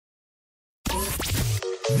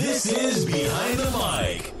This is Behind the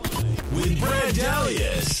Mic with Brad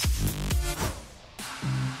Dalius.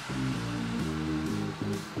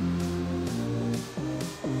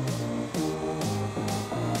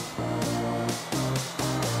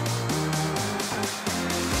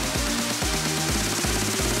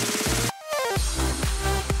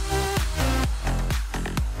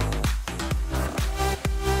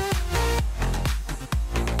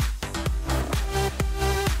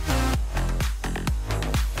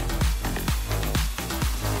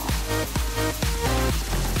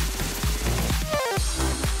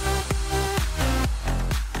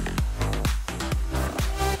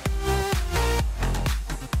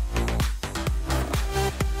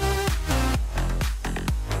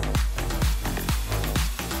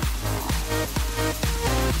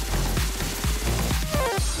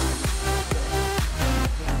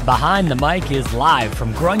 Behind the Mic is live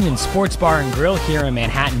from Grunion Sports Bar and Grill here in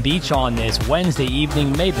Manhattan Beach on this Wednesday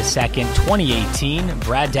evening, May the 2nd, 2018.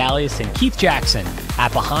 Brad Dalius and Keith Jackson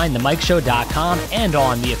at BehindTheMicShow.com and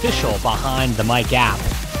on the official Behind the Mic app.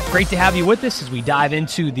 Great to have you with us as we dive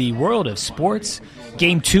into the world of sports.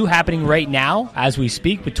 Game 2 happening right now as we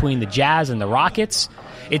speak between the Jazz and the Rockets.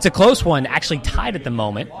 It's a close one, actually tied at the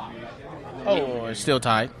moment. Oh, it's still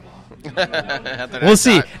tied. We'll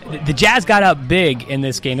see. The Jazz got up big in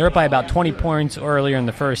this game. They're up by about 20 points earlier in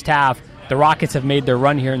the first half. The Rockets have made their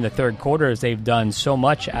run here in the third quarter as they've done so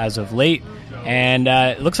much as of late. And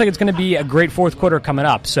it looks like it's going to be a great fourth quarter coming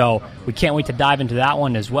up. So we can't wait to dive into that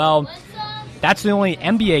one as well. That's the only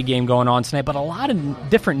NBA game going on tonight, but a lot of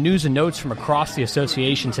different news and notes from across the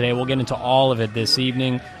association today. We'll get into all of it this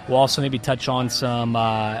evening. We'll also maybe touch on some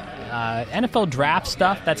NFL draft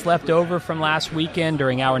stuff that's left over from last weekend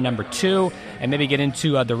during hour number 2, and maybe get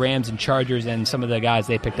into the Rams and Chargers and some of the guys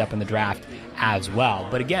they picked up in the draft as well.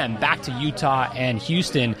 But again, back to Utah and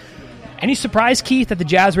Houston. Any surprise, Keith, that the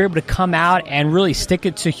Jazz were able to come out and really stick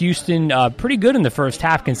it to Houston pretty good in the first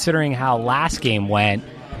half, considering how last game went?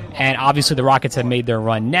 And obviously the Rockets have made their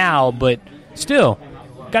run now, but still,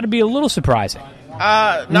 got to be a little surprising.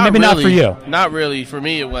 Maybe not for you. Not really. For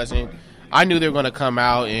me, it wasn't. I knew they were going to come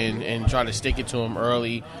out and try to stick it to them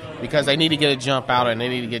early because they need to get a jump out and they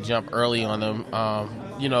need to get jump early on them.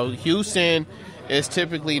 Houston is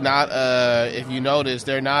typically not, if you notice,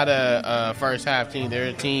 they're not a first-half team. They're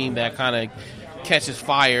a team that kind of catches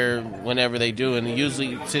fire whenever they do. And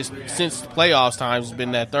usually, since playoffs times, it's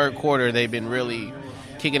been that third quarter, they've been really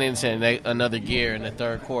kicking into another gear in the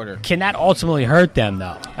third quarter. Can that ultimately hurt them,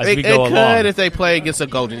 though, as we go along? It could if they play against a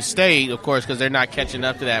Golden State, of course, because they're not catching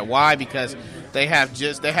up to that. Why? Because they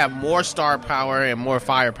have more star power and more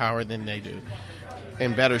firepower than they do,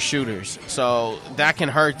 and better shooters. So that can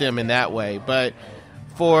hurt them in that way. But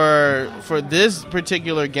for this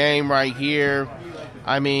particular game right here,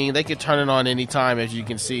 I mean, they could turn it on any time, as you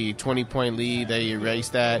can see. 20-point lead, they erase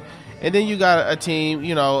that. And then you got a team,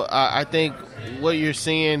 I think what you're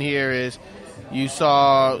seeing here is you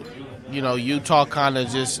saw, Utah kind of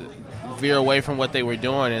just veer away from what they were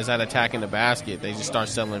doing is that attacking the basket. They just start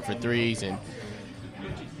settling for threes, and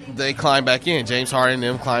they climb back in. James Harden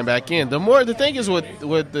and them climb back in. The thing is with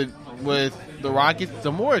the Rockets,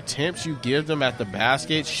 the more attempts you give them at the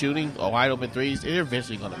basket, shooting wide open threes, they're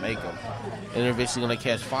eventually going to make them, and they're eventually going to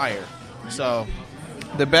catch fire. So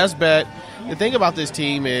the best bet, the thing about this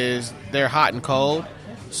team is they're hot and cold.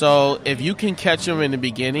 So if you can catch them in the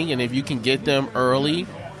beginning and if you can get them early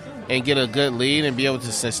and get a good lead and be able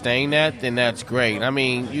to sustain that, then that's great. I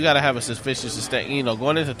mean, you got to have a sufficient sustain.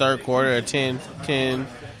 Going into the third quarter, a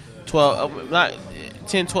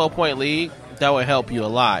 12-point lead, that would help you a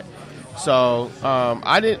lot. So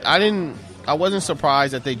I wasn't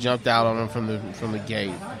surprised that they jumped out on them from the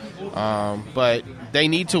gate. But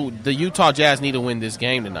the Utah Jazz need to win this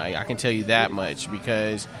game tonight. I can tell you that much,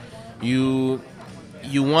 because you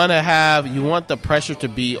want the pressure to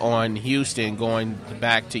be on Houston going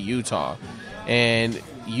back to Utah, and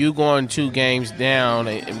you going 2 games down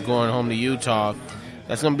and going home to Utah.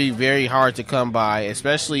 That's going to be very hard to come by,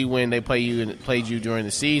 especially when they played you during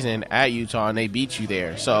the season at Utah and they beat you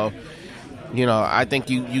there. So, I think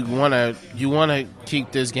you want to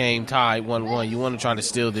keep this game tied 1-1. You want to try to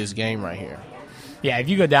steal this game right here. Yeah, if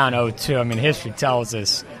you go down 0-2, I mean, history tells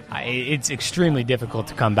us it's extremely difficult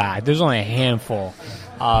to come back. There's only a handful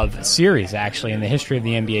of series, actually, in the history of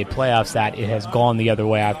the NBA playoffs that it has gone the other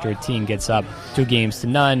way after a team gets up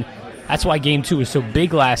 2-0. That's why Game 2 was so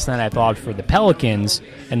big last night, I thought, for the Pelicans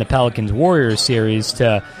and the Pelicans-Warriors series.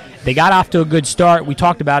 They got off to a good start. We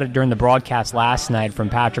talked about it during the broadcast last night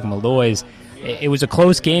from Patrick Malloy's. It was a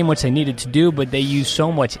close game, which they needed to do, but they used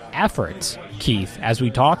so much effort, Keith, as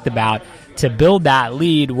we talked about, to build that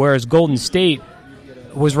lead, whereas Golden State,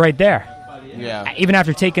 was right there. Yeah. Even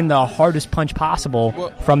after taking the hardest punch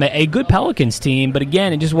possible from a good Pelicans team, but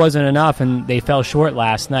again, it just wasn't enough, and they fell short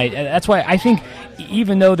last night. That's why I think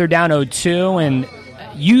even though they're down 0-2, and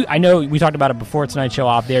I know we talked about it before tonight's show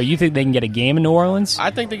off there, you think they can get a game in New Orleans?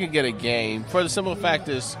 I think they can get a game for the simple fact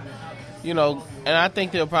is, and I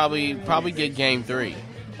think they'll probably get game 3,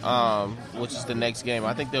 which is the next game.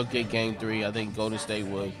 I think they'll get game 3. I think Golden State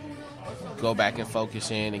will go back and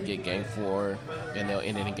focus in and get game 4, and they'll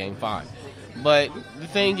end it in game 5. But the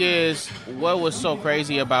thing is, what was so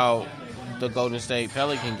crazy about the Golden State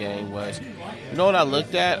Pelican game was, you know what I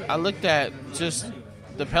looked at? I looked at just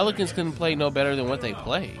the Pelicans couldn't play no better than what they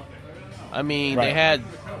played. I mean, right.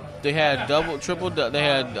 they had double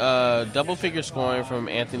figure scoring from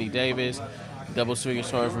Anthony Davis, double figure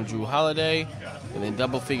scoring from Drew Holiday, and then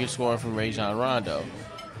double figure scoring from Rajon Rondo.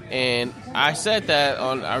 And I said that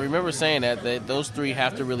I remember saying that those three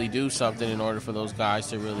have to really do something in order for those guys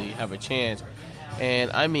to really have a chance.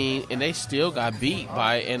 And they still got beat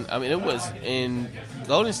Golden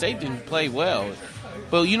State didn't play well.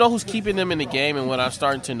 But you know who's keeping them in the game, and what I'm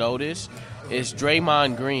starting to notice is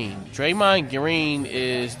Draymond Green. Draymond Green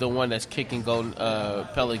is the one that's kicking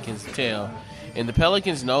Pelicans' tail. And the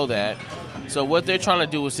Pelicans know that. So what they're trying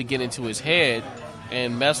to do is to get into his head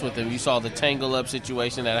and mess with him. You saw the tangle-up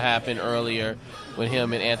situation that happened earlier with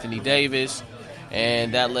him and Anthony Davis,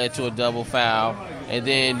 and that led to a double foul. And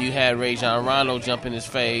then you had Rajon Rondo jump in his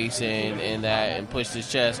face and push his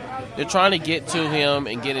chest. They're trying to get to him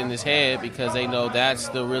and get in his head because they know that's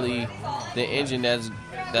the engine that's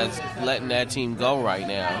letting that team go right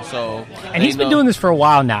now. So, and he's been doing this for a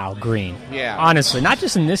while now, Green. Yeah. Honestly, not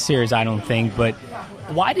just in this series, I don't think, but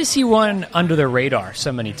why does he run under the radar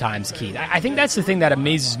so many times, Keith? I think that's the thing that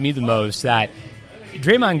amazes me the most, that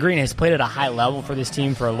Draymond Green has played at a high level for this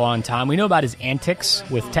team for a long time. We know about his antics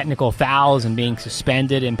with technical fouls and being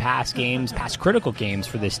suspended in past critical games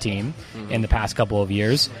for this team in the past couple of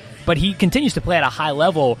years. But he continues to play at a high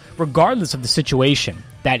level regardless of the situation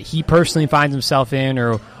that he personally finds himself in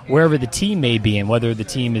or wherever the team may be in, whether the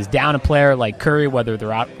team is down a player like Curry, whether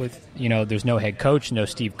they're out with, there's no head coach, no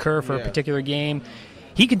Steve Kerr for a particular game.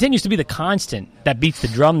 He continues to be the constant that beats the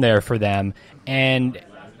drum there for them, and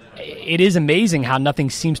it is amazing how nothing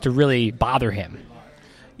seems to really bother him.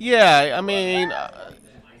 Yeah,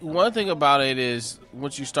 one thing about it is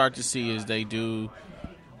what you start to see is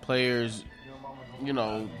players,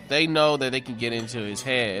 they know that they can get into his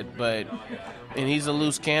head, and he's a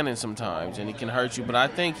loose cannon sometimes, and he can hurt you. But I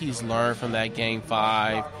think he's learned from that Game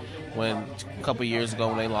 5 a couple years ago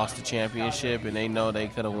when they lost the championship, and they know they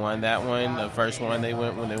could have won that one. The first one they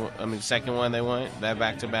went the second one they won, that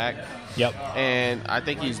back-to-back. Yep. And I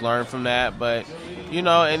think he's learned from that. But,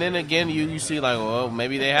 and then again you see like, well,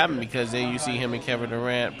 maybe they haven't, because then you see him and Kevin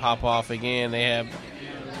Durant pop off again. They have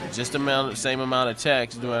just the same amount of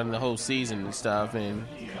texts during the whole season and stuff, and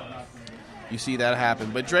you see that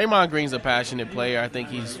happen. But Draymond Green's a passionate player. I think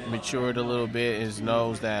he's matured a little bit and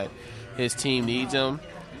knows that his team needs him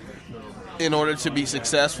in order to be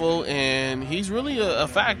successful, and he's really a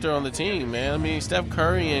factor on the team, man. Steph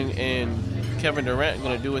Curry and Kevin Durant are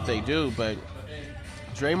going to do what they do, but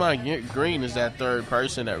Draymond Green is that third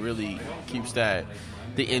person that really keeps the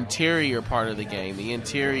interior part of the game, the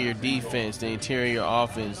interior defense, the interior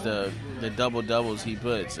offense, the double-doubles he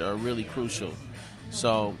puts are really crucial.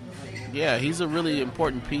 So, yeah, he's a really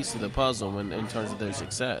important piece of the puzzle in terms of their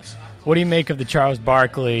success. What do you make of the Charles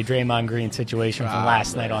Barkley, Draymond Green situation from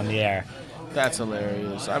last night on the air? That's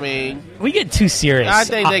hilarious. We get too serious. I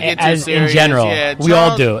think they get too serious. In general, yeah, we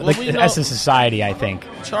all do. As a society, I think.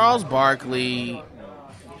 Charles Barkley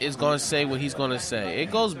is going to say what he's going to say.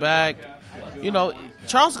 It goes back,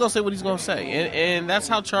 Charles is going to say what he's going to say. And that's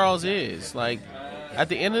how Charles is. Like, at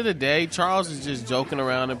the end of the day, Charles is just joking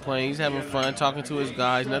around and playing. He's having fun, talking to his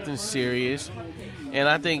guys, nothing serious. And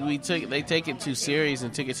I think they take it too serious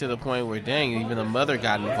and took it to the point where, dang, even the mother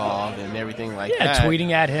got involved and everything like that. Yeah,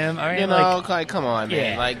 tweeting at him. Come on,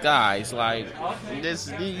 man. Yeah. Like, guys,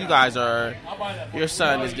 you guys your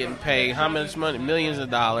son is getting paid how much money? Millions of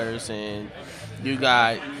dollars, and you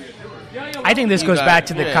got... I think this goes back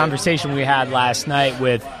to the conversation we had last night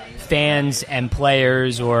with fans and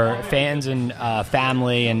players, or fans and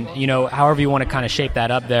family, and, however you want to kind of shape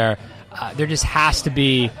that up there. There just has to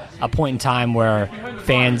be a point in time where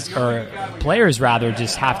fans, or players rather,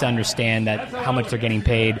 just have to understand that how much they're getting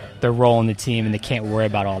paid, their role in the team, and they can't worry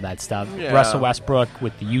about all that stuff. Yeah. Russell Westbrook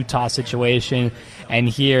with the Utah situation, and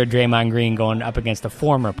here Draymond Green going up against a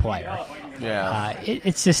former player. Yeah.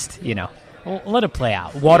 It's just, Well, let it play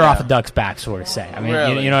out. Water off a duck's back, sort of say. I mean,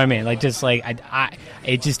 really? you know what I mean? Like, just like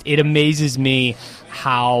it amazes me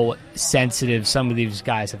how sensitive some of these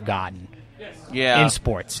guys have gotten. Yeah. In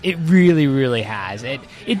sports, it really, really has. It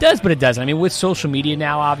does, but it doesn't. I mean, with social media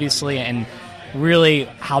now, obviously, and really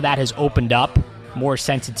how that has opened up more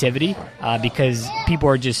sensitivity because people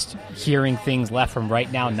are just hearing things left from right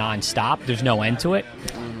now nonstop. There's no end to it.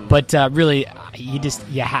 But really,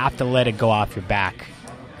 you have to let it go off your back.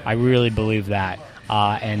 I really believe that.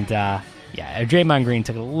 Draymond Green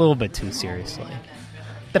took it a little bit too seriously.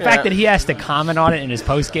 The fact that he has to comment on it in his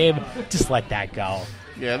postgame, just let that go.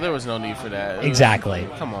 Yeah, there was no need for that. Exactly.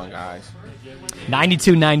 Come on, guys.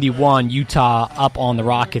 92-91, Utah up on the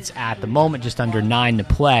Rockets at the moment, just under 9 to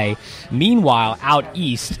play. Meanwhile, out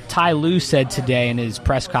east, Ty Lue said today in his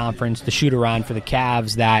press conference, the shoot-around for the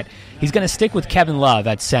Cavs, that he's going to stick with Kevin Love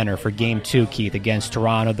at center for Game 2, Keith, against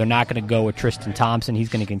Toronto. They're not going to go with Tristan Thompson. He's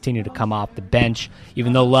going to continue to come off the bench.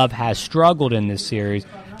 Even though Love has struggled in this series,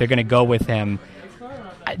 they're going to go with him.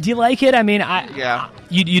 Do you like it? I mean, yeah.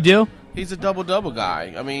 You do? He's a double-double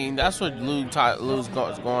guy. I mean, that's what Lue's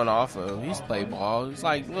going off of. He's played ball. It's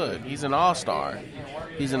like, look, he's an all-star.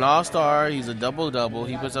 He's an all-star. He's a double-double.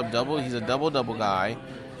 He puts up double. He's a double-double guy.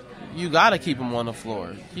 You got to keep him on the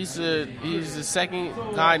floor. He's the second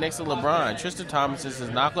guy next to LeBron. Tristan Thompson is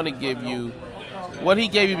not going to give you what he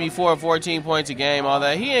gave you before, 14 points a game, all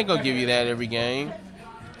that. He ain't going to give you that every game.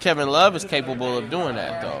 Kevin Love is capable of doing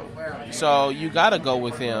that, though. So you got to go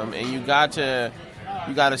with him, and you got to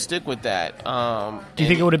stick with that. Do you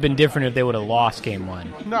think it would have been different if they would have lost Game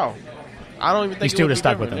 1? No. I don't even think you it would still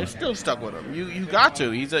be stuck with him. They're still stuck with him. You got to.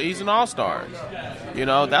 He's an all-star. You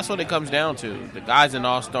know, that's what it comes down to. The guy's an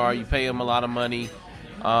all-star. You pay him a lot of money,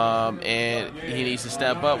 and he needs to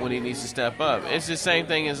step up when he needs to step up. It's the same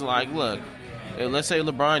thing as, like, look, let's say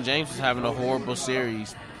LeBron James was having a horrible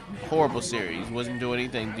series, wasn't doing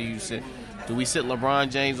anything. Do we sit LeBron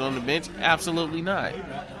James on the bench? Absolutely not.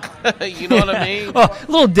 You know what I mean? Well,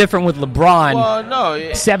 a little different with LeBron. Well,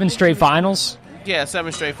 no. 7 straight finals. Yeah,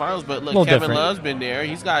 7 straight finals. But look, Kevin different. Love's been there.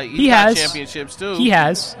 He's got championships too. He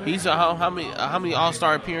has. He's how many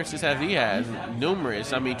All-Star appearances has he had?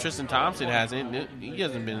 Numerous. I mean, Tristan Thompson hasn't. He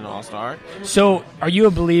hasn't been an All-Star. So, are you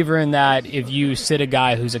a believer in that? If you sit a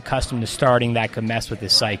guy who's accustomed to starting, that could mess with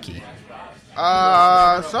his psyche?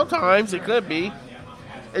 Sometimes it could be.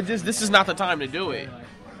 This is not the time to do it.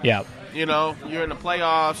 Yeah. You know, you're in the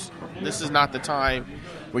playoffs. This is not the time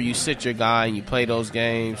where you sit your guy and you play those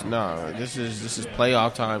games. No, this is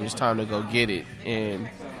playoff time. It's time to go get it, and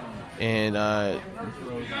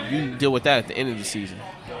you deal with that at the end of the season.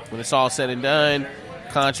 When it's all said and done,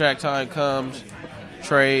 contract time comes,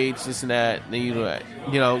 trades, this and that. Then you do that.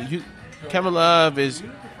 You know, Kevin Love is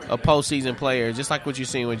a postseason player, just like what you're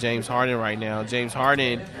seeing with James Harden right now. James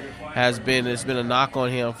Harden it's been a knock on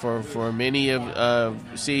him for many of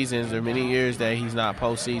seasons or many years that he's not a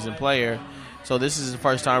postseason player. So this is the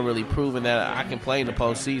first time really proving that I can play in the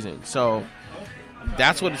postseason. So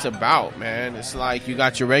that's what it's about, man. It's like you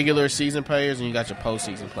got your regular season players and you got your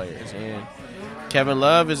postseason players. And Kevin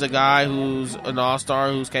Love is a guy who's an all-star,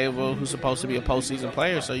 who's capable, who's supposed to be a postseason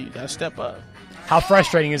player. So you got to step up. How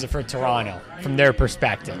frustrating is it for Toronto from their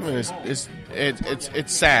perspective? I mean,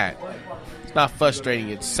 it's sad. It's not frustrating.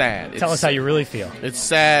 It's sad. Tell us how you really feel. It's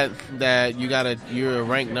sad that you're a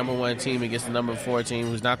ranked number 1 team against the number 4 team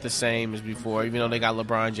who's not the same as before. Even though they got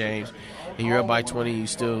LeBron James, and you're up by 20,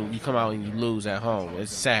 you come out and you lose at home.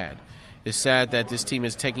 It's sad. It's sad that this team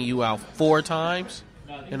is taking you out 4 times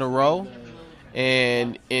in a row,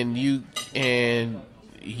 and you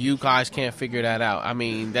guys can't figure that out. I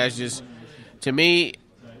mean, that's just, to me,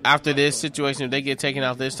 after this situation, if they get taken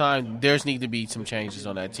out this time, there's need to be some changes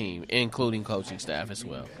on that team, including coaching staff as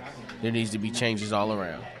well. There needs to be changes all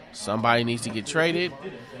around. Somebody needs to get traded.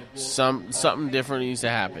 Something different needs to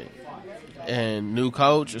happen. And new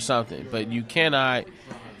coach or something. But you cannot,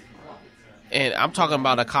 and I'm talking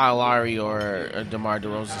about a Kyle Lowry or a DeMar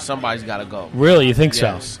DeRozan. Somebody's got to go. Really? You think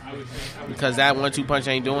Yes. So? Because that 1-2 punch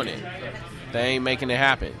ain't doing it. They ain't making it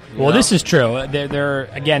happen. Well, this is true. They're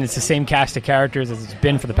again, it's the same cast of characters as it's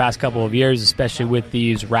been for the past couple of years, especially with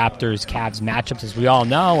these Raptors-Cavs matchups, as we all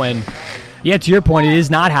know. And, yeah, to your point, it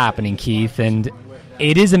is not happening, Keith. And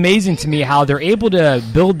it is amazing to me how they're able to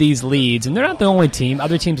build these leads. And they're not the only team.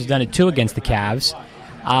 Other teams have done it, too, against the Cavs.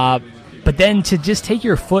 But then to just take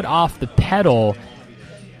your foot off the pedal,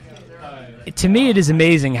 to me, it is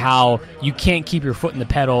amazing how you can't keep your foot in the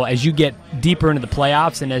pedal as you get deeper into the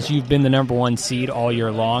playoffs and as you've been the number 1 seed all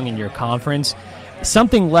year long in your conference.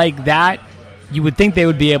 Something like that, you would think they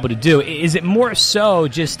would be able to do. Is it more so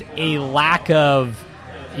just a lack of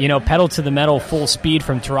pedal to the metal full speed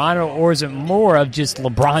from Toronto, or is it more of just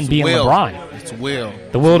LeBron being LeBron? It's will.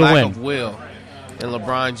 The will to win. Of will. And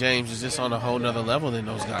LeBron James is just on a whole nother level than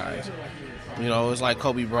those guys. It's like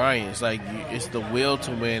Kobe Bryant. It's like it's the will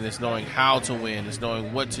to win. It's knowing how to win. It's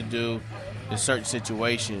knowing what to do in certain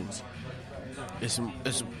situations.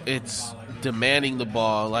 It's demanding the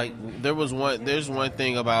ball. Like there's one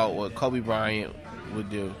thing about what Kobe Bryant would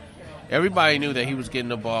do. Everybody knew that he was getting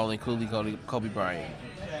the ball, including Kobe Bryant.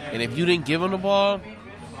 And if you didn't give him the ball,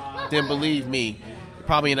 then believe me,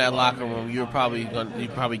 probably in that locker room, you'd probably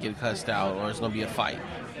get cussed out, or it's gonna be a fight.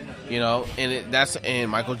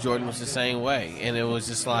 And Michael Jordan was the same way. And it was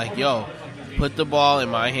just like, yo, put the ball in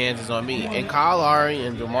my hands, it's on me. And Kyle Lowry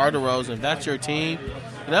and DeMar DeRozan, if that's your team,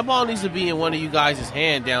 and that ball needs to be in one of you guys'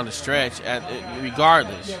 hand down the stretch,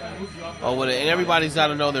 regardless. And everybody's got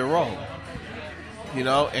to know their role.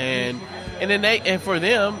 And for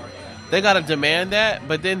them, they got to demand that,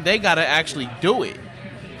 but then they got to actually do it.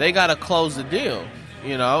 They got to close the deal,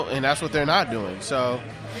 and that's what they're not doing. So,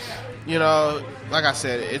 like I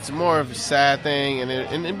said, it's more of a sad thing,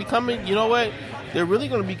 and becoming, they're really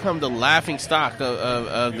going to become the laughing stock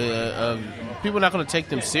of people. Not going to take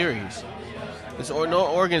them serious. No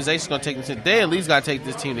organization's going to take them serious. They at least got to take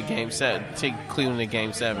this team to Game 7, take Cleveland to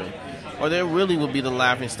Game 7, or they really will be the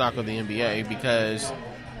laughing stock of the NBA, because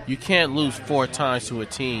you can't lose 4 times to a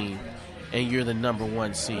team and you're the number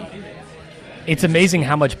 1 seed. It's amazing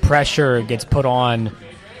how much pressure gets put on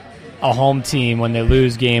a home team when they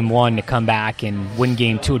lose Game 1 to come back and win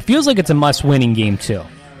Game 2. It feels like it's a must-win in Game 2.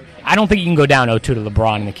 I don't think you can go down 0-2 to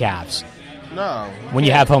LeBron and the Cavs. No. When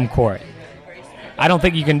you have home court. I don't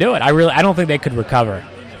think you can do it. I don't think they could recover.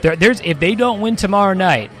 If they don't win tomorrow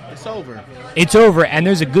night, it's over. It's over, and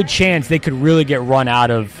there's a good chance they could really get run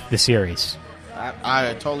out of the series.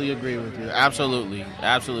 I totally agree with you. Absolutely.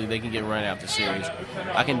 Absolutely, they can get run out the series.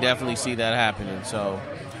 I can definitely see that happening. So,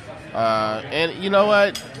 and you know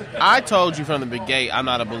what? I told you from the beginning I'm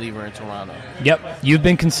not a believer in Toronto. Yep, you've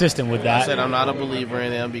been consistent with that. I said I'm not a believer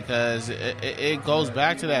in them because it goes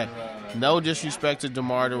back to that. No disrespect to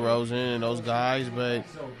DeMar DeRozan and those guys, but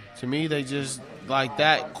to me they just like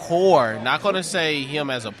that core. Not going to say him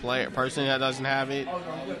as a person that doesn't have it.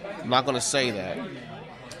 I'm not going to say that.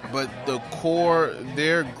 But the core,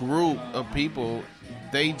 their group of people,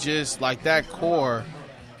 they just, like that core,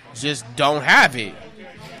 just don't have it.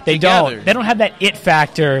 They together. don't. They don't have that it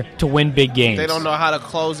factor to win big games. They don't know how to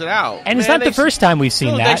close it out. And it's not the first time we've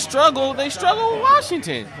seen that. They struggle with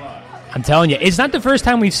Washington. I'm telling you, it's not the first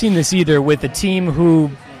time we've seen this either with a team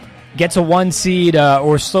who gets a 1 seed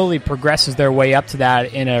or slowly progresses their way up to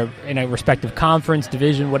that in a respective conference,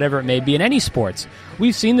 division, whatever it may be, in any sports.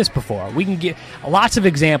 We've seen this before. We can get lots of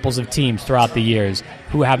examples of teams throughout the years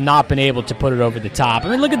who have not been able to put it over the top. I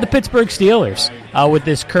mean, look at the Pittsburgh Steelers with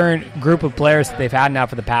this current group of players that they've had now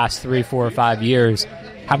for the past 3, 4, or 5 years,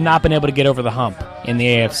 have not been able to get over the hump in the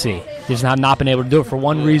AFC. They just have not been able to do it for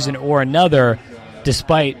one reason or another,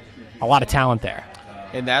 despite a lot of talent there.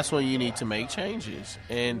 And that's when you need to make changes.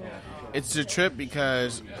 And it's a trip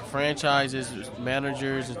because franchises,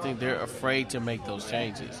 managers, and things, they're afraid to make those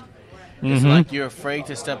changes. It's like you're afraid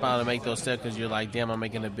to step out and make those steps because you're like, damn, I'm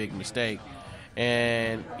making a big mistake.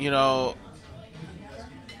 And, I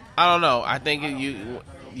don't know. I think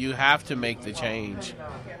you have to make the change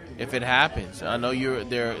if it happens. I know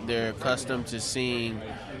they're accustomed to seeing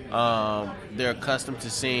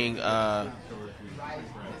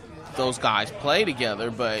those guys play together,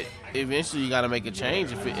 but eventually you got to make a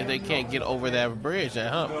change if they can't get over that bridge,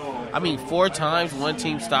 that hump. I mean, 4 times one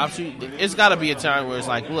team stops you, it's got to be a time where it's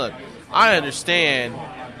like, look, I understand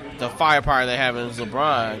the firepower they have in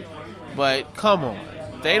LeBron, but come on.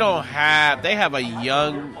 They have a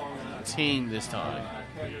young team this time.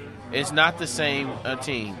 It's not the same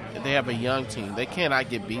team. They have a young team. They cannot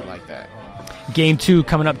get beat like that. Game 2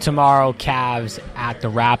 coming up tomorrow, Cavs at the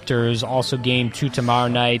Raptors. Also Game 2 tomorrow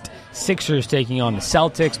night, Sixers taking on the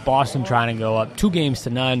Celtics. Boston trying to go up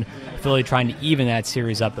 2-0. Philly trying to even that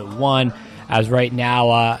series up at 1. As right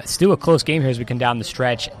now, still a close game here as we come down the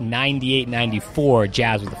stretch, 98-94.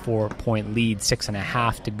 Jazz with a 4-point lead,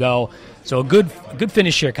 6.5 to go. So a good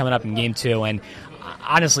finish here coming up in Game 2. And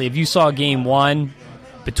honestly, if you saw Game 1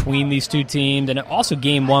 between these two teams, and also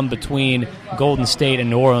Game 1 between Golden State and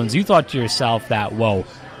New Orleans, you thought to yourself that, whoa,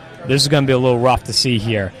 this is going to be a little rough to see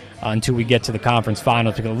here until we get to the conference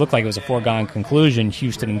finals, because it looked like it was a foregone conclusion,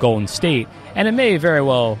 Houston and Golden State, and it may very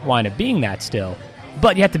well wind up being that still.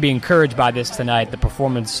 But you have to be encouraged by this tonight, the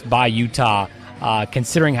performance by Utah,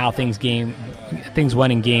 considering how things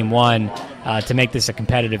went in Game 1. to make this a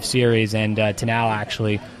competitive series and to now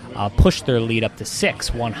actually push their lead up to 6,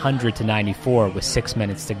 100-94 with 6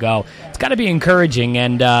 minutes to go. It's got to be encouraging,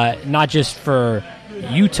 and not just for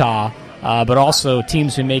Utah, but also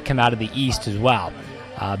teams who may come out of the East as well.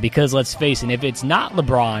 Because let's face it, if it's not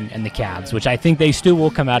LeBron and the Cavs, which I think they still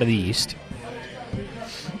will come out of the East,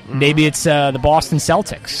 maybe it's the Boston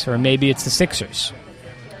Celtics, or maybe it's the Sixers.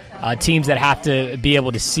 Teams that have to be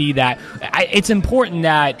able to see that. It's important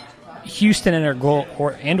that Houston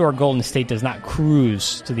or Golden State does not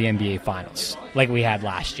cruise to the NBA Finals like we had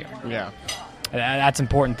last year. Yeah. That's an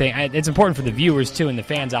important thing. It's important for the viewers, too, and the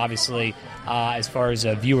fans, obviously, as far as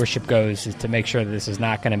viewership goes, is to make sure that this is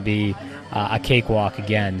not going to be a cakewalk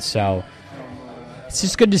again. So it's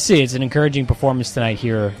just good to see. It's an encouraging performance tonight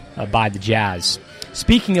here by the Jazz.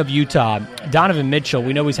 Speaking of Utah, Donovan Mitchell,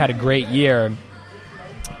 we know he's had a great year,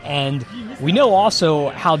 and we know also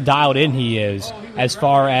how dialed in he is as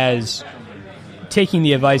far as taking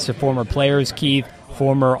the advice of former players, Keith,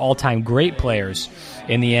 former all-time great players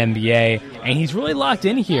in the NBA, and he's really locked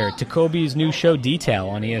in here to Kobe's new show Detail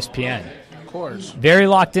on ESPN. Of course. Very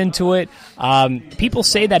locked into it. People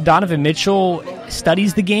say that Donovan Mitchell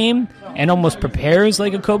studies the game and almost prepares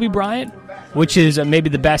like a Kobe Bryant, which is maybe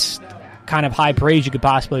the best kind of high praise you could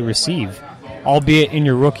possibly receive, albeit in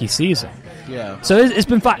your rookie season. Yeah. So it's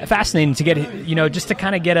been fascinating to get, just to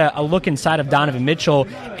kind of get a look inside of Donovan Mitchell.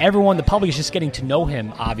 Everyone, the public is just getting to know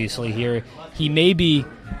him, obviously, here. He maybe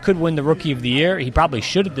could win the Rookie of the Year. He probably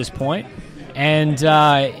should at this point. And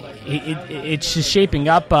it's just shaping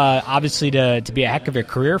up, obviously, to be a heck of a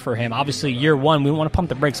career for him. Obviously, year one, we want to pump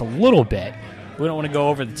the brakes a little bit. We don't want to go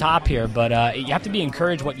over the top here, but you have to be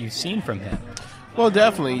encouraged what you've seen from him. Well,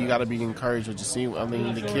 definitely, you got to be encouraged what you see. I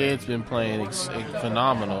mean, the kid's been playing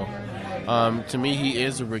phenomenal. To me, he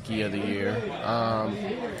is a Rookie of the Year.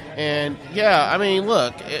 And, yeah, I mean,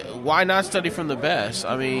 look, why not study from the best?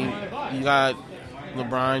 I mean, you got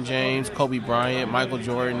LeBron James, Kobe Bryant, Michael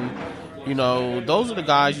Jordan. Those are the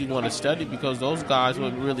guys you want to study because those guys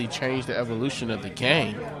would really change the evolution of the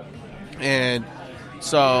game. And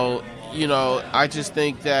so, I just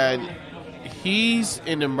think that he's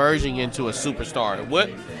emerging into a superstar.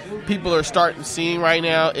 What people are starting seeing right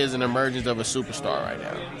now is an emergence of a superstar right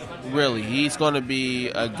now. Really, he's going to be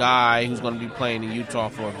a guy who's going to be playing in Utah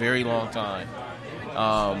for a very long time.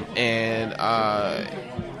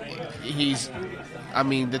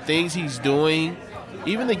 The things he's doing,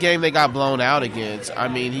 even the game they got blown out against,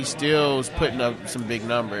 he still is putting up some big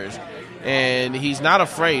numbers. And he's not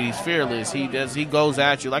afraid. He's fearless. He goes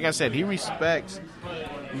at you. Like I said, he respects,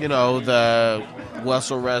 the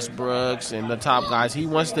Russell Westbrooks and the top guys. He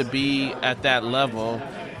wants to be at that level.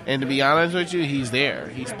 And to be honest with you, he's there.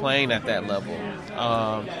 He's playing at that level.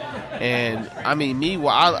 I'm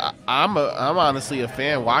honestly a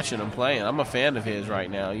fan watching him playing. I'm a fan of his right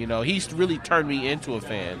now. He's really turned me into a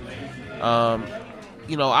fan.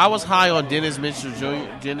 I was high on Dennis Smith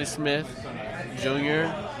Jr.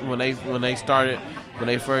 when they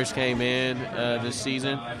first came in this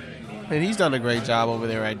season, and he's done a great job over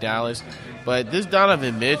there at Dallas. But this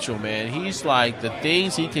Donovan Mitchell, man, he's like the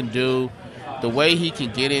things he can do. The way he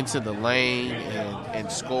can get into the lane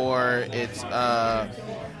and score, it's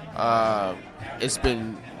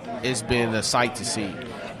been a sight to see.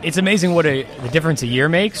 It's amazing what the difference a year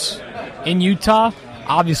makes in Utah.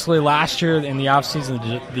 Obviously, last year in the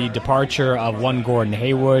offseason, the departure of one Gordon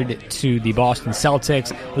Hayward to the Boston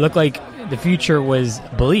Celtics, it looked like the future was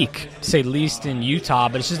bleak, to say the least, in Utah.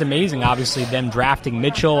 But it's just amazing, obviously, them drafting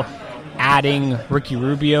Mitchell, adding Ricky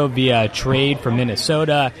Rubio via trade from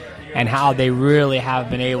Minnesota, and how they really have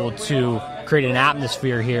been able to create an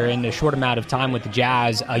atmosphere here in a short amount of time with the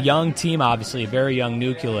Jazz. A young team, obviously, a very young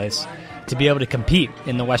nucleus, to be able to compete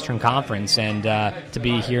in the Western Conference and to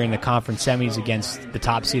be here in the conference semis against the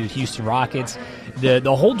top-seeded Houston Rockets.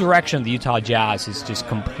 The whole direction of the Utah Jazz has just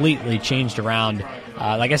completely changed around.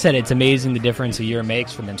 Like I said, it's amazing the difference a year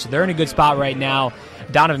makes for them. So they're in a good spot right now.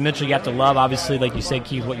 Donovan Mitchell, you have to love, obviously, like you said,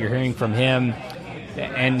 Keith, what you're hearing from him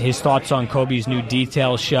and his thoughts on Kobe's new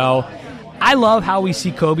Detail show. I love how we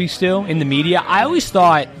see Kobe still in the media. I always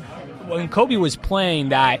thought when Kobe was playing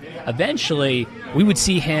that eventually we would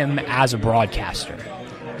see him as a broadcaster.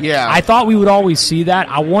 Yeah. I thought we would always see that.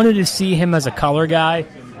 I wanted to see him as a color guy.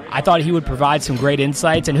 I thought he would provide some great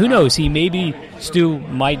insights, and who knows, he maybe still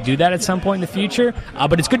might do that at some point in the future.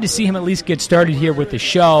 But it's good to see him at least get started here with the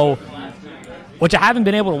show, which I haven't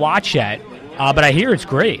been able to watch yet, but I hear it's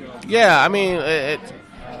great. Yeah,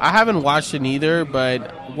 I haven't watched it either,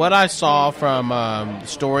 but what I saw from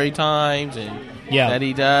story times and that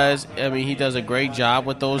he does, he does a great job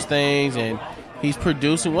with those things, and He's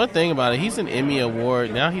producing. One thing about it, he's an Emmy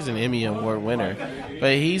Award. Now he's an Emmy Award winner.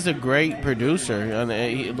 But he's a great producer.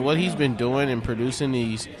 And what he's been doing and producing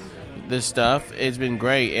this stuff, it's been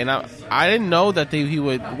great. And I didn't know that he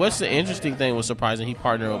would. What's the interesting thing was surprising, he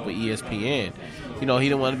partnered up with ESPN. He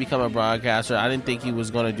didn't want to become a broadcaster. I didn't think he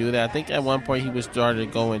was going to do that. I think at one point he was starting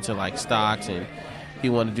to go into like stocks and he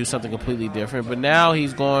wanted to do something completely different. But now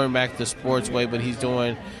he's going back the sports way, but he's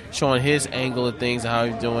showing his angle of things, how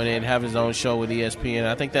he's doing it, and have his own show with ESPN.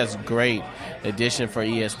 I think that's a great addition for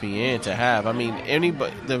ESPN to have. I mean,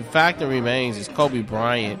 the fact that remains is Kobe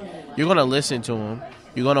Bryant. You're going to listen to him.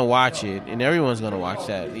 You're going to watch it, and everyone's going to watch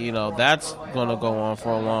that. That's going to go on for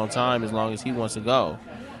a long time as long as he wants to go.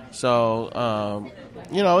 So,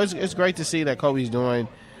 it's great to see that Kobe's doing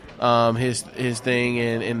his thing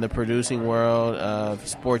in the producing world of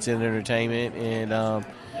sports and entertainment. And,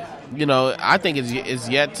 I think it's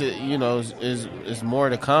yet to, is more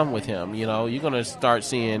to come with him. You're going to start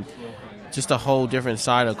seeing just a whole different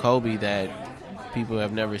side of Kobe that people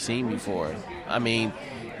have never seen before. I mean,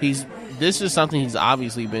 this is something he's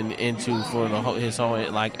obviously been into for his whole,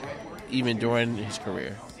 like, even during his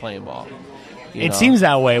career, playing ball. It seems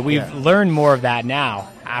that way. We've learned more of that now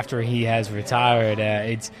after he has retired.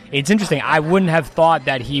 It's interesting. I wouldn't have thought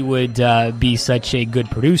that he would be such a good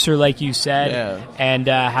producer, like you said, and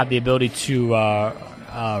have the ability to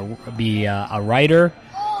be a writer.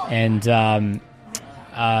 And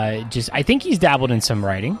I think he's dabbled in some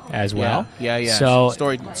writing as well. Yeah. So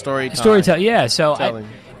storytelling. Yeah. So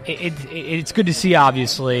it's good to see,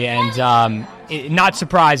 obviously, and not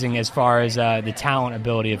surprising as far as the talent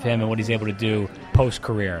ability of him and what he's able to do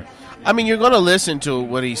post-career. I mean, you're going to listen to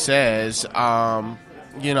what he says,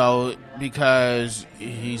 because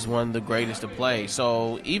he's one of the greatest to play.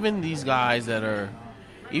 So even these guys that are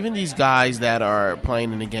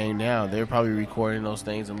playing in the game now, they're probably recording those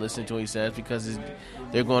things and listening to what he says because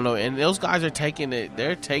they're going to. And those guys are taking it.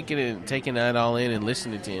 They're taking that all in and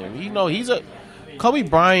listening to him. Kobe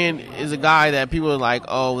Bryant is a guy that people are like,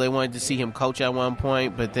 oh, they wanted to see him coach at one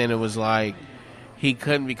point, but then it was like he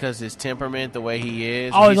couldn't because his temperament, the way he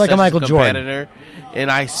is. Oh, he's like a Michael Jordan.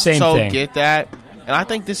 And I get that. And I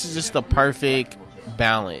think this is just the perfect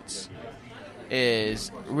balance.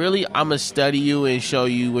 Is really, I'm going to study you and show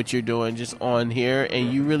you what you're doing just on here,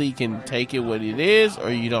 and you really can take it what it is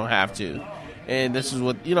or you don't have to. And this is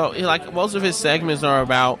what, like most of his segments are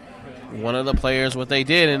about one of the players, what they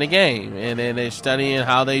did in the game, and then they're studying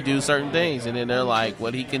how they do certain things, and then they're like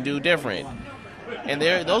what he can do different. And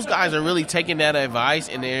those guys are really taking that advice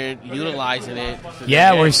and they're utilizing it.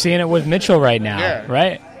 Yeah, we're seeing it with Mitchell right now,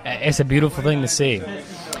 right? It's a beautiful thing to see.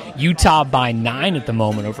 Utah by 9 at the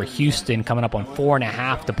moment over Houston, coming up on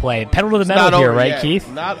 4.5 to play. Pedal to the metal here, right, Keith?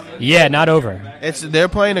 Not over. They're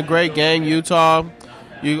playing a great game, Utah.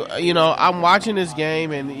 I'm watching this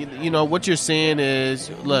game, and what you're seeing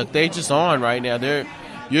is, look, they're just on right now.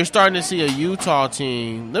 You're starting to see a Utah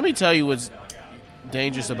team. Let me tell you what's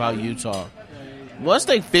dangerous about Utah. Once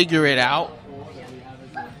they figure it out,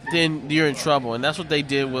 then you're in trouble, and that's what they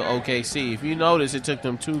did with OKC. If you notice, it took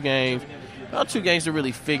them 2 games to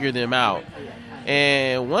really figure them out.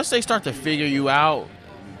 And once they start to figure you out,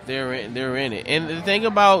 they're in it. And the thing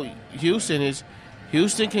about Houston is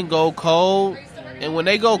Houston can go cold. And when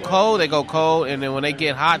they go cold, and then when they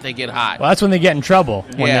get hot, they get hot. Well, that's when they get in trouble,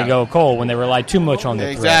 when they go cold, when they rely too much on the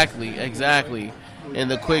Exactly. And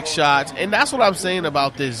the quick shots. And that's what I'm saying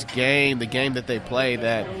about this game, the game that they play,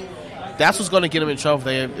 that's what's going to get them in trouble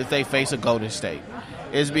if they face a Golden State,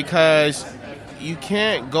 is because you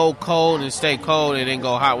can't go cold and stay cold and then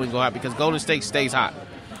go hot when you go hot, because Golden State stays hot.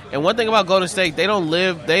 And one thing about Golden State, they don't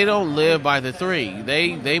live by the 3.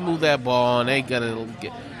 They move that ball, and they get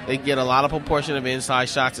a lot of proportion of inside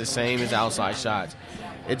shots the same as outside shots.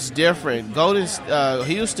 It's different.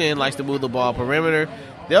 Houston likes to move the ball perimeter.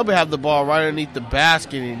 They'll have the ball right underneath the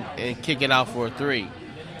basket and kick it out for a 3.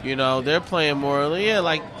 They're playing more,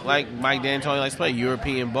 like Mike D'Antoni likes to play,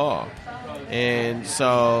 European ball. And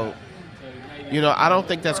so, I don't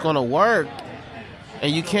think that's going to work.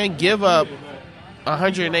 And you can't give up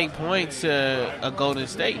 108 points to a Golden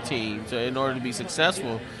State team in order to be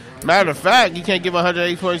successful. Matter of fact, you can't give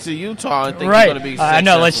 108 points to Utah and think you're going to be successful. I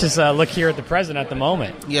know. Let's just look here at the present at the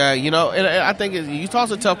moment. Yeah, and I think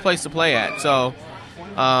Utah's a tough place to play at. So,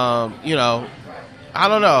 I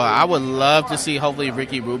don't know. I would love to see, hopefully,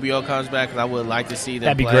 Ricky Rubio comes back, because I would like to see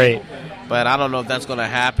them play. That'd be great. But I don't know if that's going to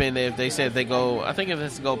happen. If they said they go, I think if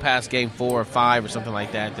it's to go past game 4 or 5 or something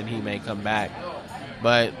like that, then he may come back.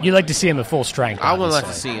 But you'd like to see him at full strength. I would like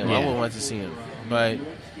to see him. Yeah. I would like to see him. But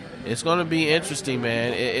it's going to be interesting,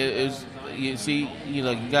 man. You see,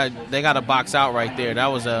 they got a box out right there. That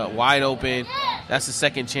was a wide open That's a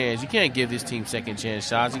second chance. You can't give this team second chance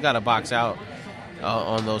shots. You got to box out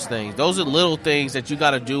on those things. Those are little things that you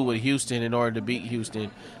got to do with Houston in order to beat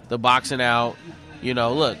Houston. The boxing out.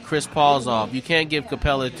 Look, Chris Paul's off. You can't give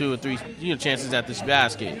Capella 2 or 3 chances at this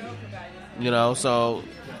basket. So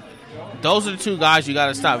those are the two guys you got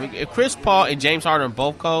to stop. If Chris Paul and James Harden are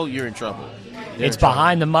both cold, you're in trouble. It's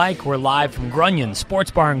Behind the Mic. We're live from Grunion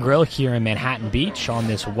Sports Bar and Grill here in Manhattan Beach on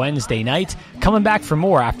this Wednesday night. Coming back for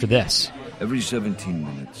more after this. Every 17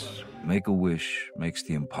 minutes, Make-A-Wish makes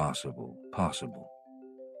the impossible possible.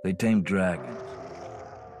 They tame dragons.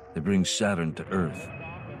 They bring Saturn to Earth.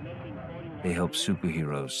 They help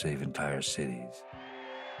superheroes save entire cities.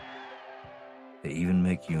 They even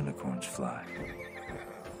make unicorns fly.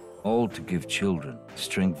 All to give children the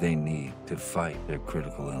strength they need to fight their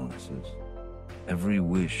critical illnesses. Every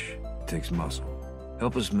wish takes muscle.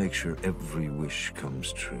 Help us make sure every wish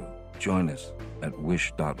comes true. Join us at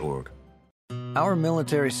wish.org. Our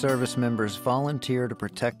military service members volunteer to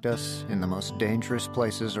protect us in the most dangerous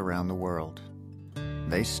places around the world.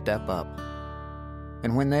 They step up.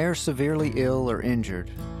 And when they are severely ill or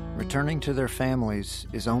injured, returning to their families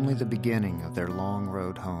is only the beginning of their long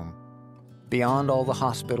road home. Beyond all the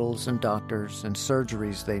hospitals and doctors and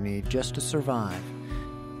surgeries they need just to survive,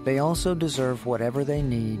 they also deserve whatever they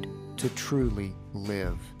need to truly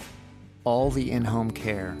live. All the in-home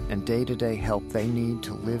care and day-to-day help they need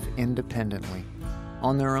to live independently,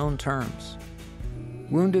 on their own terms.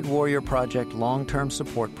 Wounded Warrior Project long-term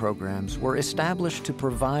support programs were established to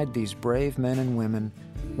provide these brave men and women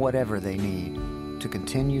whatever they need to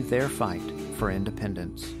continue their fight for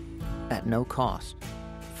independence, at no cost,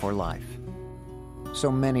 for life.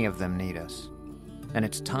 So many of them need us, and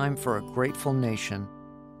it's time for a grateful nation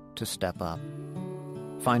to step up.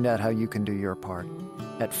 Find out how you can do your part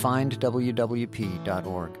at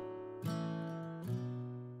findwwp.org.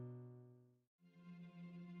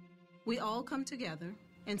 We all come together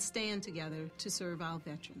and stand together to serve our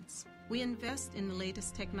veterans. We invest in the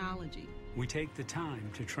latest technology. We take the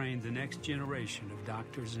time to train the next generation of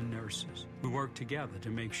doctors and nurses. We work together to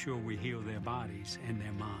make sure we heal their bodies and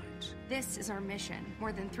their minds. This is our mission.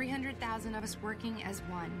 More than 300,000 of us working as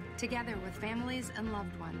one, together with families and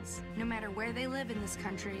loved ones. No matter where they live in this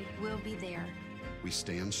country, we'll be there. We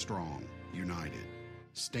stand strong, united.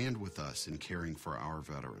 Stand with us in caring for our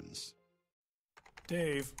veterans.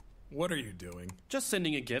 Dave, what are you doing? Just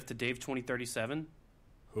sending a gift to Dave 2037.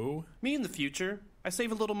 Who? Me in the future. I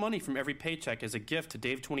save a little money from every paycheck as a gift to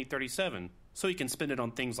Dave 2037, so he can spend it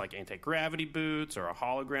on things like anti-gravity boots or a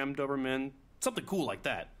hologram Doberman, something cool like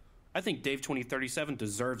that. I think Dave 2037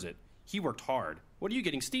 deserves it. He worked hard. What are you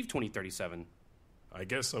getting Steve 2037? I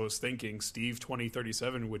guess I was thinking Steve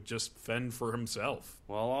 2037 would just fend for himself.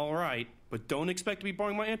 Well, all right, but don't expect to be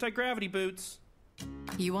borrowing my anti-gravity boots.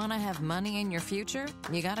 You want to have money in your future?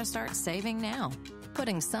 You got to start saving now.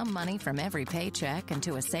 Putting some money from every paycheck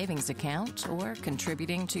into a savings account or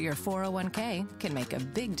contributing to your 401k can make a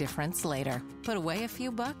big difference later. Put away a few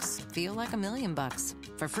bucks, feel like $1 million.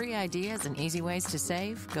 For free ideas and easy ways to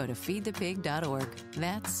save, go to feedthepig.org.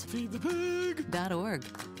 That's feedthepig.org.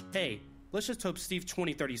 Hey, let's just hope Steve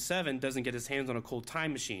 2037 doesn't get his hands on a cool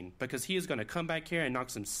time machine, because he is going to come back here and knock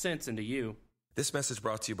some sense into you. This message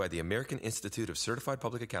brought to you by the American Institute of Certified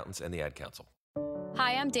Public Accountants and the Ad Council.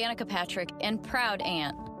 Hi, I'm Danica Patrick, and proud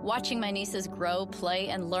aunt. Watching my nieces grow, play,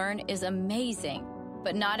 and learn is amazing.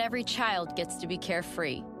 But not every child gets to be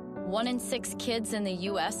carefree. 1 in 6 kids in the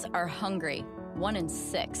U.S. are hungry. 1 in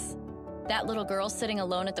 6. That little girl sitting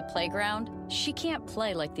alone at the playground, she can't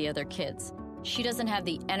play like the other kids. She doesn't have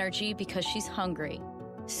the energy because she's hungry.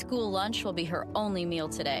 School lunch will be her only meal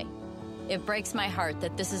today. It breaks my heart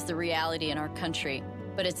that this is the reality in our country,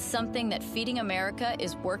 but it's something that Feeding America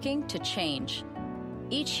is working to change.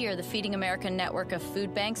 Each year, the Feeding America network of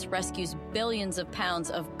food banks rescues billions of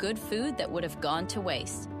pounds of good food that would have gone to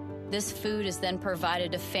waste. This food is then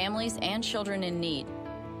provided to families and children in need.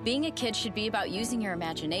 Being a kid should be about using your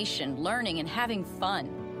imagination, learning, and having fun.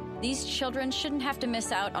 These children shouldn't have to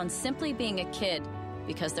miss out on simply being a kid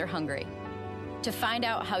because they're hungry. To find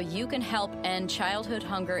out how you can help end childhood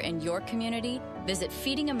hunger in your community, visit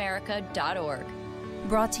feedingamerica.org.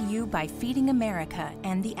 Brought to you by Feeding America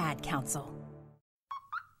and the Ad Council.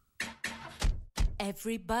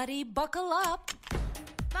 Everybody buckle up.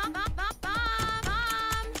 Mom.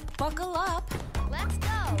 Buckle up. Let's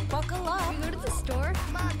go. Buckle up. Can we go to the store?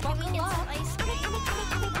 Mom, buckle can we get up. some ice cream?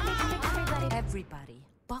 Everybody,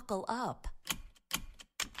 buckle up.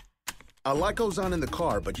 A lot goes on in the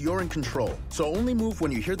car, but you're in control. So only move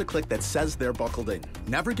when you hear the click that says they're buckled in.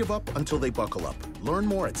 Never give up until they buckle up. Learn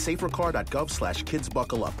more at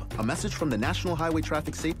safercar.gov/kidsbuckleup. A message from the National Highway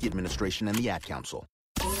Traffic Safety Administration and the Ad Council.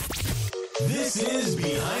 This is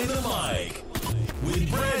Behind the Mic with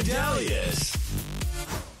Brad Dalius.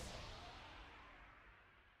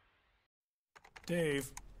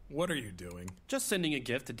 Dave, what are you doing? Just sending a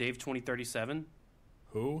gift to Dave 2037.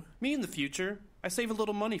 Who? Me in the future. I save a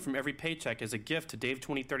little money from every paycheck as a gift to Dave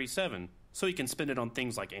 2037, so he can spend it on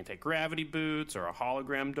things like anti-gravity boots or a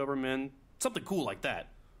hologram Doberman, something cool like that.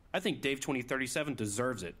 I think Dave 2037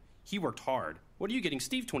 deserves it. He worked hard. What are you getting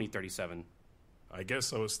Steve 2037? I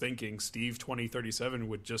guess I was thinking Steve 2037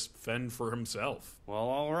 would just fend for himself. Well,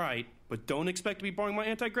 all right, but don't expect to be borrowing my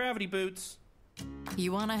anti-gravity boots.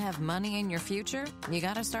 You want to have money in your future? You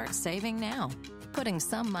got to start saving now. Putting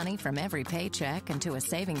some money from every paycheck into a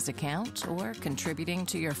savings account or contributing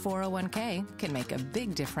to your 401k can make a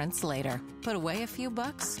big difference later. Put away a few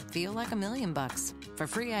bucks, feel like $1 million. For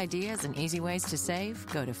free ideas and easy ways to save,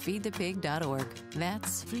 go to feedthepig.org.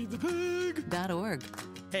 That's feedthepig.org.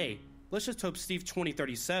 Hey, let's just hope Steve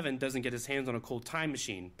 2037 doesn't get his hands on a cold time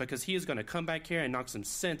machine, because he is going to come back here and knock some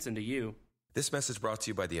sense into you. This message brought to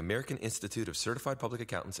you by the American Institute of Certified Public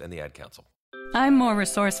Accountants and the Ad Council. I'm more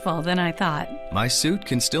resourceful than I thought. My suit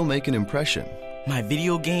can still make an impression. My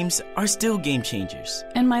video games are still game changers.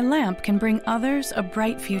 And my lamp can bring others a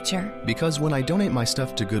bright future. Because when I donate my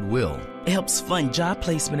stuff to Goodwill, it helps fund job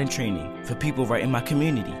placement and training for people right in my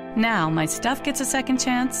community. Now my stuff gets a second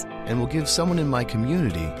chance. And will give someone in my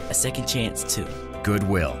community a second chance too.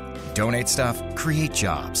 Goodwill. Donate stuff, create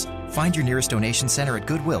jobs. Find your nearest donation center at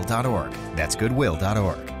goodwill.org. That's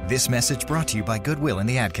goodwill.org. This message brought to you by Goodwill and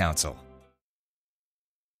the Ad Council.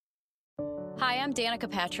 Hi, I'm Danica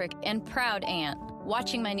Patrick and proud aunt.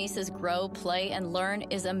 Watching my nieces grow, play, and learn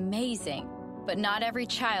is amazing. But not every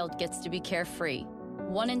child gets to be carefree.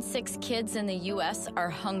 1 in 6 kids in the U.S. are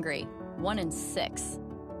hungry. 1 in 6.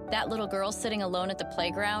 That little girl sitting alone at the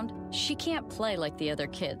playground, she can't play like the other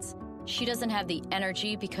kids. She doesn't have the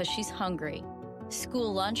energy because she's hungry.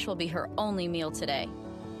 School lunch will be her only meal today.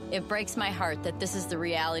 It breaks my heart that this is the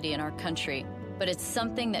reality in our country, but it's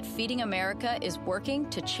something that Feeding America is working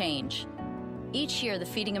to change. Each year, the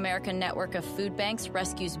Feeding America network of food banks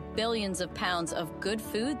rescues billions of pounds of good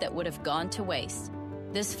food that would have gone to waste.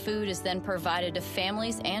 This food is then provided to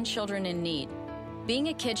families and children in need. Being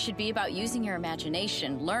a kid should be about using your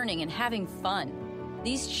imagination, learning, and having fun.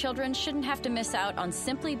 These children shouldn't have to miss out on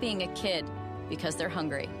simply being a kid because they're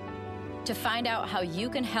hungry. To find out how you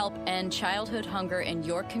can help end childhood hunger in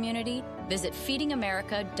your community, visit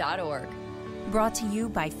feedingamerica.org. Brought to you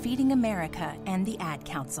by Feeding America and the Ad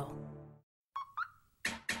Council.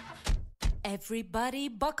 Everybody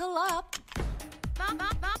buckle up. Mom.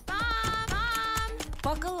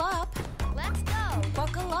 Buckle up. Let's go.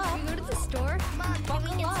 Buckle up. Can we go to the store? Mom, buckle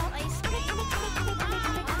can we get up. some ice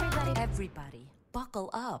cream? Everybody, buckle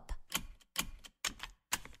up.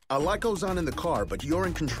 A lot goes on in the car, but you're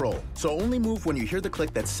in control. So only move when you hear the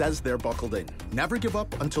click that says they're buckled in. Never give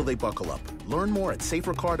up until they buckle up. Learn more at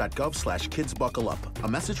safercar.gov/kidsbuckleup. A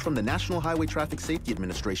message from the National Highway Traffic Safety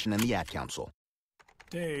Administration and the Ad Council.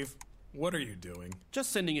 Dave, what are you doing?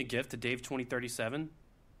 Just sending a gift to Dave 2037.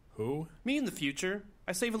 Who? Me in the future.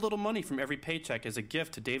 I save a little money from every paycheck as a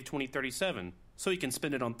gift to Dave 2037, so he can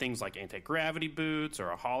spend it on things like anti-gravity boots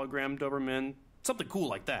or a hologram Doberman, something cool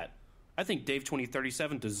like that. I think Dave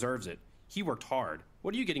 2037 deserves it. He worked hard.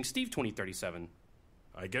 What are you getting Steve 2037?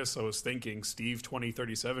 I guess I was thinking Steve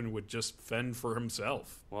 2037 would just fend for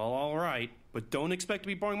himself. Well, all right, but don't expect to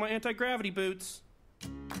be borrowing my anti-gravity boots.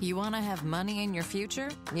 You want to have money in your future?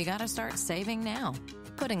 You got to start saving now.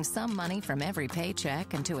 Putting some money from every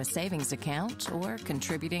paycheck into a savings account or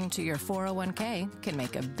contributing to your 401k can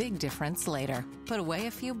make a big difference later. Put away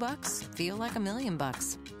a few bucks, feel like $1 million.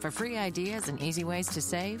 For free ideas and easy ways to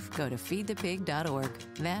save, go to feedthepig.org.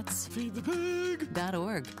 That's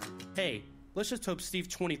feedthepig.org. Hey, let's just hope Steve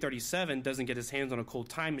 2037 doesn't get his hands on a cold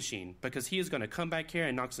time machine, because he is going to come back here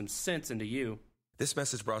and knock some sense into you. This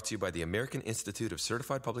message brought to you by the American Institute of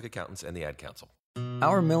Certified Public Accountants and the Ad Council.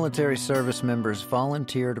 Our military service members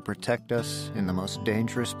volunteer to protect us in the most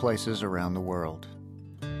dangerous places around the world.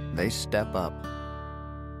 They step up.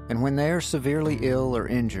 And when they are severely ill or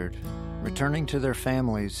injured, returning to their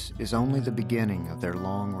families is only the beginning of their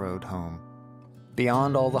long road home.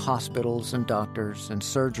 Beyond all the hospitals and doctors and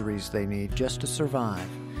surgeries they need just to survive,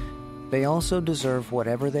 they also deserve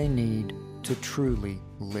whatever they need to truly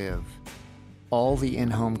live. All the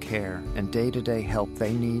in-home care and day-to-day help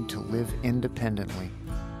they need to live independently,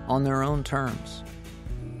 on their own terms.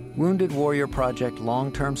 Wounded Warrior Project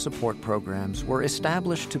long-term support programs were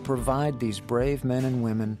established to provide these brave men and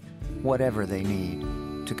women whatever they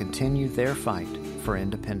need to continue their fight for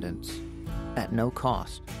independence at no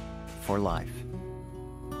cost for life.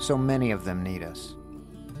 So many of them need us,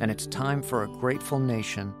 and it's time for a grateful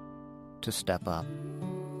nation to step up.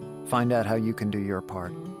 Find out how you can do your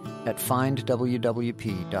part at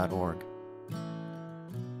findwwp.org.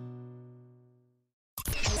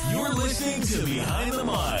 You're listening to Behind the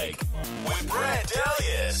Mic with Brad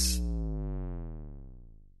Dalius.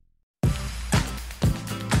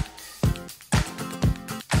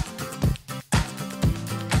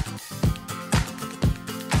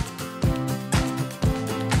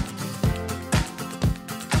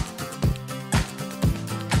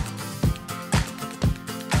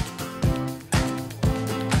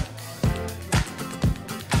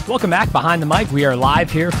 Welcome back Behind the Mic. We are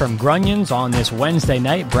live here from Grunyon's on this Wednesday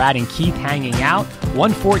night. Brad and Keith hanging out.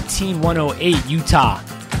 114-108 Utah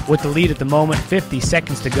with the lead at the moment. 50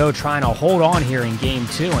 seconds to go, trying to hold on here in Game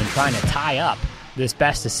 2 and trying to tie up this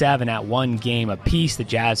best of 7 at one game apiece. The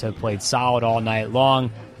Jazz have played solid all night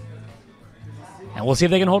long. And we'll see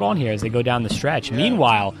if they can hold on here as they go down the stretch. Yeah.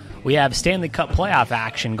 Meanwhile, we have Stanley Cup playoff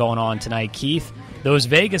action going on tonight, Keith. Those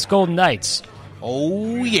Vegas Golden Knights.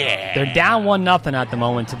 Oh, yeah. They're down 1-0 at the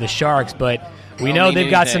moment to the Sharks, but we know they've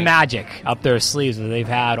got some magic up their sleeves that they've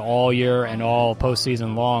had all year and all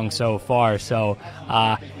postseason long so far. So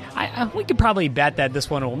we could probably bet that this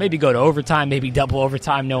one will maybe go to overtime, maybe double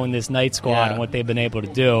overtime, knowing this Knight squad and what they've been able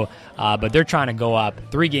to do. But they're trying to go up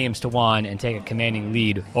 3-1 and take a commanding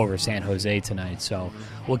lead over San Jose tonight. So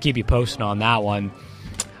we'll keep you posted on that one.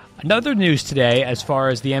 Another news today as far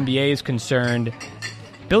as the NBA is concerned,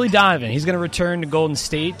 Billy Donovan, he's going to return to Golden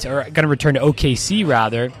State, or going to return to OKC,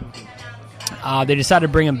 rather. They decided to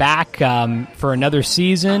bring him back for another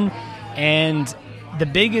season. And the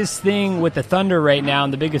biggest thing with the Thunder right now,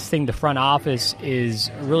 and the biggest thing the front office is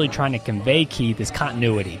really trying to convey, Keith, is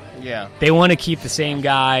continuity. Yeah. They want to keep the same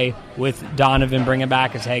guy with Donovan, bring him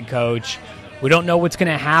back as head coach. We don't know what's going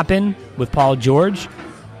to happen with Paul George.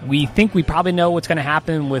 We think we probably know what's going to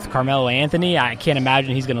happen with Carmelo Anthony. I can't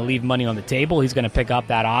imagine he's going to leave money on the table. He's going to pick up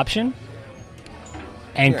that option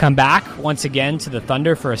and come back once again to the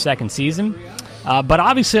Thunder for a second season. But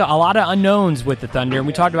obviously a lot of unknowns with the Thunder, and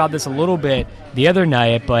we talked about this a little bit the other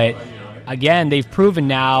night, but again, they've proven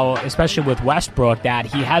now, especially with Westbrook, that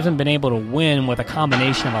he hasn't been able to win with a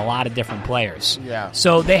combination of a lot of different players. Yeah.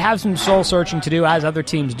 So they have some soul-searching to do, as other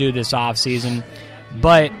teams do this offseason,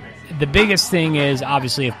 but the biggest thing is,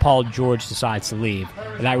 obviously, if Paul George decides to leave.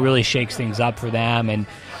 That really shakes things up for them. And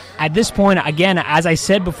at this point, again, as I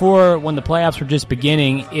said before when the playoffs were just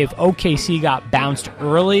beginning, if OKC got bounced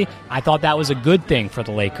early, I thought that was a good thing for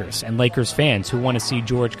the Lakers and Lakers fans who want to see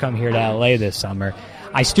George come here to L.A. this summer.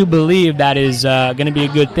 I still believe that is going to be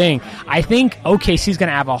a good thing. I think OKC is going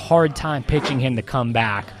to have a hard time pitching him to come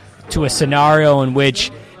back to a scenario in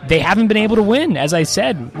which they haven't been able to win, as I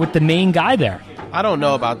said, with the main guy there. I don't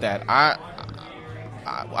know about that. I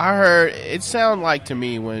heard it sound like to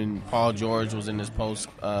me when Paul George was in his post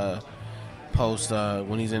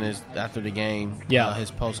when he's in his after the game,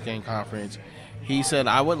 his post game conference. He said,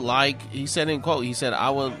 "I would like." He said in quote, he said, "I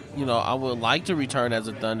would like to return as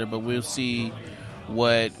a Thunder, but we'll see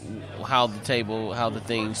how the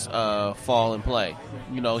things fall in play."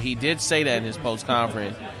 He did say that in his post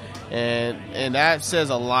conference. And that says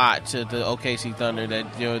a lot to the OKC Thunder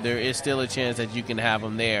that there is still a chance that you can have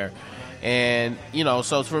him there. And,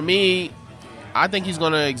 so for me, I think he's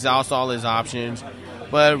going to exhaust all his options.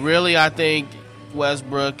 But really, I think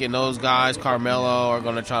Westbrook and those guys, Carmelo, are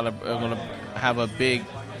going to have a big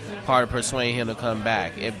part of persuading him to come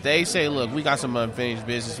back. If they say, look, we got some unfinished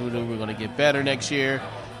business to do, we're going to get better next year,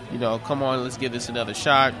 come on, let's give this another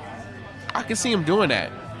shot, I can see him doing that.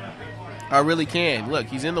 I really can. Look,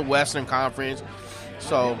 he's in the Western Conference,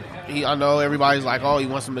 so I know everybody's like, oh, he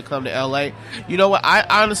wants him to come to L.A. You know what?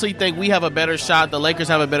 I honestly think we have a better shot. The Lakers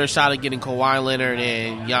have a better shot at getting Kawhi Leonard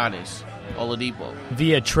and Giannis Oladipo.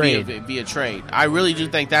 Via trade. Via trade. I really do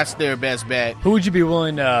think that's their best bet. Who would you be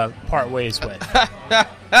willing to part ways with?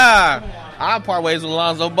 I'll part ways with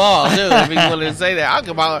Lonzo Ball, too, if you wanted to say that.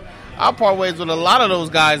 I'll part ways with a lot of those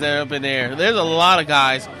guys that are up in there. There's a lot of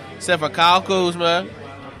guys, except for Kyle Kuzma.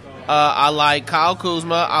 I like Kyle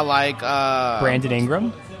Kuzma. I like Brandon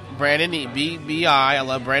Ingram. I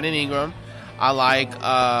love Brandon Ingram. I like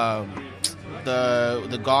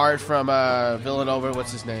the guard from Villanova.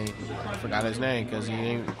 What's his name? I forgot his name because he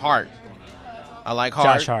ain't Hart. I like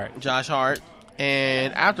Hart. Josh Hart.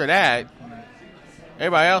 And after that,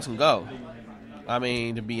 everybody else can go. I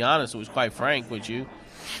mean, to be honest, it was quite frank with you.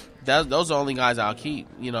 those are the only guys I'll keep.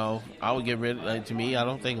 I would get rid of. To me, I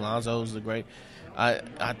don't think Lonzo's the great. I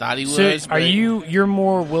thought he was. So you're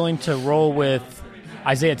more willing to roll with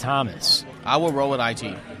Isaiah Thomas? I would roll with IT.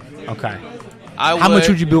 Okay. How much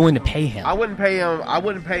would you be willing to pay him? I wouldn't pay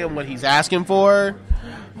him what he's asking for,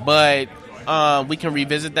 but we can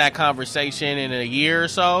revisit that conversation in a year or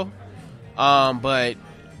so. But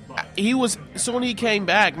he was, as soon as he came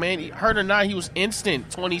back, man, hurt or not, he was instant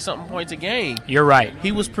 20-something points a game. You're right.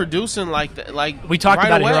 He was producing like we talked right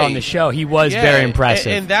about away. it here on the show. He was very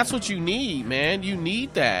impressive. And that's what you need, man. You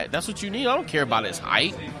need that. That's what you need. I don't care about his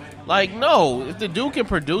height. No, if the dude can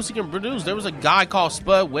produce, he can produce. There was a guy called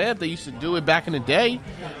Spud Webb that used to do it back in the day.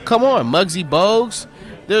 Come on, Muggsy Bogues.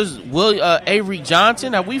 There's Avery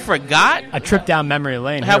Johnson. Have we forgot? A trip down memory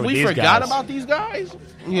lane. Have we forgot about these guys?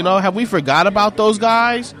 Have we forgot about those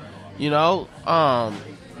guys? Short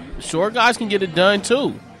guys can get it done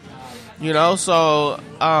too. So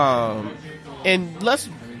and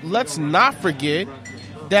let's not forget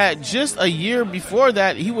that just a year before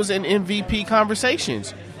that he was in MVP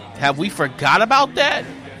conversations. Have we forgot about that?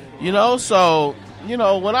 So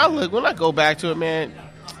when I go back to it, man,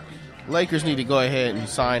 Lakers need to go ahead and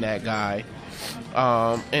sign that guy.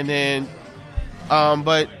 But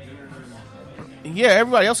yeah,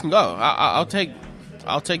 everybody else can go. I'll take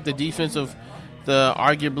the defensive,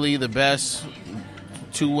 arguably the best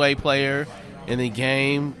two-way player in the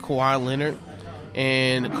game, Kawhi Leonard,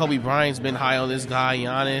 and Kobe Bryant's been high on this guy,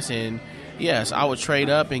 Giannis, and yes, I would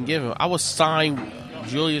trade up and give him. I would sign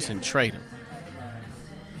Julius and trade him.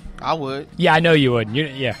 I would. Yeah, I know you would.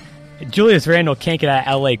 Yeah. Julius Randle can't get out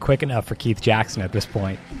of L.A. quick enough for Keith Jackson at this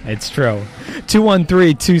point. It's true.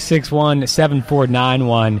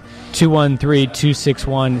 213-261-7491.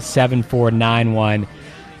 213-261-7491.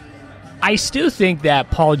 I still think that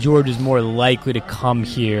Paul George is more likely to come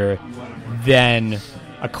here than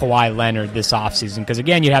a Kawhi Leonard this offseason. Because,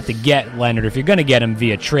 again, you'd have to get Leonard if you're going to get him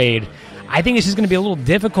via trade. I think it's just going to be a little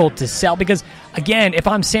difficult to sell. Because, again, if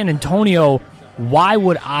I'm San Antonio, why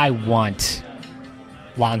would I want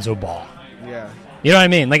Lonzo Ball? Yeah. You know what I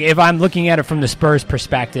mean? If I'm looking at it from the Spurs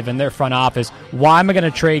perspective and their front office, why am I going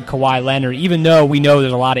to trade Kawhi Leonard, even though we know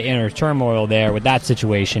there's a lot of inner turmoil there with that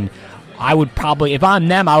situation? I would probably, if I'm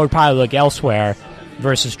them, I would probably look elsewhere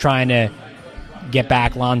versus trying to get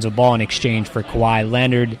back Lonzo Ball in exchange for Kawhi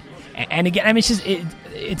Leonard. And again, I mean,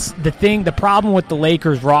 it's the thing, the problem with the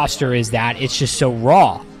Lakers roster is that it's just so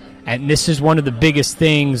raw. And this is one of the biggest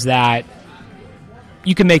things that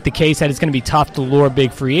you can make the case that it's going to be tough to lure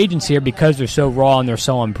big free agents here because they're so raw and they're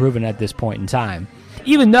so unproven at this point in time.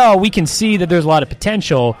 Even though we can see that there's a lot of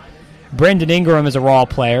potential, Brandon Ingram is a raw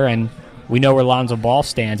player, and we know where Lonzo Ball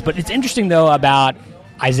stands. But it's interesting, though, about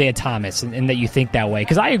Isaiah Thomas and that you think that way,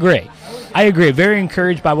 because I agree. Very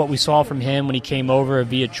encouraged by what we saw from him when he came over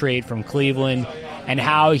via trade from Cleveland and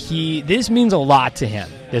how this means a lot to him,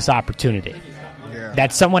 this opportunity. Yeah.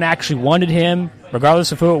 That someone actually wanted him,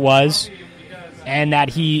 regardless of who it was, and that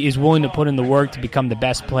he is willing to put in the work to become the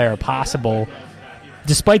best player possible,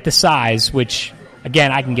 despite the size, which,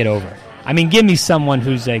 again, I can get over. I mean, give me someone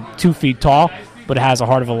who's 2 feet tall, but has a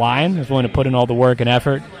heart of a lion, is willing to put in all the work and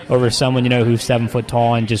effort, over someone, who's 7 foot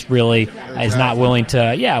tall and just really is not willing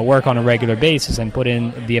to, work on a regular basis and put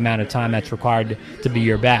in the amount of time that's required to be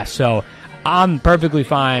your best. So I'm perfectly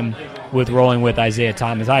fine with rolling with Isaiah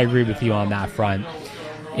Thomas. I agree with you on that front.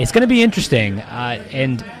 It's going to be interesting,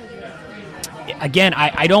 and again,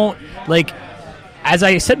 I don't, as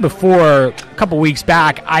I said before a couple weeks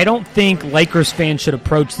back, I don't think Lakers fans should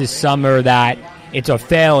approach this summer that it's a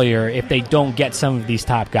failure if they don't get some of these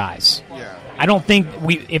top guys. Yeah. I don't think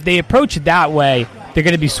if they approach it that way, they're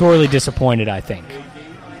going to be sorely disappointed, I think.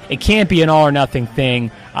 It can't be an all-or-nothing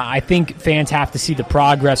thing. I think fans have to see the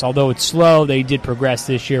progress. Although it's slow, they did progress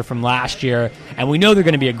this year from last year, and we know they're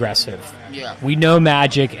going to be aggressive. Yeah. We know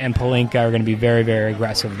Magic and Pelinka are going to be very, very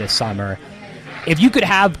aggressive this summer. If you could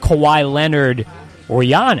have Kawhi Leonard or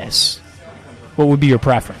Giannis, what would be your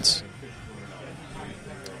preference?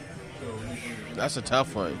 That's a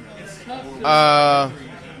tough one.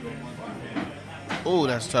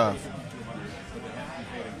 That's tough.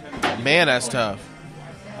 Man, that's tough.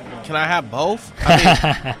 Can I have both? I mean,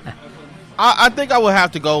 I think I would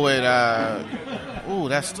have to go with.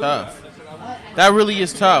 That's tough. That really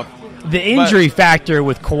is tough. The injury factor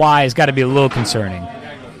with Kawhi has got to be a little concerning.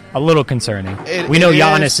 We know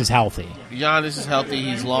Giannis is healthy. Giannis is healthy.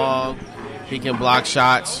 He's long. He can block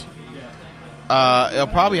shots. It'll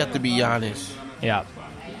probably have to be Giannis. Yeah.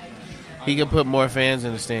 He can put more fans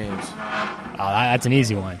in the stands. Oh, that's an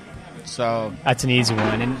easy one. So that's an easy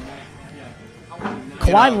one. And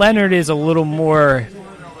Kawhi Leonard is a little more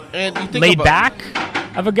laid back.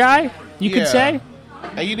 of a guy, you could say.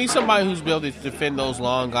 And you need somebody who's able to defend those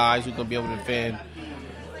long guys who can be able to defend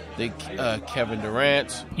the Kevin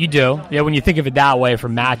Durant's. You do. Yeah, when you think of it that way for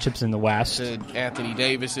matchups in the West. The Anthony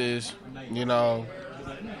Davis's,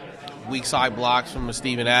 weak side blocks from a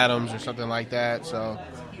Steven Adams or something like that. So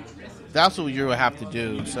that's what you would have to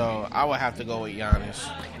do. So I would have to go with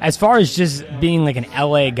Giannis. As far as just being like an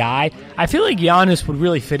LA guy, I feel like Giannis would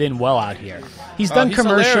really fit in well out here. He's done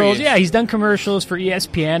commercials. Hilarious. Yeah, he's done commercials for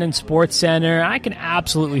ESPN and SportsCenter. I can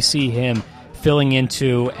absolutely see him filling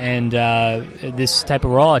into this type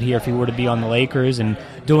of role out here if he were to be on the Lakers and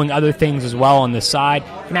doing other things as well on the side.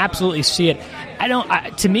 I can absolutely see it.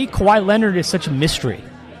 To me, Kawhi Leonard is such a mystery.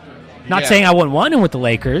 Not saying I wouldn't want him with the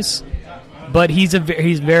Lakers, but he's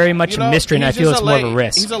very much a mystery, and I feel it's more of a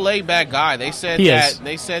risk. He's a laid back guy. They said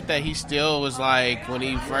that he still was like when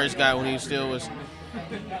he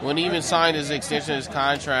even signed his extension of his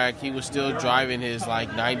contract, he was still driving his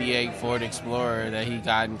 98 Ford Explorer that he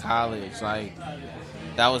got in college. Like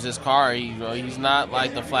that was his car. He's not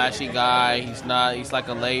like the flashy guy. He's like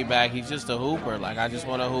a laid back. He's just a hooper. Like I just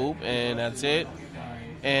want to hoop and that's it.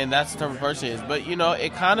 And that's the type of person he is. But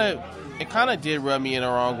it kind of did rub me in the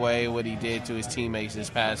wrong way what he did to his teammates this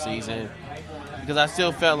past season. Because I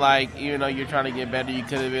still felt like, you're trying to get better, you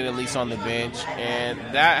could have been at least on the bench. And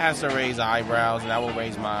that has to raise eyebrows, and that will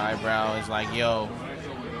raise my eyebrow. It's like,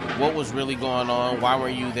 what was really going on? Why were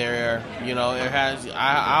you there?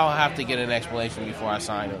 I'll have to get an explanation before I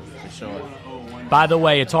sign him, for sure. By the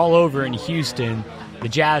way, it's all over in Houston. The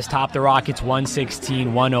Jazz topped the Rockets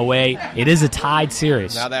 116-108. It is a tied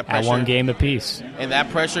series now that pressure, at one game apiece. And that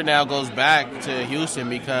pressure now goes back to Houston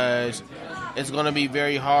because it's going to be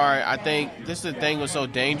very hard. I think this is the thing that's so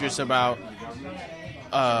dangerous about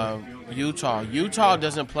Utah. Utah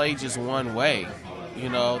doesn't play just one way.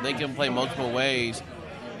 They can play multiple ways.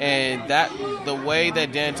 And the way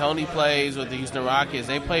that D'Antoni plays with the Houston Rockets,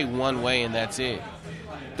 they play one way and that's it.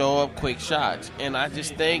 Throw up quick shots. And I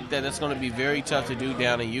just think that it's going to be very tough to do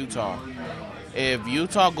down in Utah. If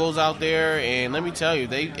Utah goes out there, and let me tell you,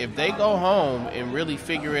 if they go home and really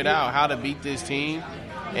figure it out how to beat this team,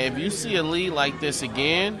 and if you see a lead like this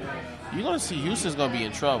again, you're going to see Houston's going to be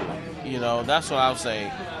in trouble. That's what I'll say.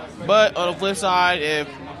 But on the flip side,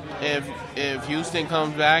 if Houston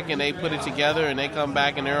comes back and they put it together and they come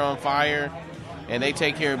back and they're on fire and they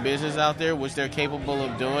take care of business out there, which they're capable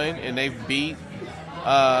of doing, and they've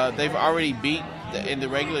already beat in the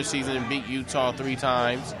regular season and beat Utah 3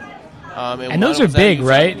 times. And those are big,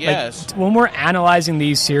 right? Yes. When we're analyzing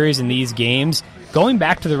these series and these games, going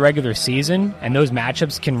back to the regular season and those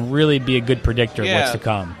matchups can really be a good predictor of what's to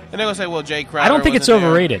come. And they're going to say, well, Jay Crowder I don't think it's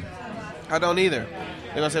overrated. I don't either.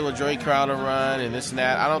 They're going to say, well, Jay Crowder run and this and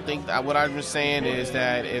that. I don't think what I'm just saying is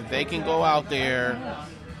that if they can go out there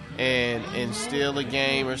and steal a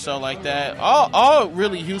game or so like that, all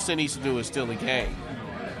really Houston needs to do is steal a game.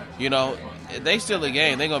 If they steal a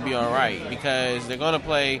game, they're going to be all right because they're going to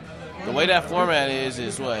play. The way that format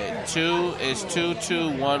is what?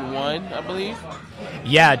 2-2-1-1, I believe?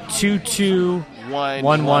 Yeah,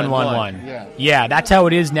 2-2-1-1-1-1. Yeah, that's how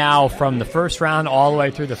it is now from the first round all the way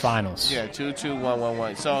through the finals. Yeah,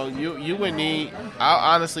 2-2-1-1-1. So you would need –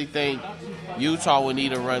 I honestly think Utah would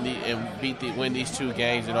need to run win these 2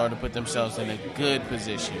 games in order to put themselves in a good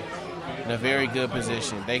position, in a very good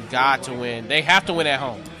position. They got to win. They have to win at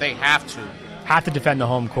home. They have to. Have to defend the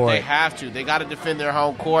home court. They have to. They got to defend their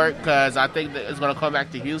home court because I think that it's going to come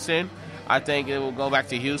back to Houston. I think it will go back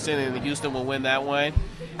to Houston, and Houston will win that one.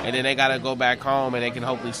 And then they got to go back home, and they can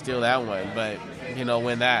hopefully steal that one. But,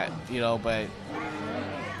 win that. But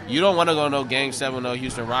you don't want to go no Game 7 no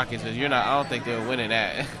Houston Rockets because I don't think they're winning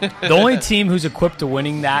that. The only team who's equipped to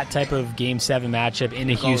winning that type of Game 7 matchup in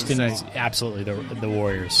Houston is absolutely the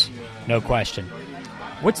Warriors. No question.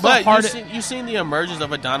 You've seen the emergence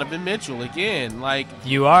of a Donovan Mitchell again.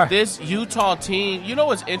 You are. This Utah team,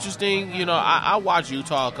 what's interesting? I watch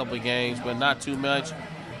Utah a couple of games, but not too much.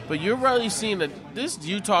 But you're really seeing that this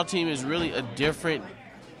Utah team is really a different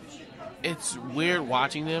 – it's weird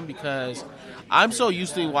watching them because I'm so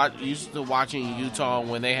used to watching Utah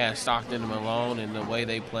when they had Stockton and Malone and the way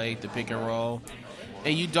they played the pick and roll.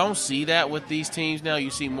 And you don't see that with these teams now.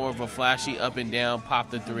 You see more of a flashy up and down,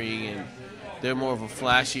 pop the three, and – they're more of a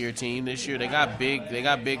flashier team this year. They got big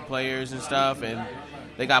players and stuff, and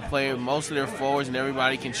they got most of their forwards, and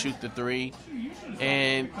everybody can shoot the 3.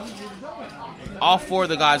 And all 4 of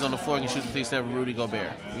the guys on the floor can shoot the 3 except for Rudy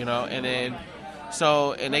Gobert, and then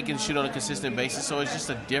and they can shoot on a consistent basis. So it's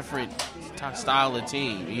just a different style of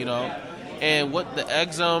team, And what the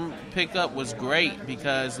Exum pickup was great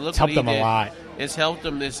because look what he did. Helped them a lot. It's helped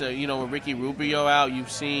them this, with Ricky Rubio out. You've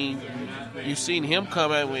seen him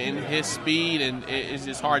come out in his speed, and it's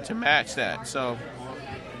just hard to match that. So,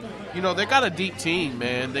 they got a deep team,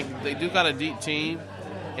 man. They do got a deep team,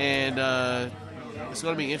 and it's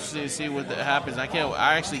going to be interesting to see what happens. I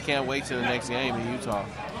actually can't wait till the next game in Utah.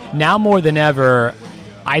 Now more than ever,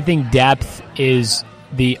 I think depth is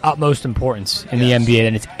the utmost importance in the NBA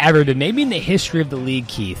than it's ever been, maybe in the history of the league,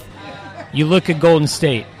 Keith. You look at Golden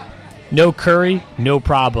State. No Curry, no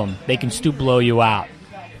problem. They can stoop blow you out.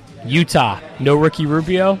 Utah, no Ricky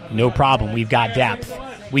Rubio, no problem. We've got depth.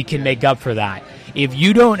 We can make up for that. If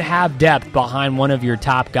you don't have depth behind one of your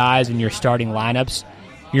top guys in your starting lineups,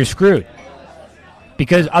 you're screwed.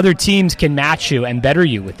 Because other teams can match you and better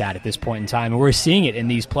you with that at this point in time. And we're seeing it in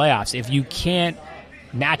these playoffs. If you can't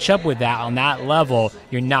match up with that on that level,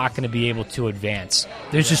 you're not going to be able to advance.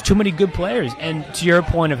 There's just too many good players. And to your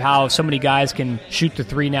point of how so many guys can shoot the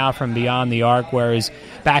three now from beyond the arc, whereas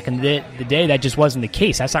back in the day, that just wasn't the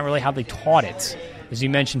case. That's not really how they taught it. As you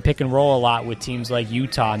mentioned, pick and roll a lot with teams like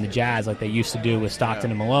Utah and the Jazz, like they used to do with Stockton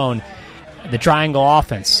and Malone. The triangle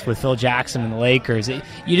offense with Phil Jackson and the Lakers, you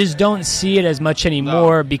just don't see it as much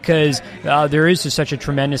anymore because there is just such a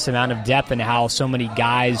tremendous amount of depth in how so many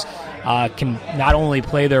guys can not only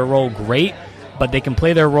play their role great, but they can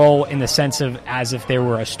play their role in the sense of as if they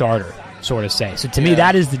were a starter, sort of say. So to me,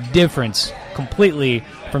 that is the difference completely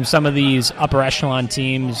from some of these upper echelon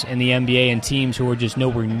teams in the NBA and teams who are just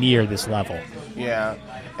nowhere near this level. Yeah.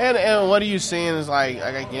 And what are you seeing is like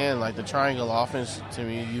the triangle offense. To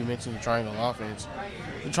me, you mentioned the triangle offense.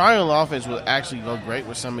 The triangle offense will actually go great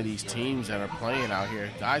with some of these teams that are playing out here.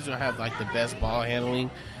 Guys will have like the best ball handling.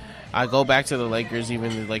 I go back to the Lakers, even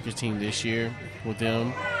the Lakers team this year with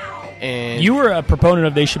them. And you were a proponent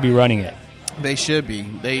of they should be running it. They should be.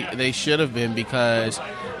 They should have been because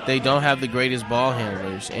they don't have the greatest ball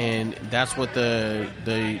handlers, and that's what the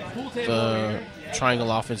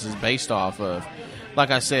triangle offense is based off of. Like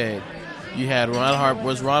I said, you had Ron Harper.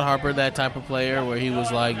 Was Ron Harper that type of player where he was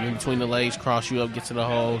like in between the legs, cross you up, get to the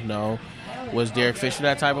hole? No. Was Derek Fisher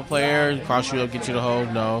that type of player? Cross you up, get to the hole?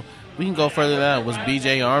 No. We can go further than that. Was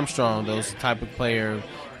B.J. Armstrong those type of player?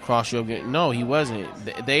 Cross you up? No, he wasn't.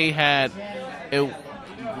 They had the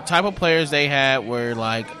type of players they had were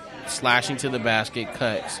like slashing to the basket,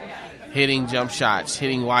 cuts, hitting jump shots,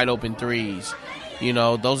 hitting wide open threes.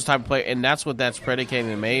 Those type of players, and that's what that's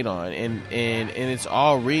predicated and made on, and it's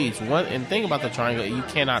all reads. And think about the triangle, you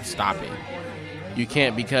cannot stop it. You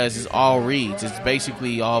can't because it's all reads. It's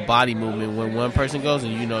basically all body movement. When one person goes,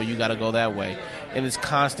 and you got to go that way, and it's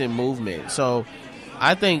constant movement. So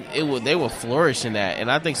I think they will flourish in that,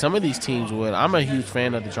 and I think some of these teams would. I'm a huge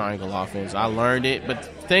fan of the triangle offense. I learned it, but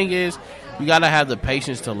the thing is, you got to have the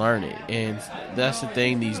patience to learn it, and that's the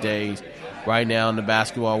thing these days. Right now in the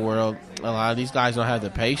basketball world, a lot of these guys don't have the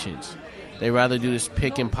patience. They rather do this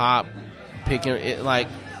pick and pop, like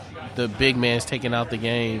the big man's taking out the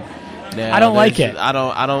game. Now, I don't like it. I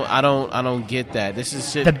don't get that. This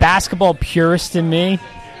is shit. The basketball purist in me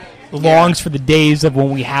longs for the days of when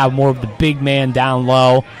we have more of the big man down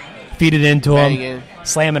low, feed it into him,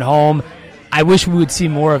 slam it home. I wish we would see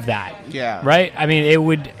more of that. Yeah. Right? I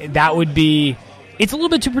mean, that would be. It's a little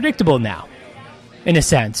bit too predictable now, in a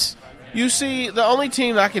sense. You see, the only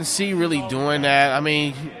team I can see really doing that,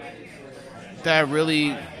 that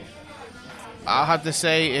really, I'll have to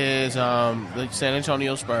say, is the San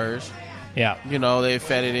Antonio Spurs. Yeah. They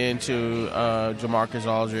fed it into Jamarcus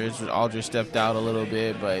Aldridge. Aldridge stepped out a little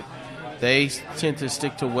bit, but they tend to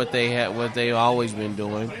stick to what they've always been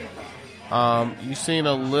doing. You've seen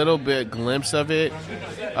a little bit glimpse of it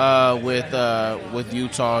with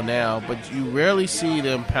Utah now, but you rarely see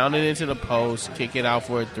them pound it into the post, kick it out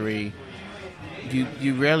for a three.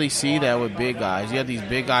 You rarely see that with big guys. You have these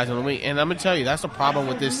big guys on the wing, and I'm going to tell you, that's the problem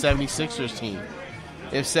with this 76ers team.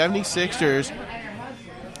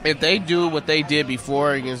 If they do what they did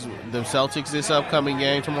before against the Celtics this upcoming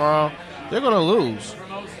game tomorrow, they're going to lose.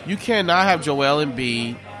 You cannot have Joel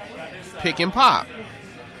Embiid pick and pop.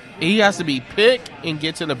 He has to be pick and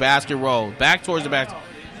get to the basket, roll back towards the basket.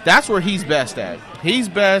 That's where he's best at. He's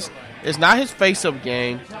best. It's not his face-up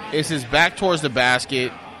game. It's his back towards the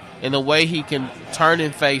basket and the way he can turn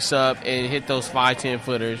and face up and hit those 5-10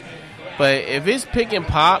 footers. But if it's pick and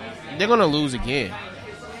pop, they're going to lose again.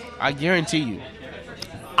 I guarantee you.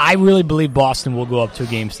 I really believe Boston will go up 2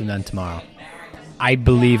 games to none tomorrow. I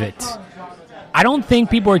believe it. I don't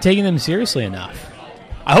think people are taking them seriously enough.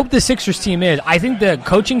 I hope the Sixers team is. I think the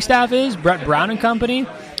coaching staff is, Brett Brown and company.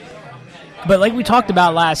 But like we talked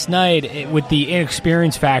about last night, with the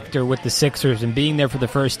inexperience factor with the Sixers and being there for the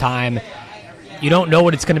first time, you don't know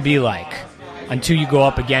what it's going to be like until you go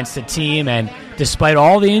up against a team. And despite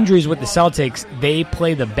all the injuries with the Celtics, they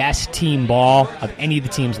play the best team ball of any of the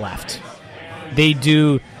teams left. They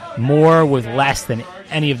do more with less than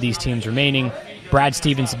any of these teams remaining. Brad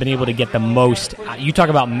Stevens has been able to get the most. You talk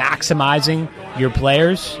about maximizing your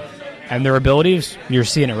players and their abilities. You're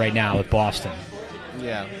seeing it right now with Boston.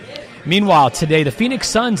 Yeah. Meanwhile, today, the Phoenix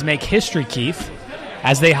Suns make history, Keith,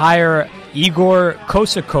 as they hire Igor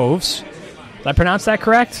Kosakovs. Did I pronounce that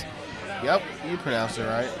correct? Yep, you pronounced it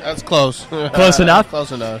right. That's close. Close enough?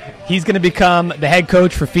 Close enough. He's going to become the head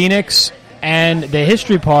coach for Phoenix, and the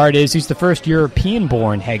history part is he's the first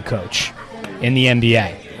European-born head coach in the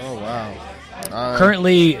NBA. Oh, wow.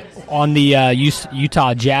 Currently on the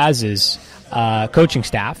Utah Jazz's coaching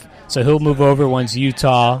staff. So he'll move over once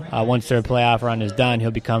once their playoff run is done,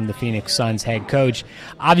 he'll become the Phoenix Suns head coach.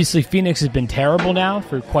 Obviously, Phoenix has been terrible now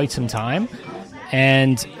for quite some time,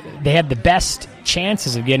 and they have the best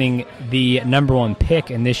chances of getting the number 1 pick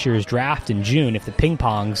in this year's draft in June if the ping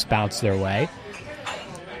pongs bounce their way.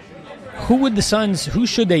 Who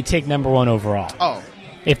should they take number 1 overall? Oh.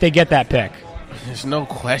 If they get that pick. There's no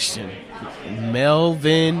question.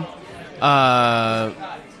 Melvin, oh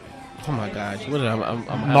my gosh, what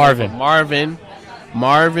did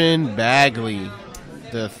Marvin Bagley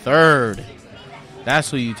the third.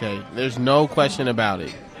 That's who you take. There's no question about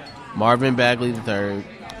it. Marvin Bagley the third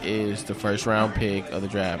is the first round pick of the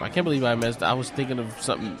draft. I can't believe I messed. I was thinking of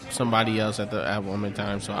somebody else at one moment in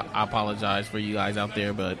time, so I apologize for you guys out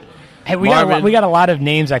there. But hey, we got a lot of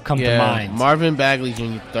names that come to mind. Marvin Bagley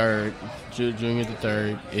Jr. the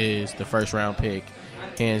third is the first round pick,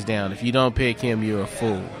 hands down. If you don't pick him, you're a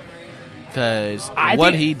fool. Because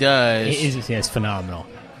what he does is phenomenal.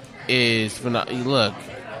 Look,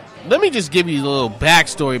 let me just give you a little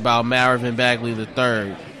backstory about Marvin Bagley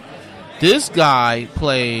III. This guy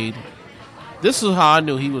played. This is how I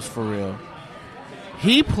knew he was for real.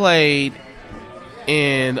 He played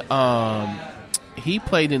in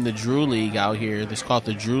the Drew League out here. It's called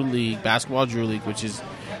the Drew League, Basketball Drew League, which is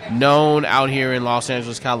known out here in Los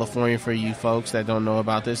Angeles, California. For you folks that don't know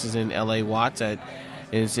about this, is in L.A. Watts.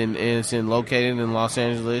 It's located in Los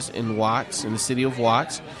Angeles in Watts, in the city of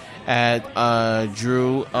Watts, at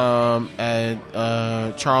Drew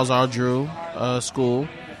at Charles R. Drew School.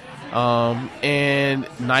 And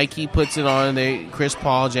Nike puts it on. Chris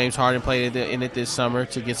Paul, James Harden played in it this summer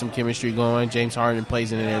to get some chemistry going. James Harden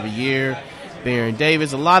plays in it every year. Baron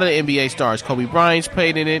Davis, a lot of the NBA stars. Kobe Bryant's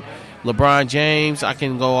played in it. LeBron James. I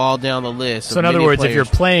can go all down the list. So in other words, if you're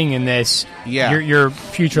playing in this, your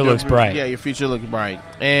future looks bright. Yeah, your future looks bright.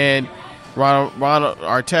 And Ron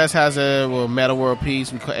Artest has Meta World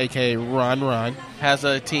Peace, a.k.a. Ron, has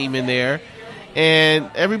a team in there. And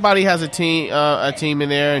everybody has a team in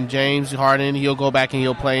there. And James Harden, he'll go back and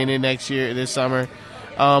he'll play in it this summer.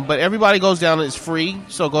 But everybody goes down. It's free,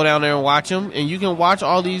 so go down there and watch them. And you can watch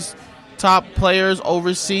all these top players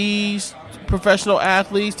overseas, professional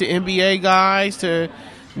athletes, to NBA guys, to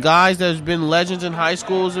guys that have been legends in high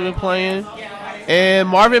schools that have been playing. And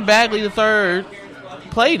Marvin Bagley III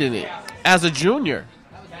played in it as a junior.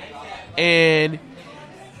 And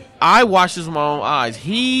I watched this with my own eyes.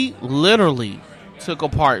 He literally took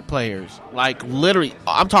apart players. Like, literally,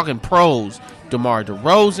 I'm talking pros. DeMar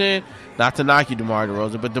DeRozan, not to knock you, DeMar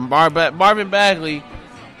DeRozan, but Marvin Bagley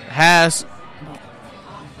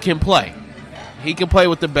can play. He can play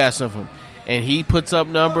with the best of them. And he puts up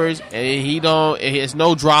numbers, and it's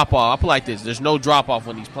no drop-off. I put it like this. There's no drop-off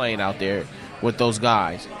when he's playing out there with those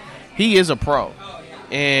guys. He is a pro.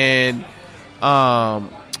 And I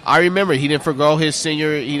remember he didn't forgo his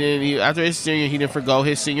senior. After his senior, he didn't forgo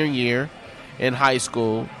his senior year in high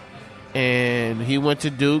school, and he went to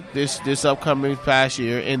Duke this upcoming past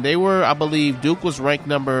year. And they were, I believe, Duke was ranked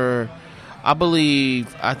number. I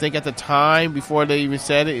think at the time before they even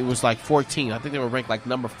said it, it was like 14. I think they were ranked like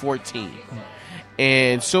number 14.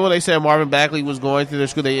 And so when they said Marvin Bagley was going to their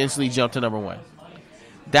school, they instantly jumped to number 1.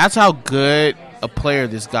 That's how good a player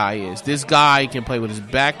this guy is. This guy can play with his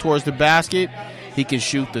back towards the basket. He can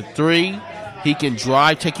shoot the three. He can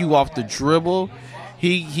drive, take you off the dribble.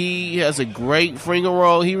 He has a great finger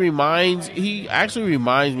roll. He actually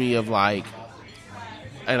reminds me of, like,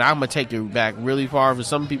 and I'm going to take it back really far. For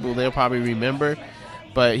some people, they'll probably remember.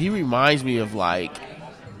 But he reminds me of, like,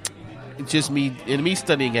 just me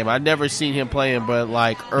studying him. I've never seen him playing, but,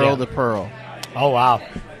 like, Earl the Pearl. Oh, wow.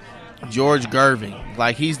 George Gervin.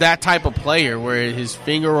 Like, he's that type of player where his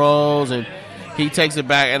finger rolls and he takes it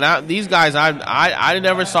back. And these guys, I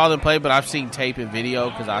never saw them play, but I've seen tape and video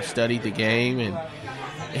because I studied the game. And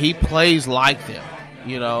he plays like them,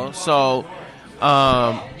 you know. So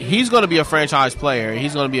he's going to be a franchise player.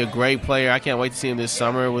 He's going to be a great player. I can't wait to see him this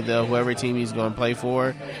summer with whoever team he's going to play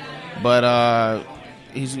for. But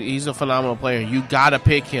he's a phenomenal player. You got to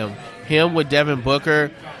pick him. Him with Devin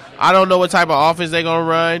Booker. I don't know what type of offense they're going to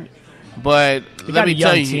run, but let me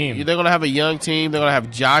tell you, they're going to have a young team. They're going to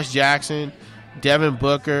have Josh Jackson, Devin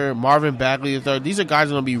Booker, Marvin Bagley III. These are guys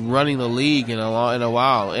that are going to be running the league in a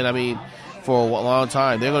while. And, I mean, for a long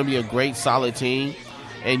time. They're going to be a great, solid team.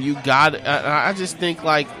 And you got – I just think,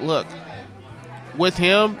 like, look, with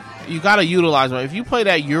him, you got to utilize him. If you play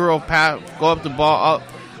that Euro pass, go up the ball,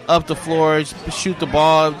 up the floor, shoot the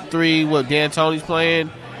ball 3 what D'Antoni's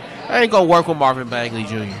playing, that ain't going to work with Marvin Bagley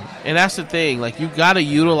Jr. And that's the thing. Like, you got to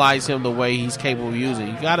utilize him the way he's capable of using.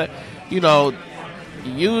 You got to,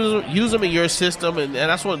 use him in your system. And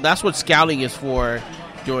that's what scouting is for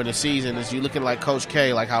during the season, is you looking like Coach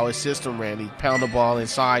K, like how his system ran. He pound the ball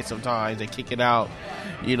inside sometimes, they kick it out.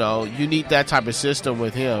 You need that type of system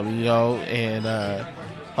with him, and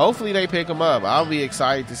hopefully they pick him up. I'll be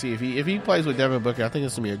excited to see if he plays with Devin Booker. I think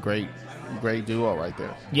it's going to be a great duo right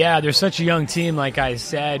there. Yeah, they're such a young team, like I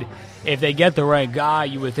said. If they get the right guy,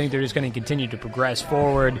 you would think they're just going to continue to progress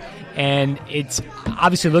forward. And it's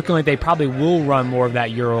obviously looking like they probably will run more of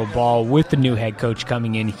that Euro ball with the new head coach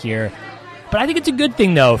coming in here. But I think it's a good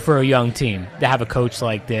thing, though, for a young team to have a coach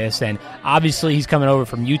like this. And obviously he's coming over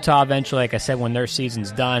from Utah eventually. Like I said, when their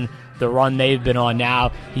season's done, the run they've been on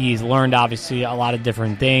now, he's learned, obviously, a lot of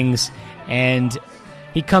different things. And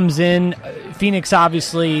he comes in. Phoenix,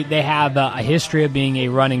 obviously, they have a history of being a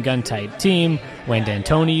run-and-gun type team. Wayne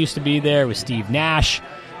D'Antoni used to be there with Steve Nash.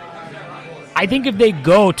 I think if they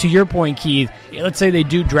go, to your point, Keith, let's say they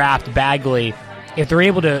do draft Bagley, if they're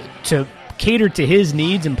able to cater to his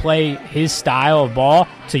needs and play his style of ball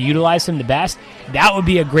to utilize him the best, that would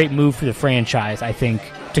be a great move for the franchise, I think,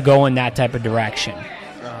 to go in that type of direction.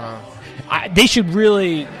 They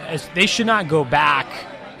should not go back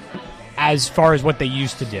as far as what they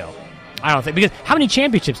used to do. I don't think, because how many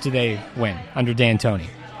championships do they win under D'Antoni?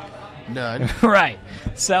 None. Right.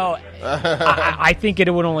 So I think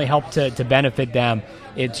it would only help to benefit them.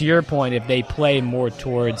 To your point, if they play more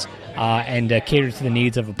towards and cater to the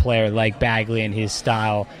needs of a player like Bagley and his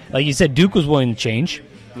style. Like you said, Duke was willing to change.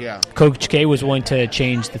 Yeah. Coach K was willing to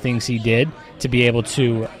change the things he did to be able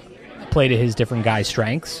to play to his different guys'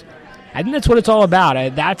 strengths. I think that's what it's all about.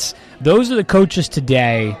 Those are the coaches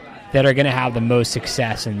today that are going to have the most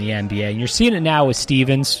success in the NBA. And you're seeing it now with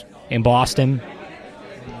Stevens in Boston.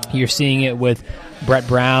 You're seeing it with Brett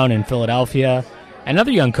Brown in Philadelphia and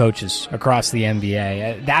other young coaches across the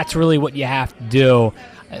NBA. That's really what you have to do.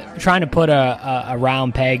 Trying to put a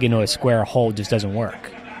round peg into a square hole just doesn't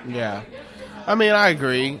work. Yeah. I mean, I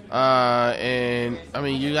agree. And, I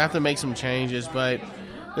mean, you have to make some changes. But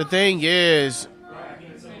the thing is,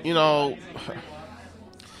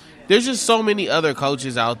 there's just so many other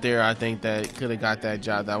coaches out there, I think, that could have got that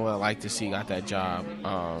job, that I would like to see got that job.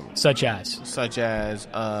 Such as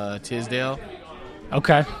Tisdale.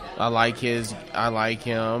 Okay. I like him.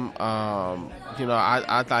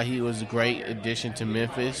 I thought he was a great addition to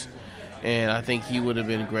Memphis, and I think he would have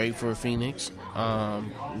been great for Phoenix.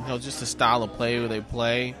 Just the style of play where they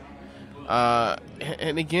play.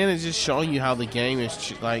 And again, it's just showing you how the game is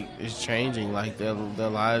changing. Like a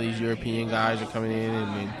lot of these European guys are coming in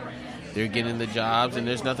and they're getting the jobs, and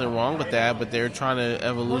there's nothing wrong with that. But they're trying to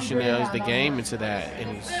evolutionize the game into that,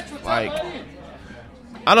 and it's like,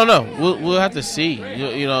 I don't know. We'll have to see.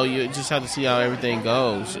 You just have to see how everything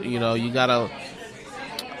goes. You gotta.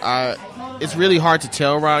 It's really hard to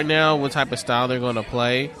tell right now what type of style they're going to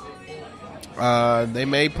play. They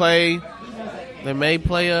may play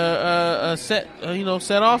a set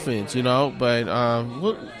offense, but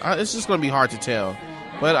it's just going to be hard to tell.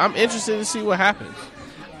 But I'm interested to see what happens.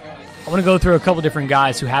 I want to go through a couple different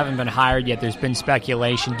guys who haven't been hired yet. There's been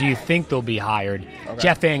speculation. Do you think they'll be hired? Okay.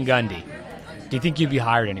 Jeff Van Gundy. Do you think he'd be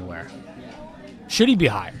hired anywhere? Should he be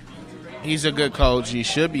hired? He's a good coach. He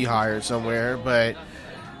should be hired somewhere. But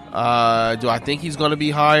do I think he's going to be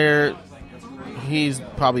hired? He's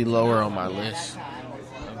probably lower on my list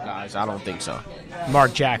of guys. I don't think so.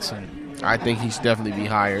 Mark Jackson. I think he should definitely be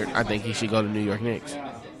hired. I think he should go to New York Knicks.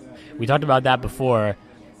 We talked about that before.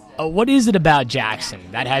 What is it about Jackson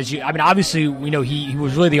that has you? I mean, obviously, we know he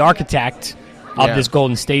was really the architect of this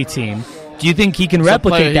Golden State team. Do you think he can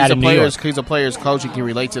replicate that in New York? He's a player's coach. He can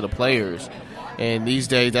relate to the players. And these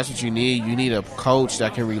days, that's what you need. You need a coach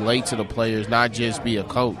that can relate to the players, not just be a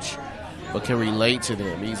coach, but can relate to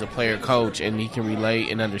them. He's a player coach, and he can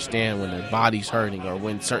relate and understand when their body's hurting or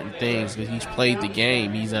when certain things, because he's played the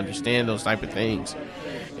game. He's understand those type of things.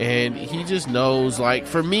 And he just knows,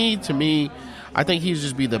 to me, I think he'd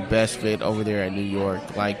just be the best fit over there at New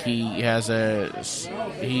York. Like, he has a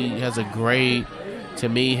great, to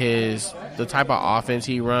me, the type of offense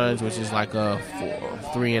he runs, which is like a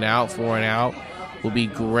 3 and out, 4 and out, will be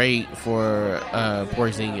great for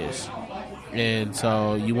Porzingis. And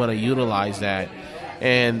so you want to utilize that.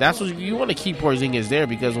 And that's what you want to keep Porzingis there,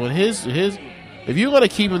 because when his if you want to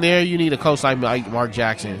keep him there, you need a coach like Mark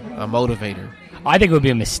Jackson, a motivator. I think it would be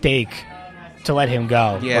a mistake to let him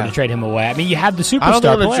go or to trade him away. I mean, you have the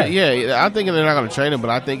superstar player. I'm thinking they're not going to trade him, but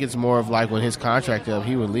I think it's more of like when his contract up,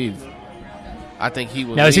 he would leave. I think he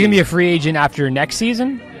would. Now, is he going to be a free agent after next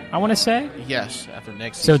season? I want to say. Yes, after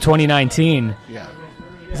next season. So 2019. Yeah.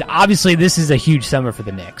 Obviously, this is a huge summer for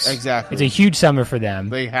the Knicks. Exactly. It's a huge summer for them.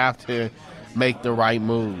 They have to make the right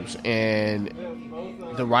moves, and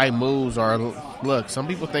the right moves are, look, some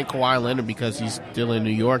people think Kawhi Leonard, because he's still in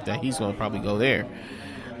New York, that he's going to probably go there.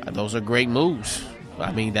 Those are great moves.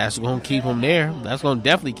 I mean, that's going to keep him there. That's going to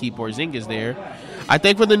definitely keep Porzingis there. I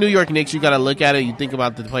think for the New York Knicks, you got to look at it. You think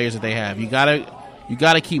about the players that they have. You got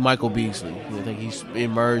to keep Michael Beasley. I think he's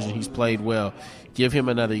emerged and he's played well. Give him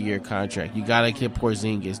another year contract. You got to keep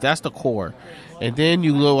Porzingis. That's the core. And then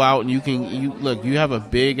you go out and you have a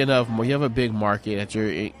big market at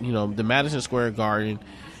the Madison Square Garden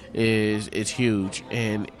is huge,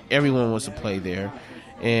 and everyone wants to play there.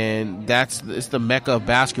 And it's the mecca of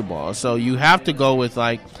basketball. So you have to go with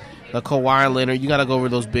like the Kawhi Leonard. You got to go over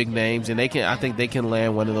those big names, and I think they can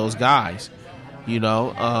land one of those guys. They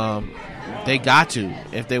got to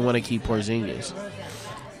if they want to keep Porzingis.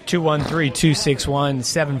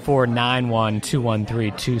 213-261-7491,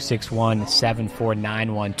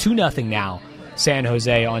 213-261-7491. 2-0 now. San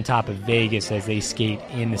Jose on top of Vegas as they skate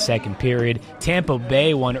in the second period. Tampa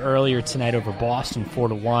Bay won earlier tonight over Boston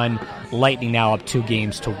 4-1. Lightning now up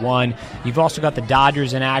 2-1. You've also got the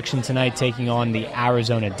Dodgers in action tonight taking on the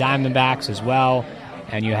Arizona Diamondbacks as well.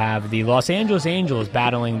 And you have the Los Angeles Angels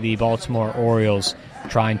battling the Baltimore Orioles,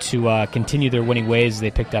 trying to continue their winning ways as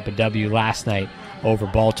they picked up a W last night over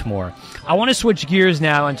Baltimore. I want to switch gears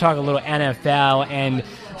now and talk a little NFL and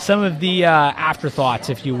some of the afterthoughts,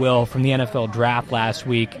 if you will, from the NFL draft last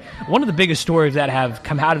week. One of the biggest stories that have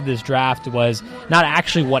come out of this draft was not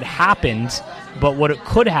actually what happened, but what it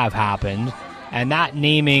could have happened, and that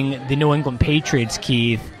naming the New England Patriots,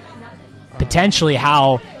 Keith, potentially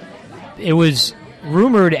how it was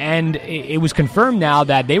rumored and it was confirmed now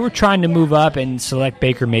that they were trying to move up and select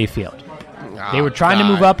Baker Mayfield. They were trying to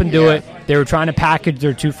move up and do it. They were trying to package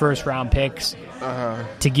their 2 first-round picks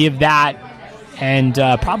to give that and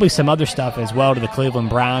probably some other stuff as well to the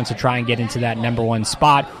Cleveland Browns to try and get into that number 1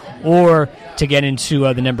 spot, or to get into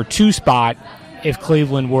the number 2 spot if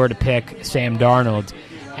Cleveland were to pick Sam Darnold.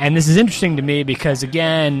 And this is interesting to me because,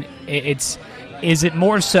 again, is it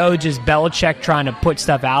more so just Belichick trying to put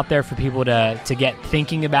stuff out there for people to get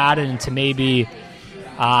thinking about it and to maybe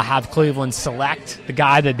have Cleveland select the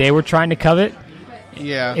guy that they were trying to covet?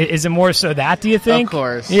 Yeah. Is it more so that, do you think? Of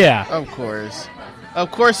course. Yeah. Of course. Of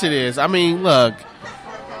course it is. I mean, look,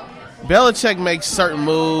 Belichick makes certain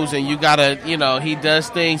moves, and you got to, he does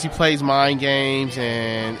things. He plays mind games,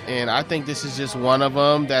 and I think this is just one of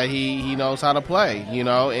them that he knows how to play,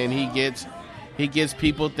 and he gets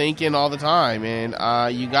people thinking all the time, and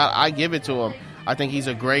I give it to him. I think he's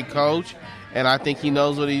a great coach. And I think he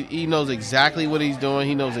knows he knows exactly what he's doing.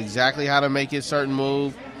 He knows exactly how to make his certain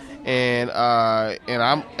move. And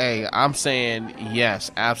I'm saying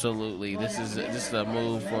yes, absolutely. This is a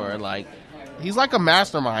move for, like, he's like a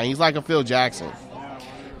mastermind. He's like a Phil Jackson.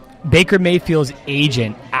 Baker Mayfield's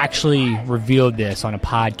agent actually revealed this on a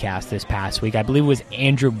podcast this past week. I believe it was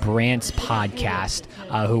Andrew Brandt's podcast,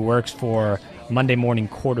 who works for Monday Morning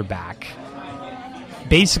Quarterback.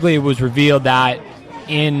 Basically, it was revealed that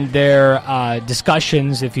in their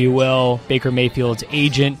discussions, if you will, Baker Mayfield's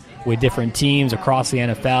agent with different teams across the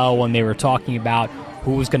NFL, when they were talking about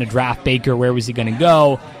who was going to draft Baker, where was he going to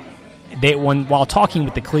go, while talking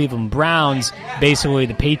with the Cleveland Browns, basically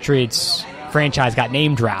the Patriots franchise got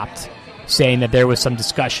name dropped, saying that there was some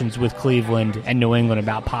discussions with Cleveland and New England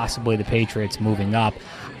about possibly the Patriots moving up.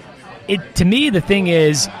 To me, the thing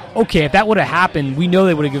is, okay, if that would have happened, we know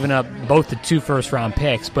they would have given up both the 2 first-round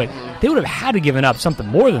picks, but they would have had to given up something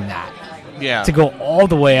more than that. Yeah. To go all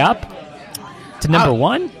the way up to number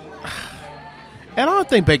 1? And I don't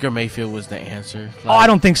think Baker Mayfield was the answer. I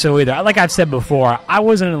don't think so either. Like I've said before, I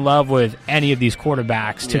wasn't in love with any of these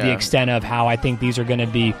quarterbacks to the extent of how I think these are going to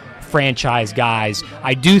be franchise guys.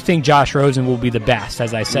 I do think Josh Rosen will be the best,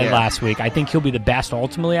 as I said last week. I think he'll be the best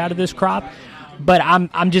ultimately out of this crop. But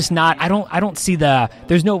I'm just not. I don't see there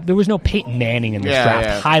was no Peyton Manning in this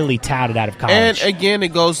draft, highly touted out of college. And again, it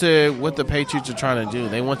goes to what the Patriots are trying to do.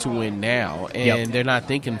 They want to win now, and they're not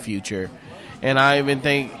thinking future. And I even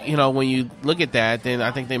think, when you look at that, then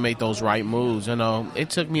I think they made those right moves. It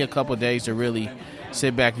took me a couple of days to really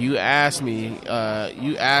sit back. You asked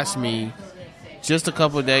me just a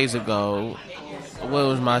couple of days ago what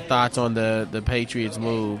was my thoughts on the Patriots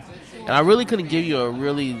move. And I really couldn't give you a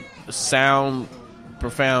really sound,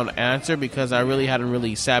 profound answer because I really hadn't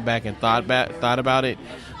really sat back and thought about it.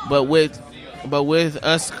 But with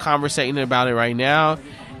us conversating about it right now,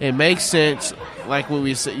 it makes sense. Like what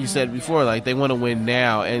you said before, like they want to win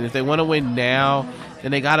now, and if they want to win now, then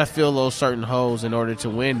they got to fill those certain holes in order to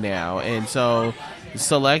win now. And so,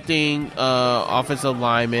 selecting offensive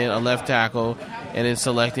lineman, a left tackle, and then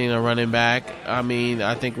selecting a running back,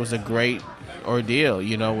 I think was a great ordeal.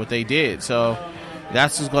 What they did. So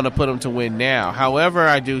that's what's going to put them to win now. However,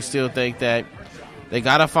 I do still think that they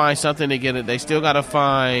got to find something to get it. They still got to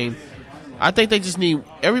find. I think they just need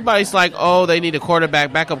 – everybody's like, oh, they need a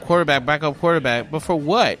quarterback, backup quarterback. But for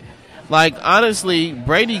what? Like, honestly,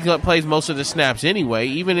 Brady plays most of the snaps anyway,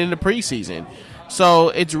 even in the preseason. So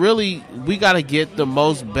it's really – we got to get the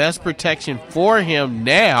best protection for him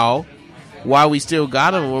now while we still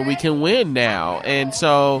got him where we can win now. And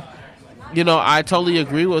so, I totally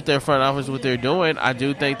agree with their front office, what they're doing. I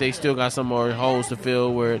do think they still got some more holes to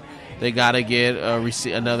fill where – they got to get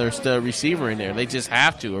another stud receiver in there. They just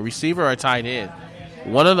have to. A receiver or a tight end.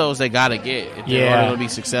 One of those they got to get if they're going to be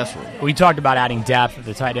successful. We talked about adding depth at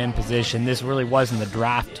the tight end position. This really wasn't the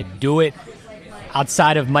draft to do it.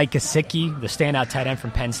 Outside of Mike Gesicki, the standout tight end from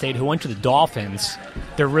Penn State, who went to the Dolphins,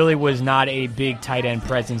 there really was not a big tight end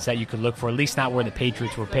presence that you could look for, at least not where the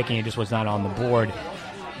Patriots were picking. It just was not on the board.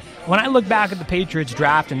 When I look back at the Patriots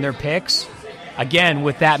draft and their picks, again,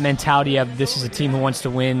 with that mentality of this is a team who wants to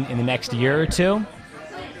win in the next year or two,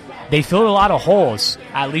 they filled a lot of holes,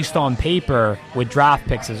 at least on paper, with draft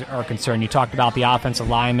picks are concerned. You talked about the offensive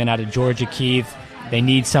lineman out of Georgia, Keith. They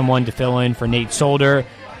need someone to fill in for Nate Solder.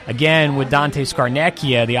 Again, with Dante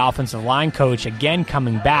Scarnecchia, the offensive line coach, again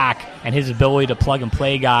coming back, and his ability to plug and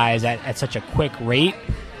play guys at such a quick rate,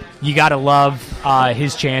 you got to love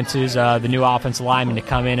his chances, the new offensive lineman, to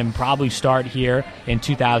come in and probably start here in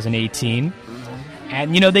 2018.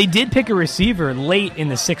 And, they did pick a receiver late in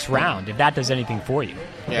the 6th round, if that does anything for you.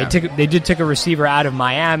 Yeah. They did take a receiver out of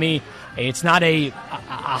Miami. It's not a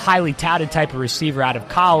highly touted type of receiver out of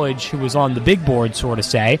college who was on the big board, sort of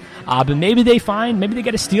say. But maybe they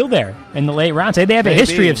get a steal there in the late rounds. They have a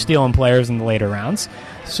history of stealing players in the later rounds.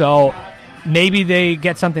 So maybe they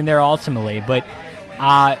get something there ultimately. But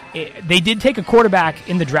they did take a quarterback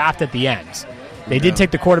in the draft at the end. They did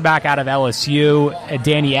take the quarterback out of LSU,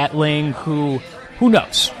 Danny Etling, who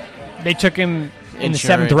knows? They took him in the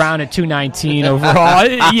 7th round at 219 overall.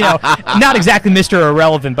 Not exactly Mr.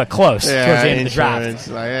 Irrelevant, but close towards the end of the draft.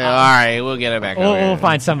 All right, we'll get it back. We'll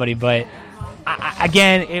find somebody. But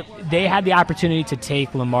again, they had the opportunity to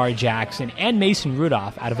take Lamar Jackson and Mason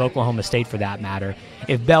Rudolph out of Oklahoma State, for that matter.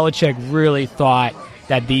 If Belichick really thought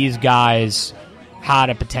that these guys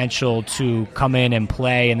had a potential to come in and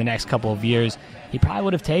play in the next couple of years, he probably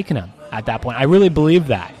would have taken them at that point. I really believe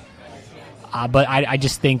that. But I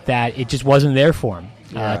just think that it just wasn't there for him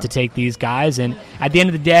to take these guys. And at the end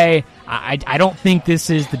of the day, I don't think this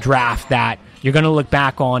is the draft that you're going to look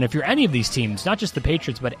back on if you're any of these teams, not just the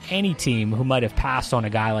Patriots, but any team who might have passed on a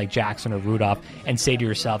guy like Jackson or Rudolph, and say to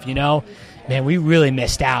yourself, man, we really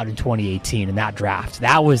missed out in 2018 in that draft.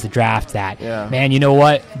 That was the draft that, man, you know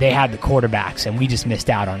what? They had the quarterbacks, and we just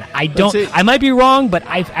missed out on it. I might be wrong, but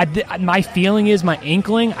my feeling is, my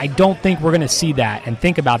inkling, I don't think we're going to see that and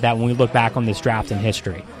think about that when we look back on this draft in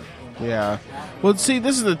history. Yeah. Well, see,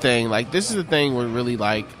 this is the thing. This is the thing we're really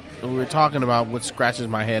we're talking about what scratches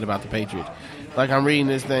my head about the Patriots. I'm reading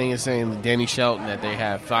this thing, it's saying Danny Shelton, that they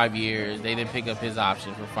have 5 years. They didn't pick up his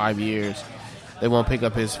option for 5 years. They won't pick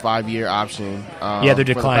up his 5-year option. They're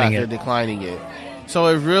declining it. They're declining it. So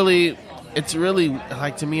it's really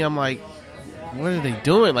to me, I'm like, what are they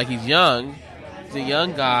doing? He's young. He's a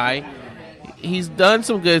young guy. He's done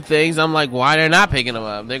some good things. I'm like, why they're not picking him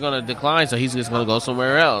up? They're going to decline, so he's just going to go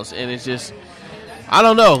somewhere else. And it's just, I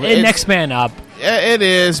don't know. Next man up. It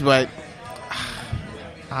is, but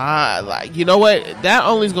you know what? That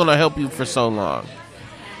only is going to help you for so long.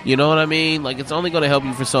 You know what I mean? It's only going to help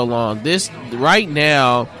you for so long. Right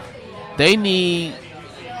now, they need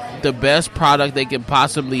the best product they can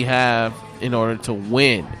possibly have in order to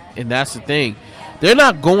win. And that's the thing. They're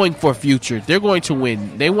not going for future. They're going to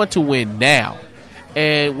win. They want to win now.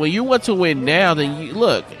 And when you want to win now, then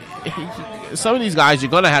look, some of these guys you're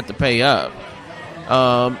going to have to pay up.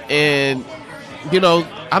 And,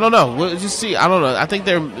 I don't know. We'll just see. I don't know. I think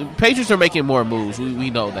Patriots are making more moves. We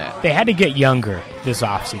know that. They had to get younger this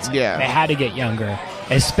offseason. Yeah. They had to get younger.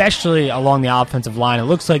 especially along the offensive line. It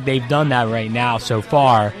looks like they've done that right now so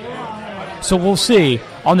far. So we'll see.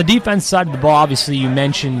 On the defense side of the ball, obviously you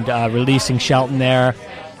mentioned releasing Shelton there.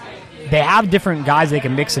 They have different guys they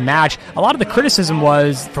can mix and match. A lot of the criticism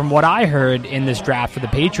was, from what I heard in this draft for the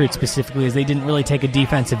Patriots specifically, is they didn't really take a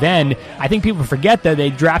defensive end. I think people forget that they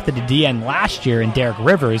drafted a DN last year in Derek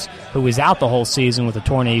Rivers, who was out the whole season with a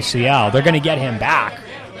torn ACL. They're going to get him back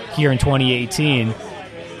here in 2018.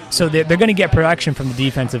 So they're going to get production from the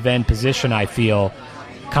defensive end position, I feel,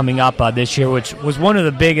 coming up this year, which was one of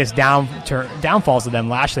the biggest downfalls of them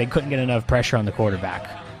last year. They couldn't get enough pressure on the quarterback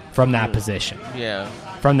from that position. Yeah.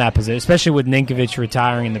 From that position, especially with Ninkovich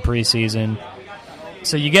retiring in the preseason.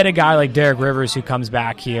 So you get a guy like Derek Rivers who comes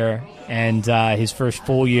back here and his first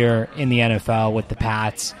full year in the NFL with the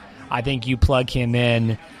Pats. I think you plug him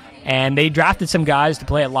in. And they drafted some guys to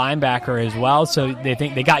play at linebacker as well, so they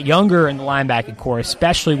think they got younger in the linebacking core,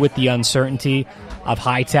 especially with the uncertainty of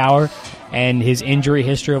Hightower and his injury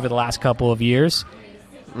history over the last couple of years.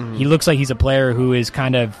 Mm-hmm. He looks like he's a player who is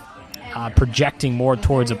kind of projecting more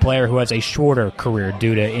towards a player who has a shorter career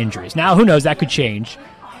due to injuries. Now, who knows? That could change,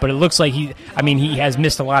 but it looks like he has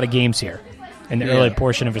missed a lot of games here in the early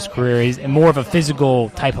portion of his career. He's more of a physical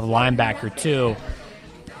type of linebacker, too.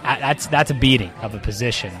 That's a beating of a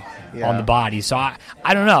position on the body. So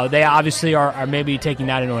I don't know. They obviously are maybe taking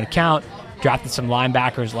that into account. Drafted some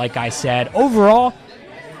linebackers, like I said. Overall,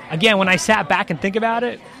 again, when I sat back and think about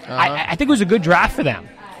it, I think it was a good draft for them.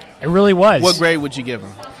 It really was. What grade would you give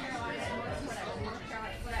them?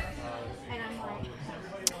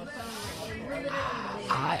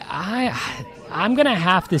 I'm going to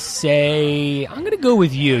have to say, I'm going to go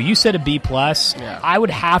with you. You said a B+. Yeah. I would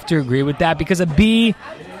have to agree with that because a B,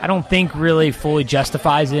 I don't think really fully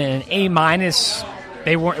justifies it. And an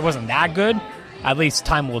A-, it wasn't that good. At least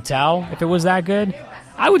time will tell if it was that good.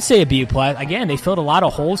 I would say a B+. Again, they filled a lot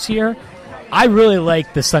of holes here. I really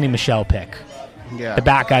like the Sonny Michel pick, the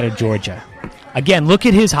back out of Georgia. Again, look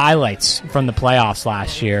at his highlights from the playoffs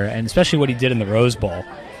last year, and especially what he did in the Rose Bowl.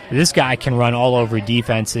 This guy can run all over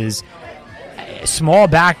defenses. Small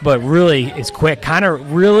back, but really is quick. Kind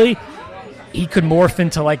of really, he could morph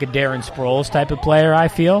into like a Darren Sproles type of player, I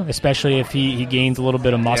feel, especially if he gains a little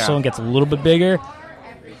bit of muscle and gets a little bit bigger.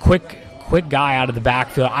 Quick guy out of the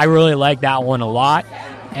backfield. I really like that one a lot.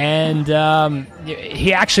 And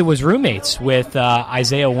he actually was roommates with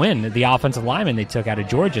Isaiah Wynn, the offensive lineman they took out of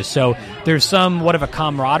Georgia. So there's somewhat of a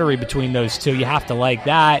camaraderie between those two. You have to like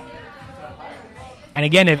that. And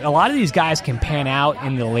again, if a lot of these guys can pan out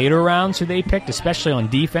in the later rounds who they picked, especially on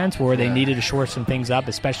defense where they needed to shore some things up,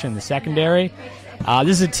 especially in the secondary, this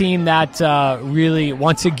is a team that really,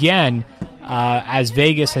 once again, as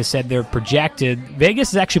Vegas has said, they're projected.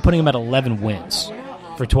 Vegas is actually putting them at 11 wins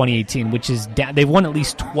for 2018, which is they've won at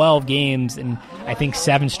least 12 games in, I think,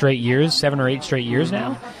 7 or 8 straight years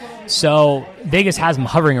now. So Vegas has them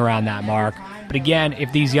hovering around that mark. But again,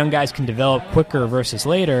 if these young guys can develop quicker versus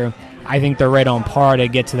later, I think they're right on par to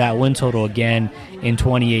get to that win total again in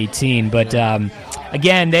 2018. But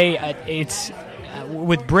again, it's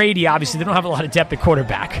with Brady, obviously, they don't have a lot of depth at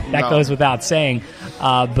quarterback. That goes without saying.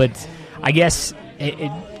 But I guess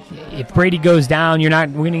if Brady goes down, you're not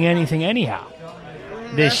winning anything anyhow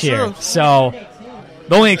this year. True. So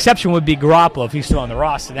the only exception would be Garoppolo if he's still on the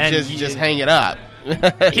roster. Then just hang it up.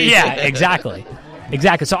 Yeah, exactly.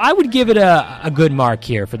 Exactly. So I would give it a good mark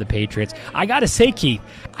here for the Patriots. I got to say, Keith,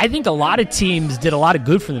 I think a lot of teams did a lot of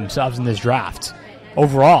good for themselves in this draft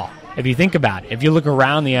overall, if you think about it. If you look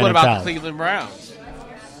around the NFL. What about the Cleveland Browns?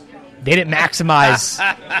 They didn't maximize.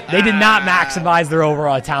 They did not maximize their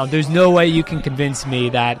overall talent. There's no way you can convince me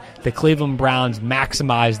that the Cleveland Browns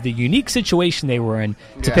maximized the unique situation they were in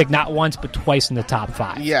to pick not once but twice in the top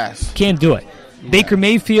 5. Yes. Can't do it. Yeah. Baker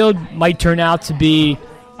Mayfield might turn out to be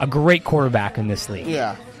a great quarterback in this league.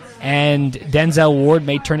 Yeah. And Denzel Ward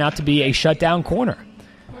may turn out to be a shutdown corner.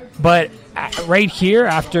 But right here,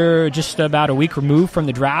 after just about a week removed from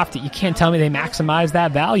the draft, you can't tell me they maximized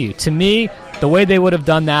that value. To me, the way they would have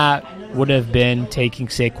done that would have been taking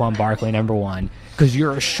Saquon Barkley number 1, because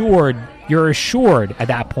you're assured at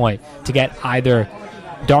that point to get either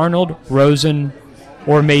Darnold, Rosen,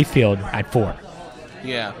 or Mayfield at 4.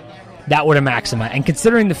 Yeah. That would have maximized. And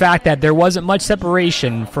considering the fact that there wasn't much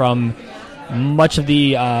separation from much of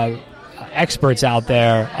the experts out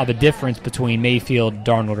there of the difference between Mayfield,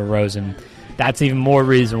 Darnold, or Rosen, that's even more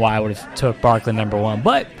reason why I would have took Barkley number 1.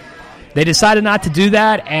 But they decided not to do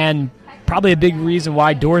that, and probably a big reason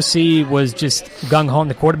why Dorsey was just gung-ho on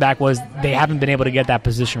the quarterback was they haven't been able to get that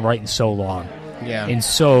position right in so long. Yeah. In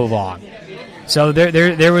so long. So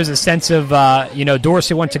there was a sense of,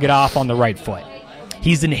 Dorsey wanted to get off on the right foot.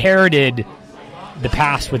 He's inherited the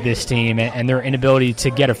past with this team and their inability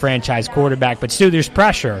to get a franchise quarterback. But still, there's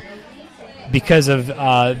pressure because of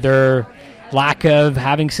their lack of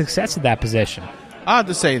having success at that position. I have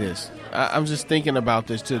to say this. I'm just thinking about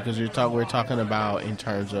this, too, because we're talking about in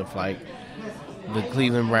terms of, like, the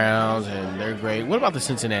Cleveland Browns, and they're great. What about the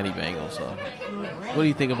Cincinnati Bengals, though? What do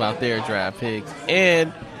you think about their draft picks?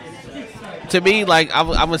 And to me, like, I'm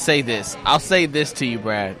going to say this. I'll say this to you,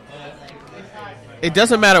 Brad. It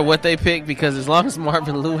doesn't matter what they pick, because as long as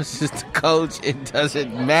Marvin Lewis is the coach, it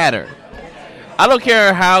doesn't matter. I don't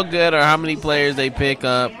care how good or how many players they pick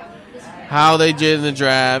up, how they did in the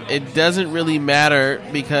draft. It doesn't really matter,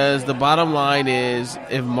 because the bottom line is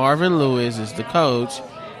if Marvin Lewis is the coach,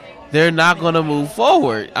 they're not going to move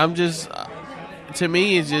forward. To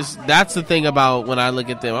me, it's just, that's the thing about when I look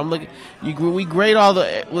at them. We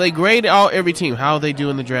grade every team, how they do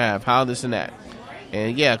in the draft, how this and that.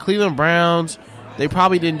 And yeah, Cleveland Browns, they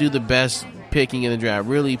probably didn't do the best picking in the draft.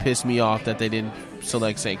 Really pissed me off that they didn't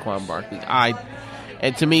select Saquon Barkley.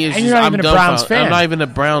 And to me, it's and just, you're not even a Browns fan. I'm not even a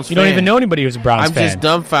Browns fan. You don't even know anybody who's a Browns fan. I'm just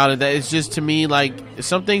dumbfounded that it's just, to me, like,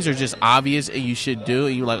 some things are just obvious and you should do,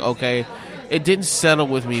 and you're like, okay, it didn't settle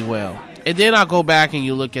with me well. And then I'll go back and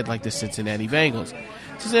you look at, like, the Cincinnati Bengals.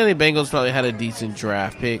 Cincinnati Bengals probably had a decent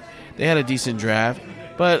draft pick. They had a decent draft.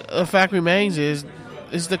 But the fact remains is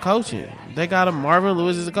the coaching. They got a Marvin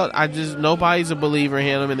Lewis as a coach. Nobody's a believer in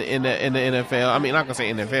him in the NFL. I mean, I'm not going to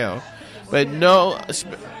say NFL. But no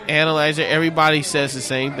analyzer, everybody says the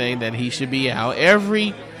same thing, that he should be out.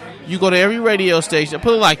 You go to every radio station.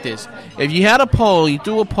 Put it like this. If you had a poll, you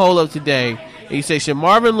threw a poll up today, and you say, should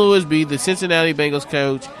Marvin Lewis be the Cincinnati Bengals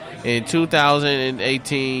coach in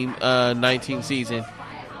 2018-19 season,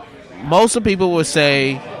 most of the people would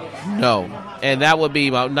say no. And that would be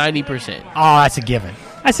about 90%. Oh, that's a given.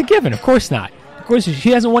 That's a given. Of course not. Of course,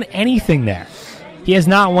 he hasn't won anything there. He has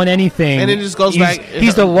not won anything. And it just goes back.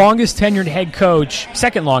 He's the longest tenured head coach,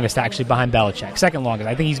 second longest actually behind Belichick. Second longest.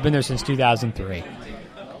 I think he's been there since 2003.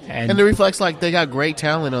 And it reflects like they got great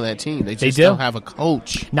talent on that team. They just don't have a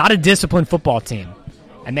coach. Not a disciplined football team.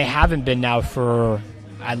 And they haven't been now for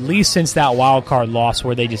at least since that wild card loss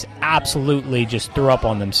where they just absolutely just threw up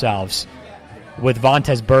on themselves with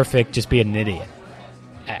Vontaze Burfict just being an idiot.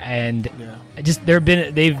 And they've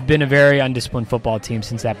been a very undisciplined football team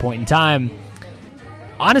since that point in time.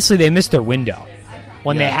 Honestly, they missed their window.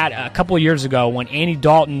 When they had a couple of years ago, when Andy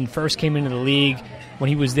Dalton first came into the league, when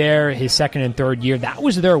he was there his second and third year, that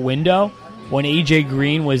was their window when A.J.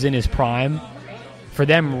 Green was in his prime for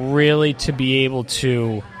them really to be able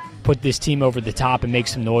to put this team over the top and make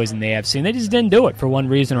some noise in the AFC. And they just didn't do it for one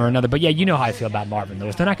reason or another. But yeah, you know how I feel about Marvin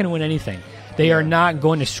Lewis. They're not going to win anything. They are not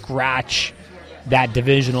going to scratch that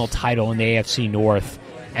divisional title in the AFC North.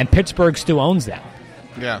 And Pittsburgh still owns them.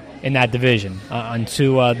 Yeah, in that division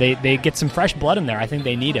until they get some fresh blood in there. I think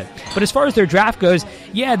they need it. But as far as their draft goes,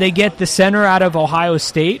 yeah, they get the center out of Ohio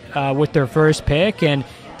State with their first pick, and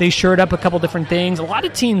they shored up a couple different things. A lot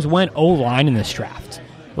of teams went O-line in this draft,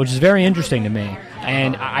 which is very interesting to me.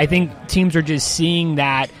 And I think teams are just seeing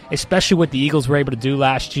that, especially what the Eagles were able to do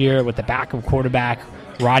last year with the backup quarterback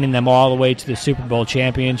riding them all the way to the Super Bowl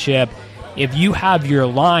championship. If you have your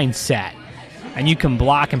line set, and you can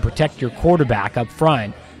block and protect your quarterback up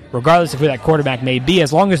front, regardless of who that quarterback may be,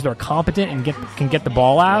 as long as they're competent and can get the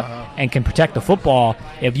ball out and can protect the football,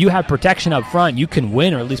 if you have protection up front, you can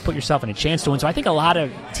win or at least put yourself in a chance to win. So I think a lot of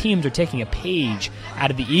teams are taking a page out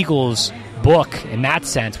of the Eagles' book in that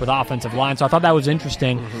sense with offensive line. So I thought that was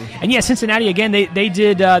interesting. And yeah, Cincinnati, again, they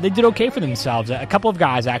did okay for themselves. A couple of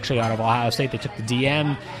guys actually out of Ohio State. They took the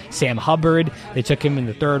DM, Sam Hubbard. They took him in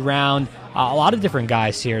the third round. A lot of different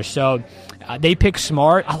guys here. So they pick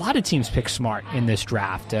smart. A lot of teams pick smart in this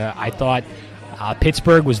draft. I thought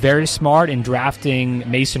Pittsburgh was very smart in drafting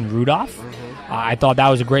Mason Rudolph. I thought that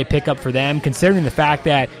was a great pickup for them, considering the fact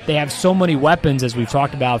that they have so many weapons, as we've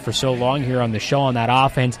talked about for so long here on the show on that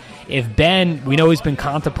offense. If Ben, we know he's been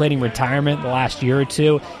contemplating retirement the last year or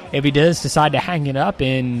two. If he does decide to hang it up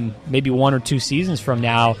in maybe 1 or 2 seasons from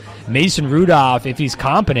now, Mason Rudolph, if he's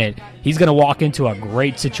competent, he's going to walk into a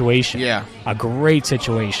great situation. Yeah. A great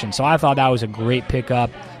situation. So I thought that was a great pickup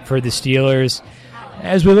for the Steelers.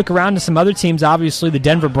 As we look around to some other teams, obviously the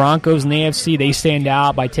Denver Broncos in the AFC, they stand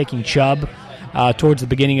out by taking Chubb towards the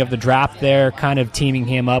beginning of the draft there, kind of teaming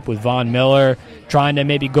him up with Von Miller, trying to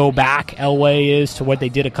maybe go back, Elway is, to what they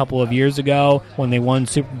did a couple of years ago when they won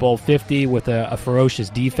Super Bowl 50 with a ferocious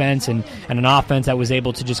defense and an offense that was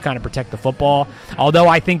able to just kind of protect the football. Although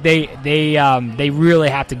I think they really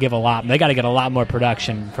have to give a lot. They got to get a lot more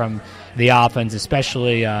production from the offense,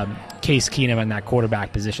 especially Case Keenum in that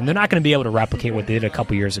quarterback position. They're not going to be able to replicate what they did a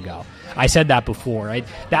couple years ago. I said that before, right?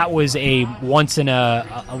 That was a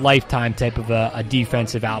once-in-a-lifetime type of a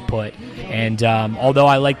defensive output. And although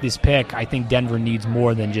I like this pick, I think Denver needs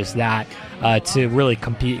more than just that to really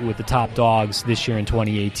compete with the top dogs this year in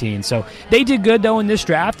 2018. So they did good, though, in this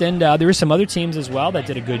draft, and there were some other teams as well that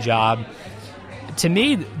did a good job. To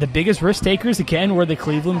me, the biggest risk takers, again, were the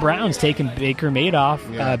Cleveland Browns, taking Baker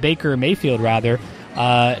Mayfield,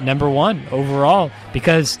 number one overall,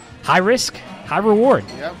 because high risk, high reward.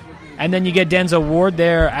 Yep. And then you get Denzel Ward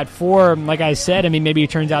there at 4. Like I said, I mean, maybe he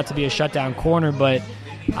turns out to be a shutdown corner, but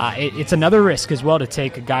it's another risk as well to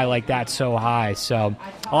take a guy like that so high. So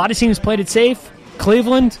a lot of teams played it safe.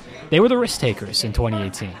 Cleveland, they were the risk takers in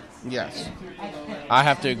 2018. Yes. I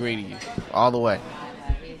have to agree to you all the way.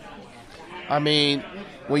 I mean,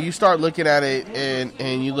 when you start looking at it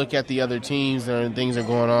and you look at the other teams and things are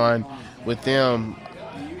going on with them,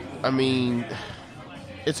 I mean,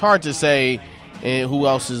 it's hard to say who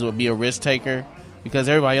else would be a risk taker because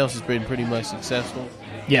everybody else has been pretty much successful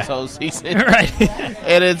this whole season. Right.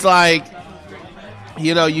 And it's like,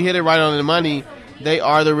 you hit it right on the money. They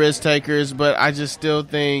are the risk takers, but I just still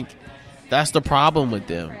think that's the problem with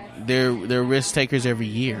them. They're risk takers every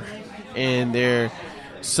year, and they're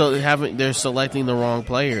selecting the wrong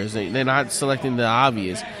players. They're not selecting the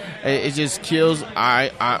obvious. It just kills.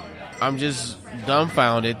 I'm just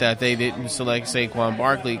dumbfounded that they didn't select Saquon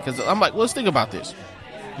Barkley because I'm like, let's think about this.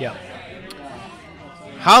 Yeah.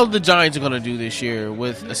 How the Giants are going to do this year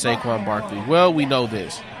with a Saquon Barkley? Well, we know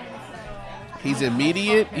this. He's an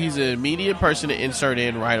immediate person to insert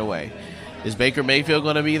in right away. Is Baker Mayfield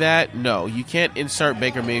going to be that? No, you can't insert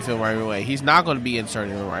Baker Mayfield right away. He's not going to be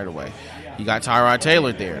inserted in right away. You got Tyrod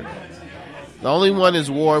Taylor there. The only one is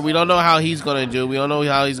Ward. We don't know how he's going to do. We don't know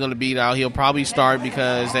how he's going to beat out. He'll probably start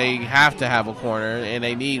because they have to have a corner and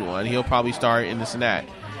they need one. He'll probably start in this and that.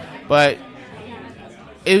 But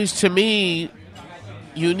it was, to me,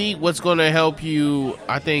 you need what's going to help you,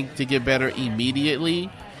 I think, to get better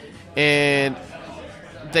immediately. And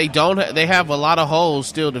they have a lot of holes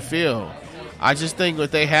still to fill. I just think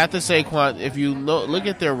that they have to Saquon. If you look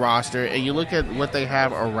at their roster and you look at what they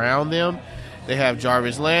have around them, they have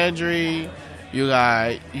Jarvis Landry. You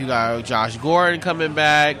got Josh Gordon coming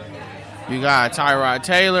back. You got Tyrod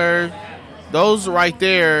Taylor. Those right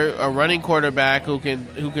there, a running quarterback who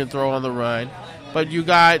can throw on the run. But you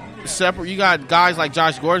got guys like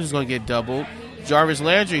Josh Gordon who's going to get doubled. Jarvis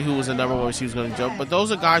Landry, who was the number one receiver, is going to jump. But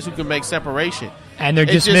those are guys who can make separation. And they're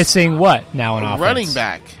just missing what now in offense? Running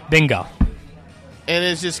back. Bingo. And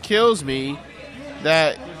it just kills me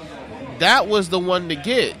that was the one to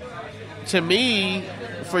get. To me,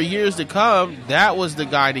 for years to come, that was the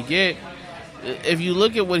guy to get. If you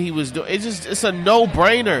look at what he was doing, it's a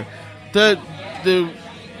no-brainer. The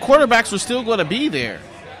quarterbacks were still going to be there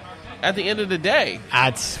at the end of the day.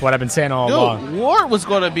 That's what I've been saying all along. Ward was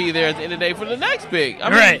going to be there at the end of the day for the next pick. I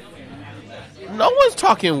mean, no one's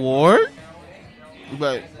talking Ward.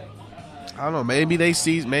 But I don't know. Maybe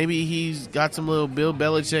he's got some little Bill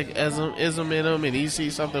Belichick ism in him, and he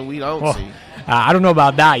sees something we don't see. I don't know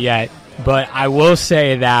about that yet, but I will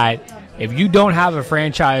say that if you don't have a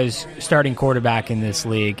franchise starting quarterback in this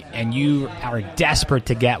league and you are desperate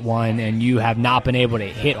to get one and you have not been able to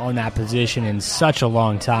hit on that position in such a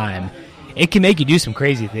long time, it can make you do some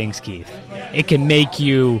crazy things, Keith. It can make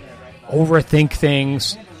you overthink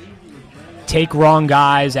things, take wrong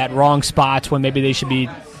guys at wrong spots when maybe they should be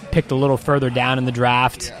picked a little further down in the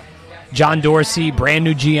draft. John Dorsey, brand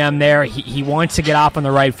new GM there. He wants to get off on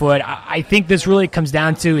the right foot. I think this really comes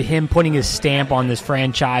down to him putting his stamp on this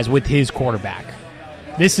franchise with his quarterback.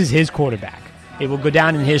 This is his quarterback. It will go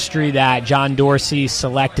down in history that John Dorsey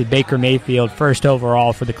selected Baker Mayfield first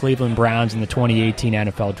overall for the Cleveland Browns in the 2018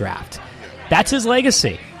 NFL Draft. That's his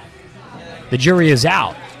legacy. The jury is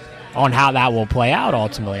out on how that will play out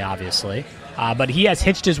ultimately, obviously. But he has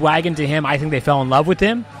hitched his wagon to him. I think they fell in love with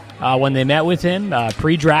him when they met with him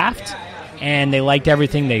pre-draft, and they liked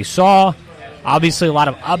everything they saw. Obviously, a lot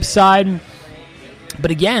of upside.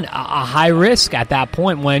 But again, a high risk at that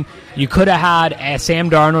point when you could have had a Sam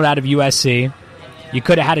Darnold out of USC. You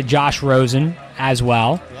could have had a Josh Rosen as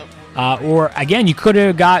well. Or, again, you could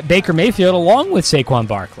have got Baker Mayfield along with Saquon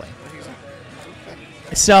Barkley.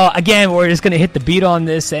 So, again, we're just going to hit the beat on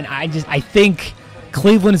this, and I think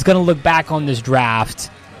Cleveland is going to look back on this draft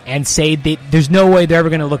and say there's no way they're ever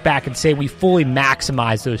going to look back and say we fully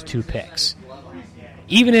maximized those two picks.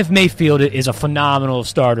 Even if Mayfield is a phenomenal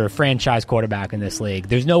starter, franchise quarterback in this league,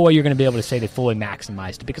 there's no way you're going to be able to say they fully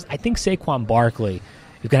maximized it because I think Saquon Barkley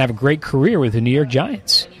is going to have a great career with the New York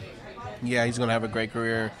Giants. Yeah, he's going to have a great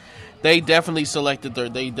career. they definitely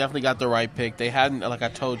they definitely got the right pick. They hadn't, like I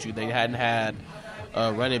told you, they hadn't had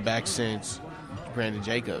a running back since Brandon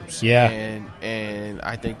Jacobs. Yeah. And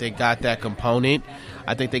I think they got that component.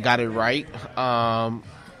 I think they got it right. I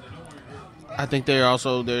think they're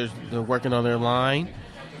working on their line.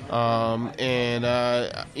 They're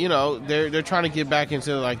trying to get back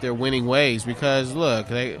into like their winning ways because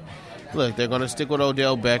they're going to stick with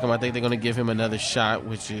Odell Beckham. I think they're going to give him another shot,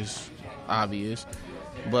 which is obvious.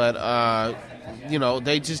 But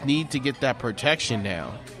they just need to get that protection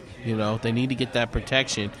now. They need to get that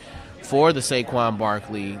protection for the Saquon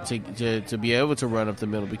Barkley to be able to run up the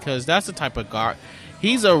middle because that's the type of guard.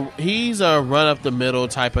 He's a run up the middle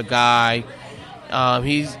type of guy.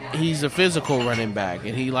 He's a physical running back,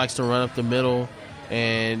 and he likes to run up the middle.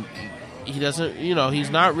 And he doesn't, he's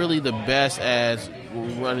not really the best as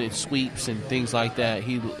running sweeps and things like that.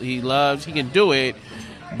 He can do it,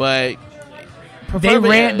 but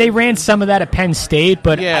they ran some of that at Penn State.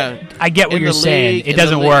 But yeah, I get what you're saying. It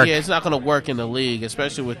doesn't work. Yeah, it's not going to work in the league,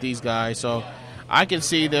 especially with these guys. So I can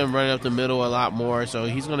see them running up the middle a lot more. So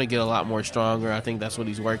he's going to get a lot more stronger. I think that's what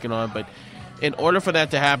he's working on, but. In order for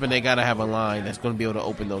that to happen, they got to have a line that's going to be able to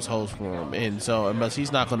open those holes for him. And so, unless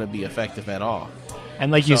he's not going to be effective at all.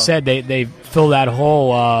 And like you said, they fill that hole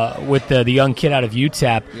with the young kid out of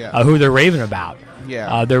UTEP, who they're raving about.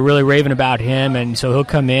 Yeah. They're really raving about him, and so he'll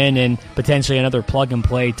come in and potentially another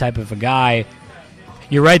plug-and-play type of a guy.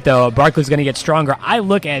 You're right, though. Barkley's going to get stronger. I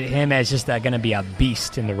look at him as just going to be a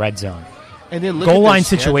beast in the red zone. And then goal line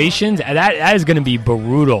situations, that is going to be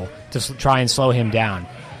brutal to try and slow him down.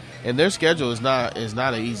 And their schedule is not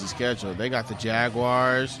an easy schedule. They got the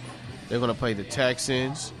Jaguars. They're going to play the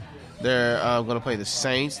Texans. They're going to play the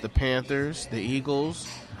Saints, the Panthers, the Eagles.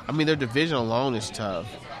 I mean, their division alone is tough.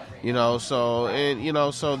 So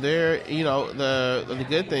they're the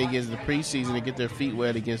good thing is the preseason to get their feet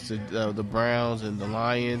wet against the Browns and the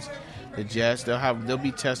Lions, the Jets. They'll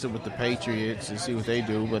be tested with the Patriots and see what they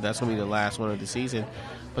do, but that's going to be the last one of the season.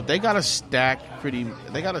 But they got a stacked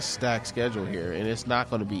schedule here, and it's not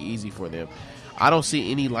going to be easy for them. I don't see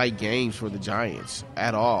any light games for the Giants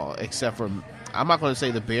at all, except for I'm not going to say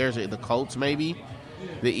the Bears or the Colts. Maybe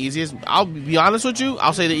the easiest. I'll be honest with you.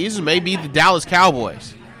 I'll say the easiest may be the Dallas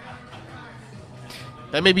Cowboys.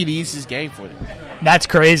 That may be the easiest game for them. That's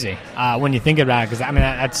crazy when you think about it, because I mean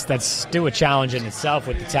that's still a challenge in itself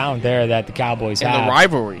with the talent there that the Cowboys have. And the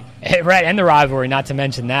rivalry. Right, and the rivalry, not to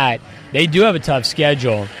mention that. They do have a tough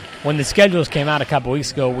schedule. When the schedules came out a couple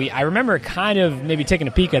weeks ago, I remember kind of maybe taking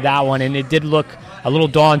a peek at that one, and it did look a little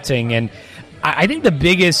daunting. And I think the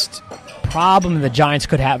biggest problem the Giants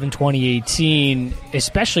could have in 2018,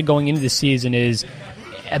 especially going into the season, is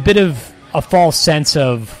a bit of a false sense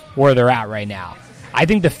of where they're at right now. I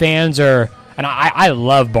think the fans are... And I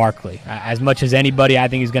love Barkley. As much as anybody, I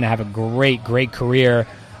think he's going to have a great, great career.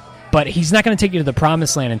 But he's not going to take you to the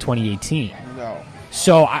promised land in 2018. No.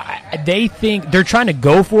 So they think they're trying to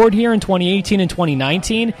go for it here in 2018 and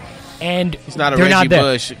 2019. And it's not a Reggie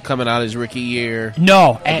Bush coming out his rookie year.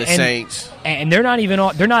 No. And the Saints. And they're not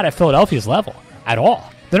they're at Philadelphia's level at all.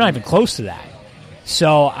 They're not even close to that.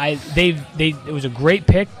 So it was a great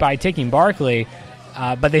pick by taking Barkley,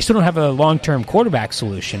 but they still don't have a long-term quarterback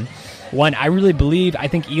solution. One, I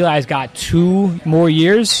think Eli's got 2 more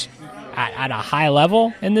years at a high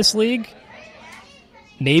level in this league.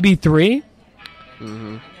 Maybe 3.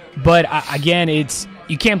 Mm-hmm. But again,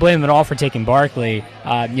 you can't blame them at all for taking Barkley.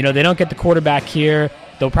 They don't get the quarterback here.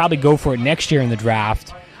 They'll probably go for it next year in the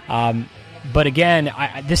draft. But again,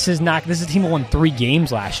 this is a team that won 3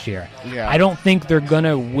 games last year. Yeah. I don't think they're going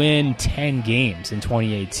to win 10 games in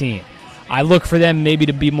 2018. I look for them maybe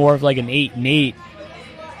to be more of like an 8-8,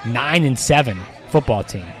 9-7 football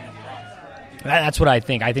team. That's what I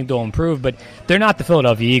think. I think they'll improve, but they're not the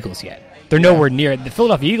Philadelphia Eagles yet. They're nowhere near. The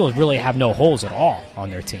Philadelphia Eagles really have no holes at all on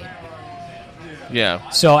their team. Yeah.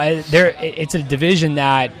 So it's a division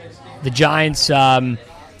that the Giants,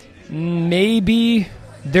 maybe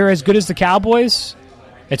they're as good as the Cowboys.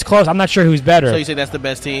 It's close. I'm not sure who's better. So you say that's the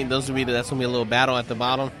best team? That's going to be a little battle at the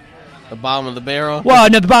bottom? The bottom of the barrel? Well,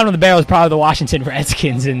 no, the bottom of the barrel is probably the Washington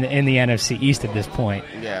Redskins in the NFC East at this point.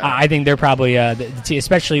 Yeah. I think they're probably the team,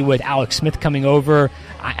 especially with Alex Smith coming over.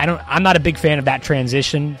 I'm not a big fan of that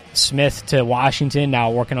transition, Smith to Washington,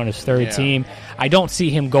 now working on his 3rd team. I don't see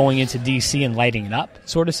him going into D.C. and lighting it up,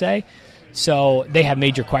 sort of say. So they have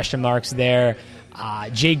major question marks there.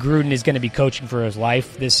 Jay Gruden is going to be coaching for his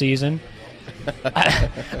life this season.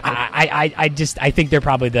 I think they're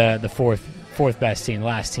probably the fourth best team,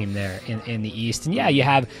 last team there in the East. And, yeah, you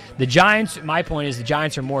have the Giants. My point is the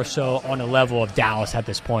Giants are more so on a level of Dallas at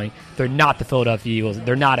this point. They're not the Philadelphia Eagles.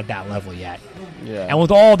 They're not at that level yet. Yeah. And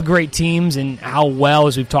with all the great teams and how well,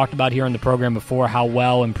 as we've talked about here on the program before, how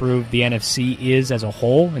well improved the NFC is as a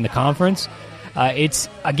whole in the conference, it's,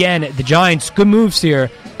 again, the Giants, good moves here,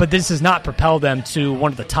 but this does not propel them to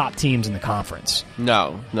one of the top teams in the conference.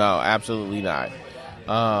 No, absolutely not.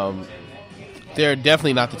 They're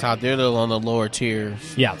definitely not the top. They're on the lower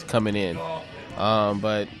tiers coming in.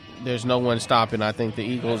 But there's no one stopping. I think the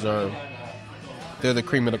Eagles they're the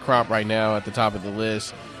cream of the crop right now at the top of the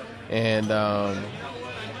list. And, I'm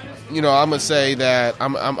going to say that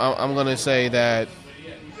I'm going to say that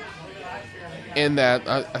in that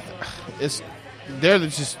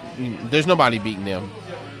there's nobody beating them.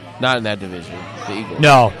 Not in that division, the Eagles.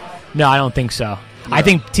 No, I don't think so. No. I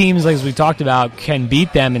think teams, like as we talked about, can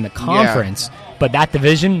beat them in the conference, but that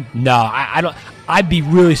division, no, I don't. I'd be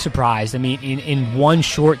really surprised. I mean, in one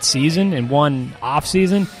short season, in one off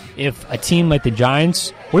season, if a team like the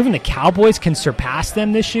Giants or even the Cowboys can surpass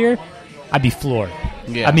them this year, I'd be floored.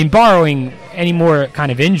 Yeah. I mean, borrowing any more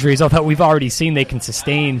kind of injuries, although we've already seen they can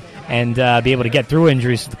sustain and be able to get through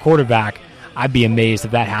injuries to the quarterback, I'd be amazed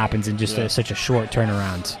if that happens in just such a short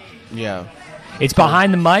turnaround. Yeah. It's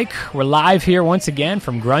Behind the Mic. We're live here once again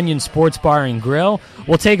from Grunion Sports Bar and Grill.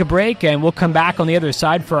 We'll take a break, and we'll come back on the other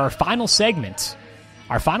side for our final segment.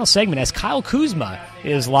 Our final segment as Kyle Kuzma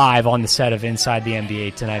is live on the set of Inside the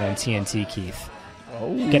NBA tonight on TNT, Keith.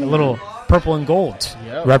 Oh. Getting a little purple and gold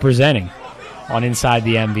representing on Inside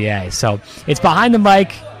the NBA. So it's Behind the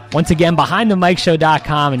Mic. Once again,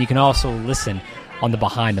 BehindTheMicShow.com, and you can also listen on the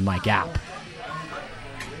Behind the Mic app.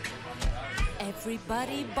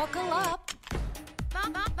 Everybody buckle up.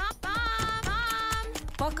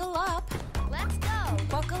 Buckle up. Let's go.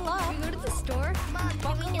 Buckle up. Can we go to the store? Mom,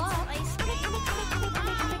 buckle can we get up. some ice cream?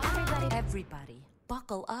 Everybody,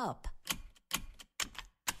 buckle up.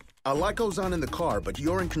 A lot goes on in the car, but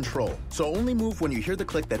you're in control. So only move when you hear the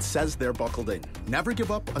click that says they're buckled in. Never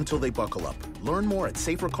give up until they buckle up. Learn more at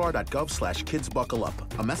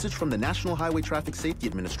safercar.gov/kidsbuckleup. A message from the National Highway Traffic Safety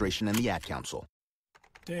Administration and the Ad Council.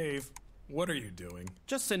 Dave, what are you doing?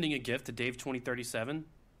 Just sending a gift to Dave 2037.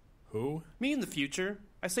 Who? Me in the future.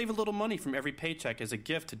 I save a little money from every paycheck as a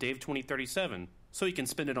gift to Dave 2037, so he can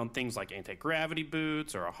spend it on things like anti-gravity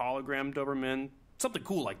boots or a hologram Doberman, something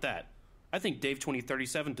cool like that. I think Dave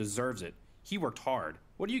 2037 deserves it. He worked hard.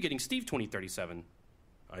 What are you getting Steve 2037?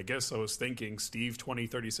 I guess I was thinking Steve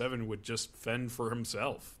 2037 would just fend for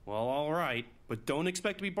himself. Well, all right, but don't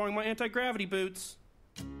expect to be borrowing my anti-gravity boots.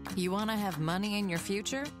 You want to have money in your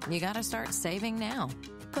future? You got to start saving now.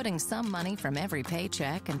 Putting some money from every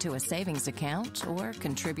paycheck into a savings account or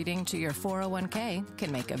contributing to your 401k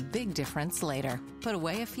can make a big difference later. Put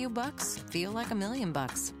away a few bucks, feel like $1 million.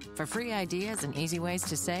 For free ideas and easy ways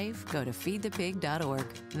to save, go to feedthepig.org.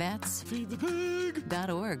 That's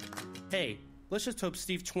feedthepig.org. Hey, let's just hope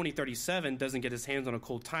Steve 2037 doesn't get his hands on a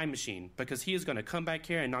cold time machine, because he is going to come back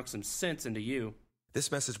here and knock some sense into you.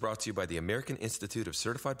 This message brought to you by the American Institute of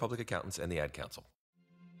Certified Public Accountants and the Ad Council.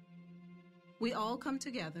 We all come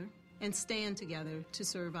together and stand together to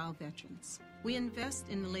serve our veterans. We invest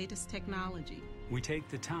in the latest technology. We take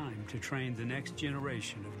the time to train the next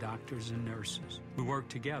generation of doctors and nurses. We work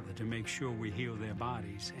together to make sure we heal their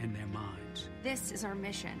bodies and their minds. This is our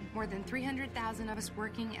mission. More than 300,000 of us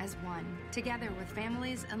working as one, together with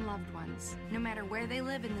families and loved ones. No matter where they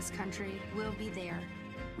live in this country, we'll be there.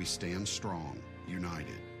 We stand strong,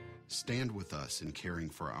 united. Stand with us in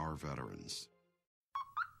caring for our veterans.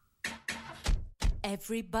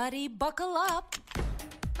 Everybody buckle up.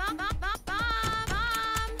 Mom.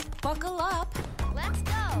 Buckle up. Let's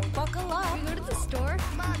go. Buckle up. Can we go to the store?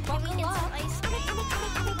 Mom, can we get some ice cream?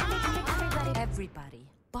 Everybody,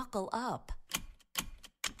 buckle up.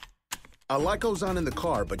 A lot goes on in the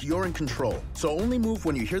car, but you're in control. So only move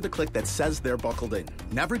when you hear the click that says they're buckled in.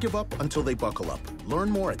 Never give up until they buckle up.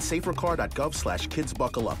 Learn more at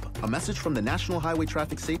safercar.gov/kidsbuckleup. A message from the National Highway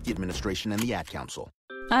Traffic Safety Administration and the Ad Council.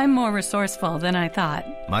 I'm more resourceful than I thought.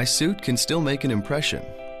 My suit can still make an impression.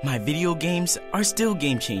 My video games are still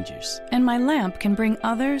game changers. And my lamp can bring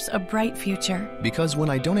others a bright future. Because when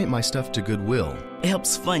I donate my stuff to Goodwill, it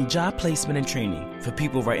helps fund job placement and training for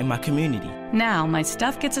people right in my community. Now my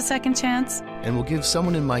stuff gets a second chance. And will give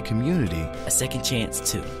someone in my community a second chance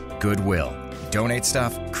too. Goodwill. Donate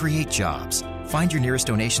stuff, create jobs. Find your nearest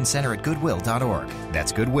donation center at goodwill.org.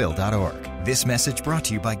 That's goodwill.org. This message brought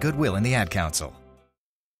to you by Goodwill and the Ad Council.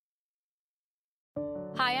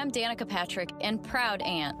 Hi, I'm Danica Patrick and proud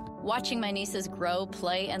aunt. Watching my nieces grow,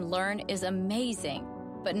 play, and learn is amazing,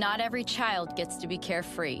 but not every child gets to be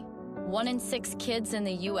carefree. 1 in 6 kids in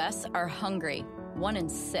the U.S. are hungry. 1 in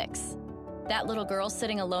 6. That little girl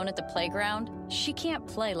sitting alone at the playground, she can't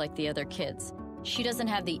play like the other kids. She doesn't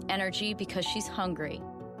have the energy because she's hungry.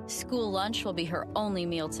 School lunch will be her only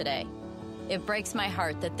meal today. It breaks my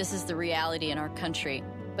heart that this is the reality in our country,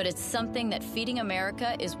 but it's something that Feeding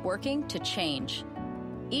America is working to change.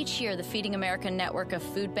 Each year, the Feeding America network of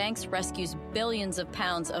food banks rescues billions of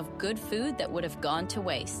pounds of good food that would have gone to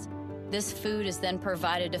waste. This food is then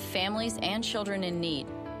provided to families and children in need.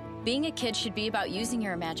 Being a kid should be about using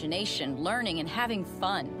your imagination, learning, and having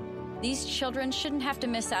fun. These children shouldn't have to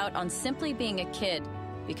miss out on simply being a kid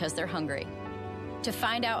because they're hungry. To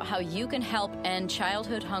find out how you can help end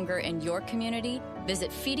childhood hunger in your community,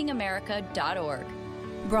 visit feedingamerica.org.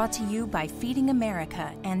 Brought to you by Feeding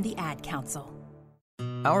America and the Ad Council.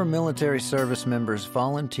 Our military service members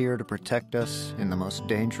volunteer to protect us in the most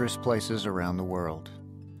dangerous places around the world.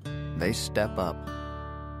 They step up.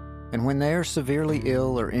 And when they are severely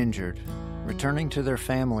ill or injured, returning to their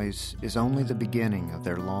families is only the beginning of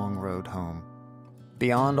their long road home.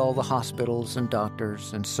 Beyond all the hospitals and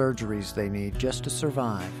doctors and surgeries they need just to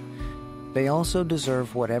survive, they also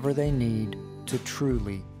deserve whatever they need to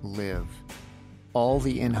truly live. All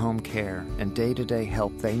the in-home care and day-to-day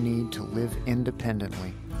help they need to live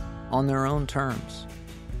independently, on their own terms.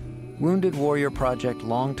 Wounded Warrior Project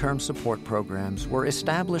long-term support programs were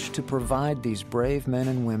established to provide these brave men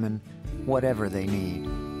and women whatever they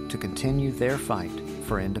need to continue their fight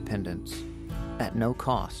for independence, at no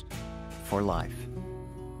cost, for life.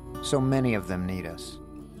 So many of them need us,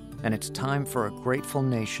 and it's time for a grateful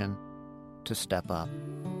nation to step up.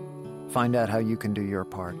 Find out how you can do your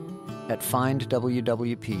part at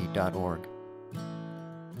findwwp.org.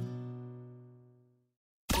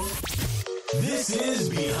 This is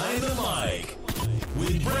Behind the Mic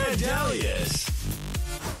with Brad Dalius.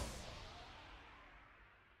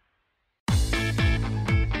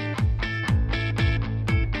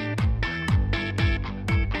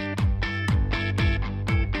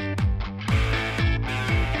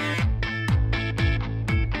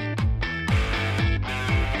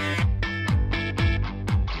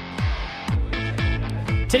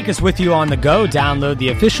 Take us with you on the go. Download the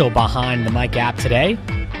official Behind the Mic app today.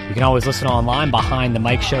 You can always listen online,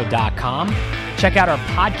 BehindTheMicShow.com. Check out our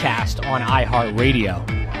podcast on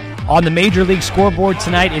iHeartRadio. On the Major League scoreboard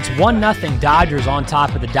tonight, it's 1-0 Dodgers on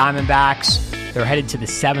top of the Diamondbacks. They're headed to the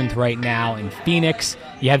 7th right now in Phoenix.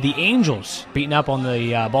 You have the Angels beating up on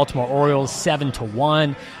the Baltimore Orioles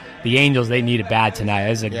 7-1. The Angels, they need it bad tonight.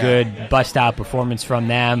 This is a good bust-out performance from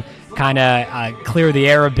them. Kind of clear the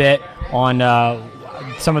air a bit on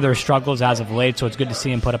some of their struggles as of late, so it's good to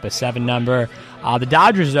see him put up a 7 number. The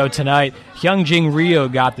Dodgers, though, tonight, Hyunjin Ryu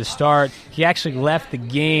got the start. He actually left the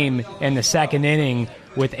game in the second inning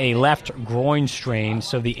with a left groin strain,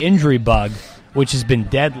 so the injury bug, which has been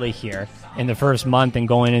deadly here in the first month and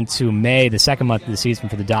going into May, the second month of the season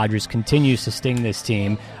for the Dodgers, continues to sting this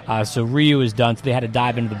team. So Ryu is done, so they had to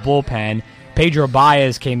dive into the bullpen. Pedro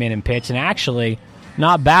Baez came in and pitched, and actually,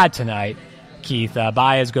 not bad tonight, Keith.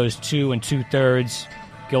 Baez goes 2 2/3.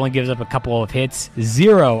 He only gives up a couple of hits,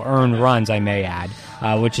 0 earned runs, I may add,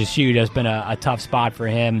 which is huge. It's been a tough spot for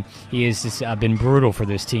him. He has just been brutal for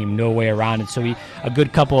this team, no way around it. So a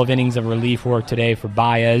good couple of innings of relief work today for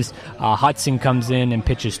Baez. Hudson comes in and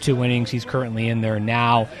pitches 2 innings. He's currently in there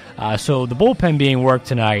now. So the bullpen being worked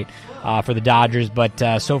tonight for the Dodgers,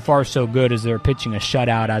 but so far so good as they're pitching a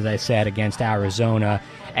shutout, as I said, against Arizona.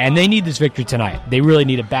 And they need this victory tonight. They really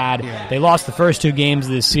need it bad. Yeah. They lost the first 2 games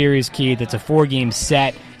of this series, Keith. It's a 4-game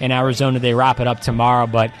set in Arizona. They wrap it up tomorrow,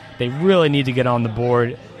 but they really need to get on the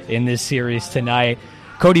board in this series tonight.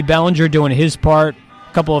 Cody Bellinger doing his part.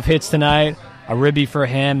 A couple of hits tonight. A ribby for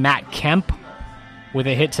him. Matt Kemp with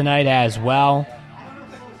a hit tonight as well.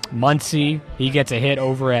 Muncy, he gets a hit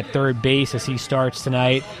over at third base as he starts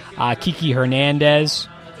tonight. Kiki Hernandez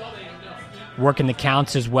working the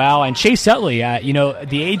counts as well. And Chase Utley,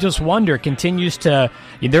 the ageless wonder continues to...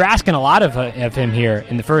 They're asking a lot of him here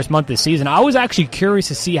in the first month of the season. I was actually curious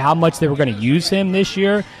to see how much they were going to use him this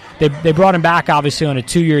year. They brought him back, obviously, on a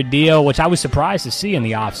 2-year deal, which I was surprised to see in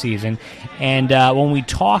the offseason. And when we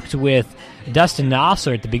talked with Dustin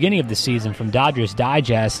Nosler at the beginning of the season from Dodgers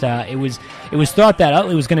Digest, it was thought that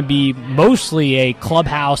Utley was going to be mostly a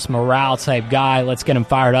clubhouse morale type guy. Let's get him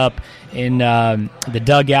fired up in the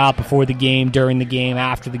dugout before the game, during the game,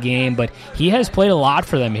 after the game. But he has played a lot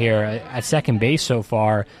for them here at second base so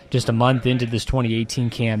far, just a month into this 2018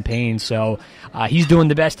 campaign. So he's doing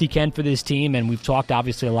the best he can for this team, and we've talked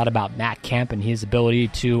obviously a lot about Matt Kemp and his ability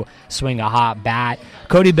to swing a hot bat.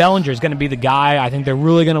 Cody Bellinger is going to be the guy I think they're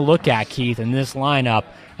really going to look at, Keith, in this lineup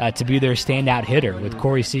to be their standout hitter. With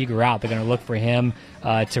Corey Seager out, they're going to look for him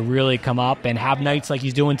to really come up and have nights like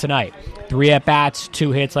he's doing tonight. 3 at-bats,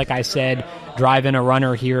 2 hits, like I said, drive in a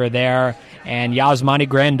runner here or there. And Yasmani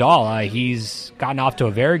Grandal, he's gotten off to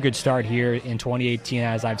a very good start here in 2018,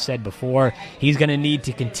 as I've said before. He's going to need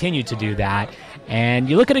to continue to do that. And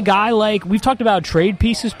you look at a guy like, we've talked about trade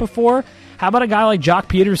pieces before. How about a guy like Jock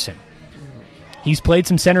Peterson? He's played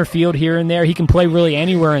some center field here and there. He can play really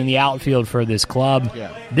anywhere in the outfield for this club.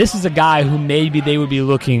 Yeah. This is a guy who maybe they would be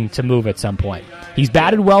looking to move at some point. He's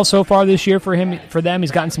batted well so far this year for them. He's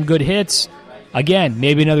gotten some good hits. Again,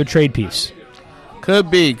 maybe another trade piece. Could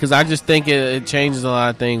be, because I just think it changes a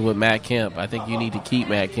lot of things with Matt Kemp. I think you need to keep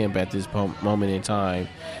Matt Kemp at this moment in time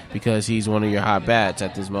because he's one of your hot bats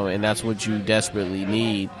at this moment, and that's what you desperately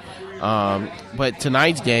need. But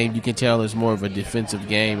tonight's game, you can tell is more of a defensive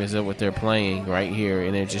game. Is that what they're playing right here?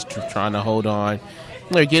 And they're just trying to hold on.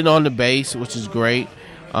 They're getting on the base, which is great.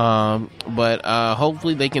 But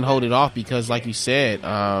hopefully they can hold it off because, like you said,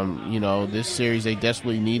 this series they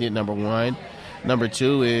desperately need it, number one. Number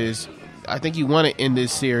two is I think you want to end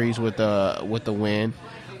this series with the win.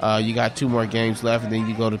 You got 2 more games left, and then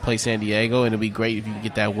you go to play San Diego, and it'd be great if you could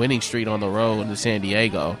get that winning streak on the road to San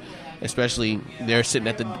Diego. Especially they're sitting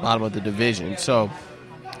at the bottom of the division. So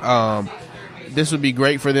this would be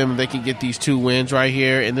great for them if they could get these 2 wins right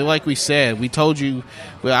here. And then, like we said, we told you,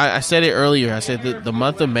 I said it earlier, I said that the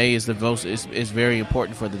month of May is very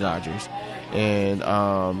important for the Dodgers. And,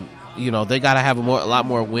 they got to have a lot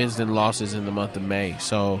more wins than losses in the month of May.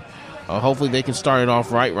 So hopefully they can start it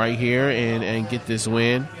off right here and get this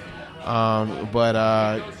win. They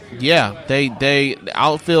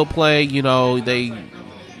outfield play,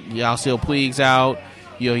 Yasiel Puig's out.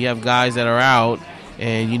 You have guys that are out,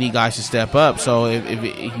 and you need guys to step up. So if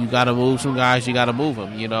you got to move some guys, you got to move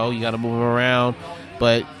them. You got to move them around.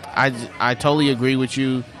 But I totally agree with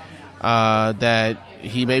you that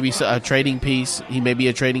he may be a trading piece. He may be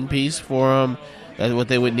a trading piece for them. That's what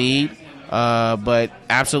they would need. But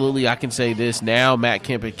absolutely, I can say this now: Matt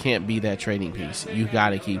Kemp can't be that trading piece. You got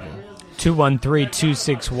to keep him.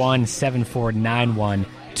 213-261-7491.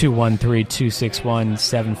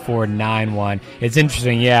 213-261-7491. It's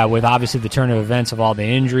interesting, with obviously the turn of events of all the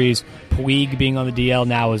injuries, Puig being on the DL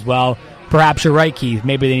now as well. Perhaps you're right, Keith.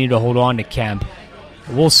 Maybe they need to hold on to Kemp.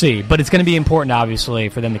 We'll see. But it's going to be important, obviously,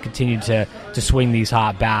 for them to continue to swing these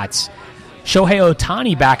hot bats. Shohei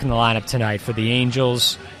Ohtani back in the lineup tonight for the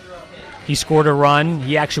Angels. He scored a run.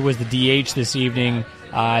 He actually was the DH this evening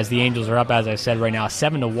as the Angels are up, as I said, right now,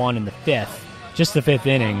 7-1 in the 5th. Just the 5th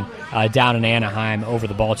inning down in Anaheim over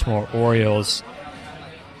the Baltimore Orioles.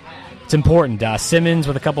 It's important. Simmons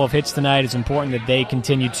with a couple of hits tonight. It's important that they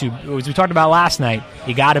continue to, as we talked about last night,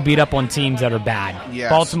 you got to beat up on teams that are bad. Yes.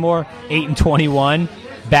 Baltimore, 8-21,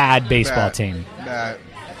 bad baseball team. Bad.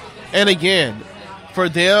 And again, for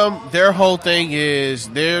them, their whole thing is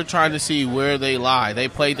they're trying to see where they lie. They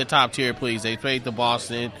played the top tier, please. They played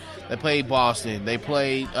Boston. They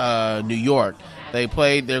played New York. They're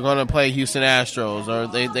going to play Houston Astros, or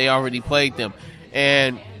they already played them.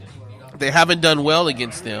 And they haven't done well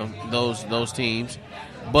against them, those teams.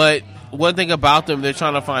 But one thing about them, they're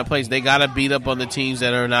trying to find plays. They got to beat up on the teams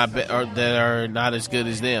that are not as good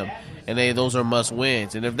as them. And those are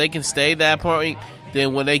must-wins. And if they can stay that point,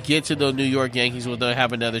 then when they get to the New York Yankees, they'll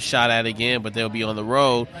have another shot at it again, but they'll be on the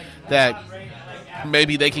road, that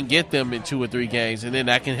maybe they can get them in 2 or 3 games, and then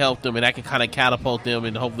that can help them, and that can kind of catapult them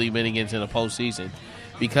and hopefully winning into the postseason,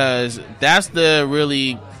 because that's the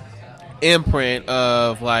really imprint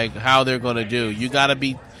of like how they're going to do. You got to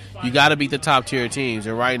beat the top tier teams,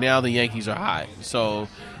 and right now the Yankees are hot. So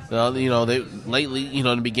they lately, in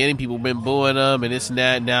the beginning, people have been booing them and this and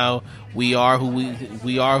that. Now we are who we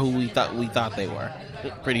thought they were.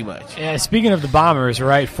 Pretty much. Yeah, speaking of the Bombers,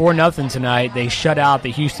 right, 4-0 tonight. They shut out the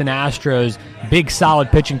Houston Astros. Big, solid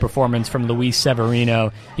pitching performance from Luis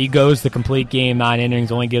Severino. He goes the complete game, 9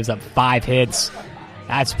 innings, only gives up 5 hits.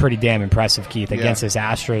 That's pretty damn impressive, Keith, against this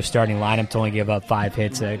Astros starting lineup to only give up 5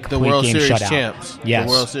 hits. A complete the World game Series shutout. Champs. Yes.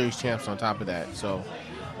 The World Series champs on top of that. So,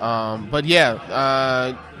 the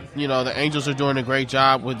Angels are doing a great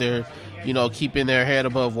job with their, keeping their head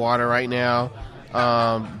above water right now.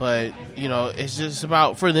 But it's just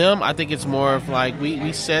about, for them, I think it's more of like,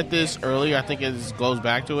 we said this earlier, I think it goes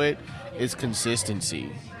back to it, is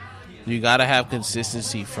consistency. You got to have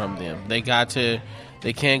consistency from them. They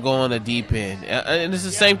can't go on a deep end. And it's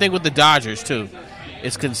the same thing with the Dodgers too.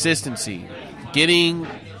 It's consistency. Getting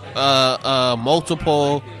a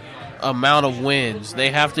multiple amount of wins.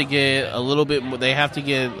 They have to get a little bit more, they have to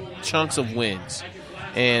get chunks of wins.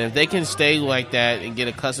 And if they can stay like that and get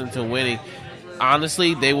accustomed to winning,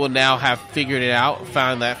 honestly, they will now have figured it out,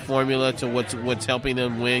 found that formula to what's helping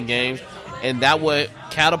them win games, and that would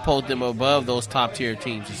catapult them above those top-tier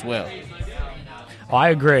teams as well. Oh, I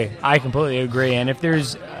agree. I completely agree. And if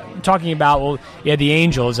there's talking about, the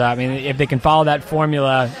Angels, I mean, if they can follow that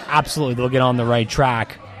formula, absolutely they'll get on the right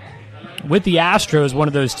track. With the Astros, one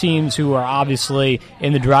of those teams who are obviously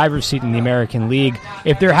in the driver's seat in the American League,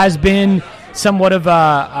 if there has been somewhat of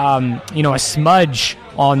a smudge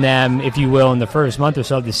on them, if you will, in the first month or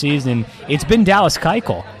so of the season, it's been Dallas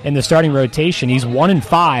Keuchel in the starting rotation. He's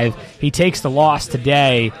 1-5. He takes the loss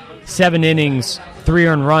today. 7 innings, 3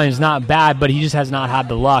 earned runs, not bad, but he just has not had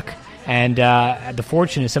the luck and the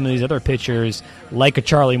fortune of some of these other pitchers, like a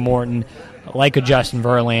Charlie Morton, like a Justin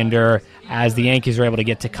Verlander, as the Yankees are able to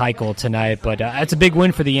get to Keuchel tonight. But that's a big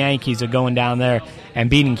win for the Yankees of going down there and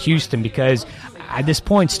beating Houston, because at this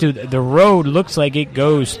point, Stu, the road looks like it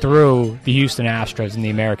goes through the Houston Astros in the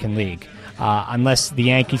American League. Unless the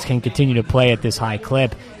Yankees can continue to play at this high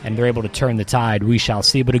clip and they're able to turn the tide, we shall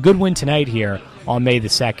see. But a good win tonight here on May the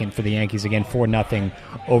 2nd for the Yankees, again 4-0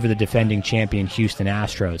 over the defending champion Houston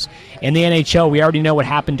Astros. In the NHL, we already know what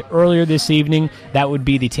happened earlier this evening. That would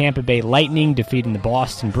be the Tampa Bay Lightning defeating the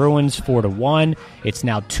Boston Bruins 4-1. It's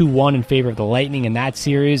now 2-1 in favor of the Lightning in that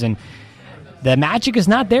series, and the magic is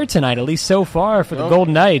not there tonight, at least so far for the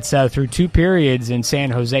Golden Knights. Through 2 periods in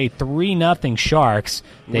San Jose, 3-0 Sharks.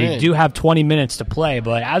 They do have 20 minutes to play,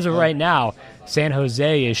 but as of right now, San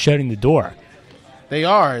Jose is shutting the door. They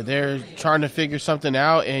are. They're trying to figure something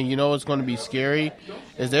out, and you know what's going to be scary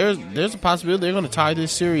is there's a possibility they're going to tie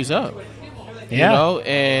this series up. Yeah. You know,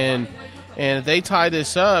 and if they tie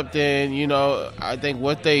this up, then, you know, I think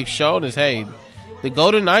what they've shown is, hey, the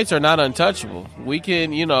Golden Knights are not untouchable. We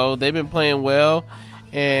can, you know, they've been playing well,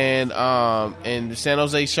 and the San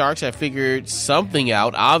Jose Sharks have figured something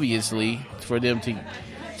out, obviously, for them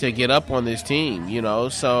to get up on this team, you know.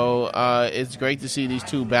 So it's great to see these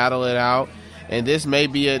two battle it out, and this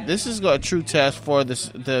is a true test for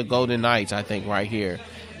the Golden Knights, I think, right here.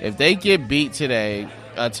 If they get beat tonight,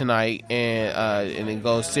 and it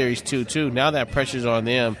goes series 2-2, now that pressure's on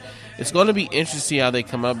them. It's going to be interesting to see how they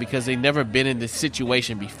come up, because they've never been in this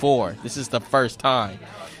situation before. This is the first time.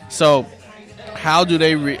 So how do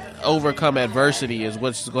they overcome adversity is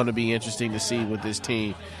what's going to be interesting to see with this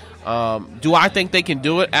team. Do I think they can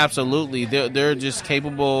do it? Absolutely. They're just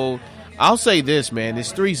capable. I'll say this, man.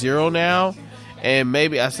 It's 3-0 now, and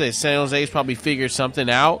maybe I said San Jose's probably figured something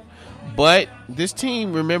out. But this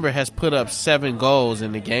team, remember, has put up 7 goals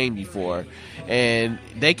in the game before, and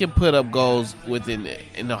they can put up goals in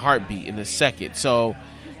the heartbeat, in a second. So,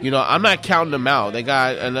 you know, I'm not counting them out. They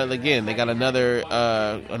got another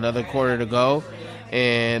quarter to go,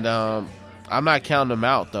 and I'm not counting them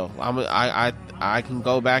out though. I can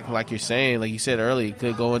go back, like you're saying, like you said earlier, it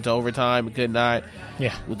could go into overtime, it could not.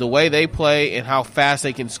 Yeah. With the way they play and how fast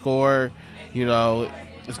they can score, you know.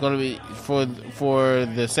 It's going to be for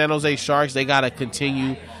the San Jose Sharks. They got to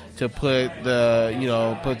continue to put their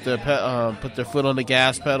foot on the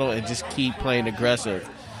gas pedal and just keep playing aggressive,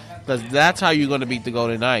 because that's how you're going to beat the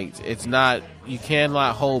Golden Knights. It's not, you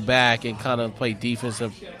cannot hold back and kind of play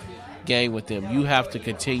defensive game with them. You have to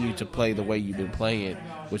continue to play the way you've been playing,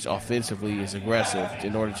 which offensively is aggressive,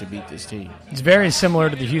 in order to beat this team. It's very similar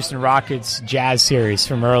to the Houston Rockets Jazz series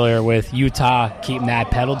from earlier, with Utah keeping that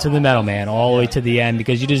pedal to the metal, man, all the way to the end,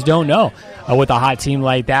 because you just don't know with a hot team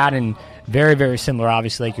like that. And very, very similar,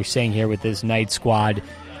 obviously, like you're saying here with this Knight squad,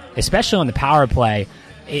 especially on the power play.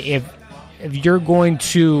 If you're going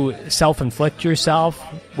to self-inflict yourself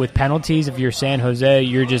with penalties, if you're San Jose,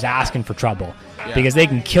 you're just asking for trouble, because they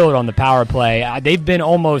can kill it on the power play. They've been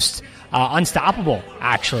almost unstoppable,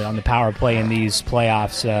 actually, on the power play in these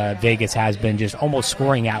playoffs. Vegas has been just almost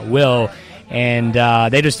scoring at will, and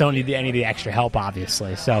they just don't need any of the extra help,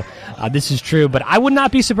 obviously. So this is true, but I would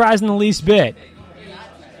not be surprised in the least bit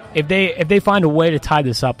if they find a way to tie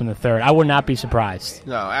this up in the third. I would not be surprised.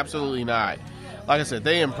 No, absolutely not. Like I said,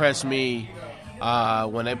 they impressed me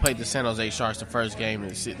when they played the San Jose Sharks the first game of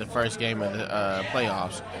the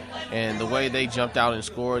playoffs, and the way they jumped out and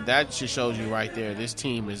scored, that just shows you right there, this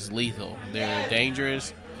team is lethal. They're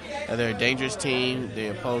dangerous. They're a dangerous team.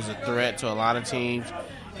 They pose a threat to a lot of teams,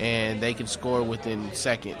 and they can score within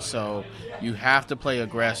seconds. So you have to play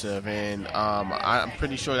aggressive, and I'm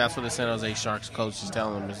pretty sure that's what the San Jose Sharks coach is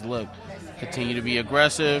telling them is, look, continue to be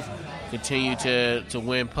aggressive, continue to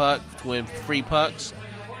win free pucks,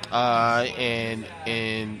 and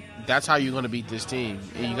that's how you're going to beat this team.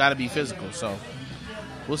 And you got to be physical. So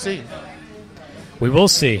we'll see. We will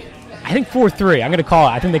see. I think 4-3. I'm going to call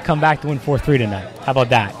it. I think they come back to win 4-3 tonight. How about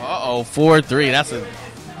that? 4-3. That's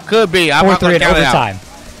could be. 4-3 in overtime.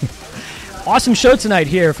 Awesome show tonight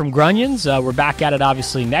here from Grunyon's. We're back at it,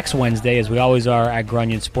 obviously, next Wednesday, as we always are at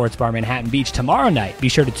Grunion Sports Bar, Manhattan Beach. Tomorrow night, be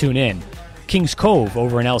sure to tune in. Kings Cove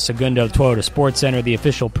over in El Segundo Toyota Sports Center, the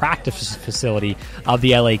official practice facility of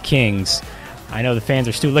the LA Kings. I know the fans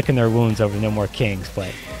are still licking their wounds over no more Kings,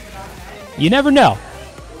 but you never know.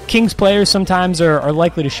 Kings players sometimes are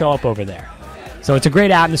likely to show up over there. So it's a great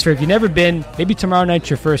atmosphere. If you've never been, maybe tomorrow night's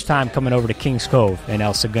your first time coming over to Kings Cove in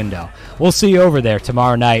El Segundo. We'll see you over there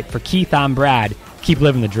tomorrow night. For Keith, I'm Brad. Keep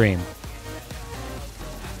living the dream.